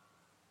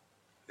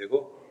 देखो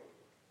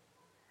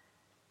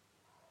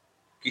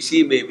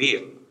किसी में भी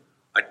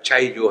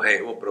अच्छाई जो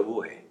है वो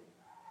प्रभु है,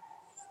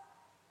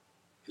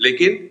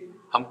 लेकिन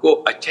हमको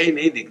अच्छाई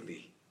नहीं दिखती,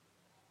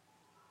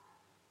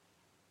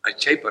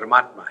 अच्छाई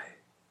परमात्मा है।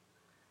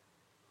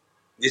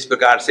 जिस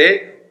प्रकार से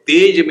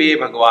तेज में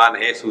भगवान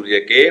है सूर्य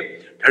के,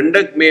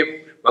 ठंडक में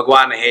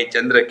भगवान है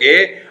चंद्र के,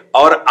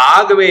 और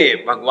आग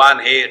में भगवान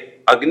है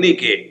अग्नि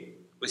के,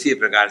 उसी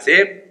प्रकार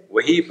से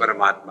वही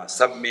परमात्मा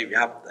सब में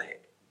व्याप्त है।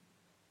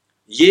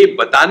 ये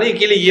बताने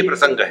के लिए ये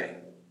प्रसंग है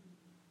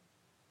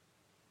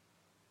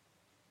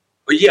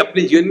और ये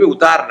अपने जीवन में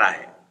उतारना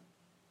है।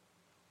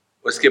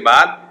 उसके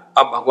बाद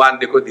अब भगवान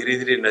देखो धीरे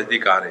धीरे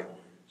नजदीक आ रहे।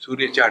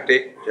 सूर्य से हटे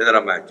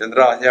चंद्रमा है,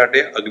 चंद्रमा से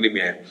हटे अग्नि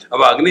में है,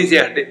 अब अग्नि से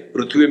हटे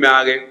पृथ्वी में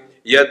आ गए।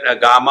 यद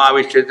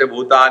गामाविश्य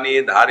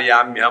भूतानि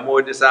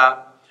धारयाम्यहमोजसा।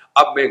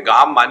 अब मैं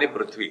गाम माने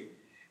पृथ्वी,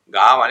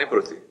 गाम माने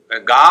पृथ्वी,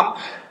 गाम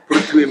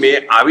पृथ्वी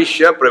में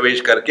आविश्य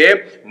प्रवेश करके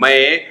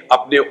मैं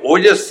अपने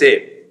ओजस से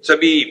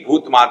सभी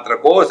भूत मात्र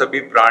को, सभी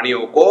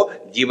प्राणियों को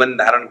जीवन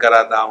धारण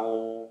कराता हूं।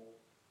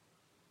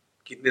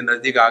 कितने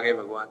नजदीक आ गए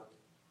भगवान।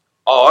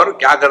 और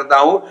क्या करता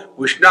हूं,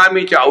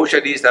 उष्णामी च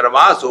औषधि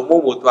सर्वा सोमो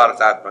भूत्वा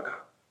रसात्मका।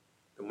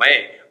 तो मैं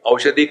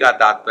औषधि का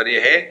तात्पर्य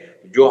है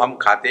जो हम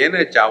खाते हैं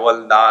ना, चावल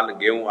दाल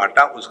गेहूं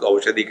आटा, उसको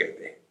औषधि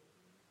कहते हैं।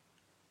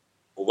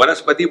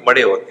 वनस्पति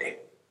बड़े होते हैं।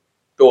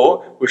 तो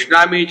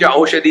उष्णामी च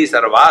औषधि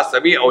सर्वा,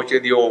 सभी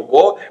औषधियों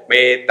को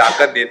मैं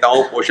ताकत देता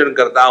हूं, पोषण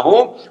करता हूं।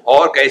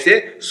 और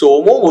कैसे,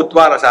 सोमो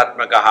भूत्वा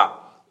रसात्मका,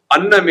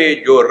 अन्न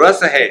में जो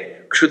रस है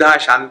क्षुधा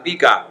शांति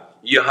का,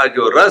 यह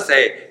जो रस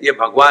है ये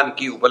भगवान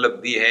की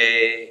उपलब्धि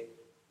है।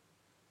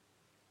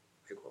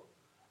 देखो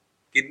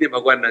कितने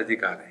भगवान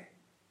नजदीक आ रहे हैं।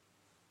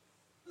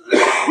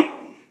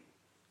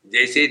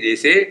 जैसे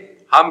जैसे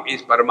हम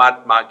इस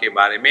परमात्मा के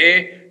बारे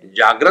में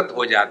जागृत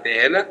हो जाते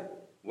हैं ना,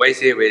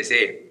 वैसे वैसे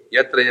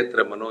यत्र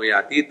यत्र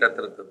मनोयाति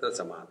तत्र तत्र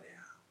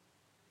समाधया।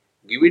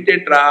 Give it a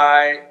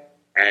try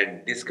and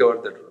discover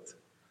the truth.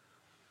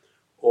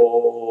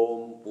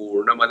 ओम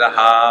पूर्णमदः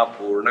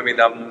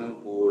पूर्णमिदं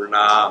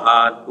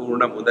पूर्णात्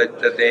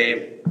पूर्णमुदच्यते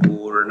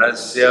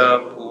पूर्णस्य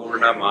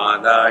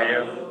पूर्णमादाय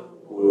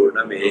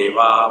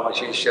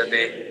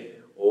पूर्णमेवावशिष्यते।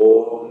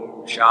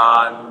 ओम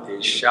शांति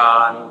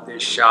शांति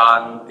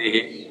शांति।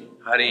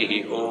 हरि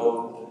ओम।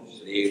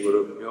 श्री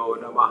गुरुभ्यो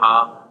नमः।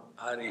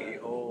 हरि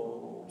ओम।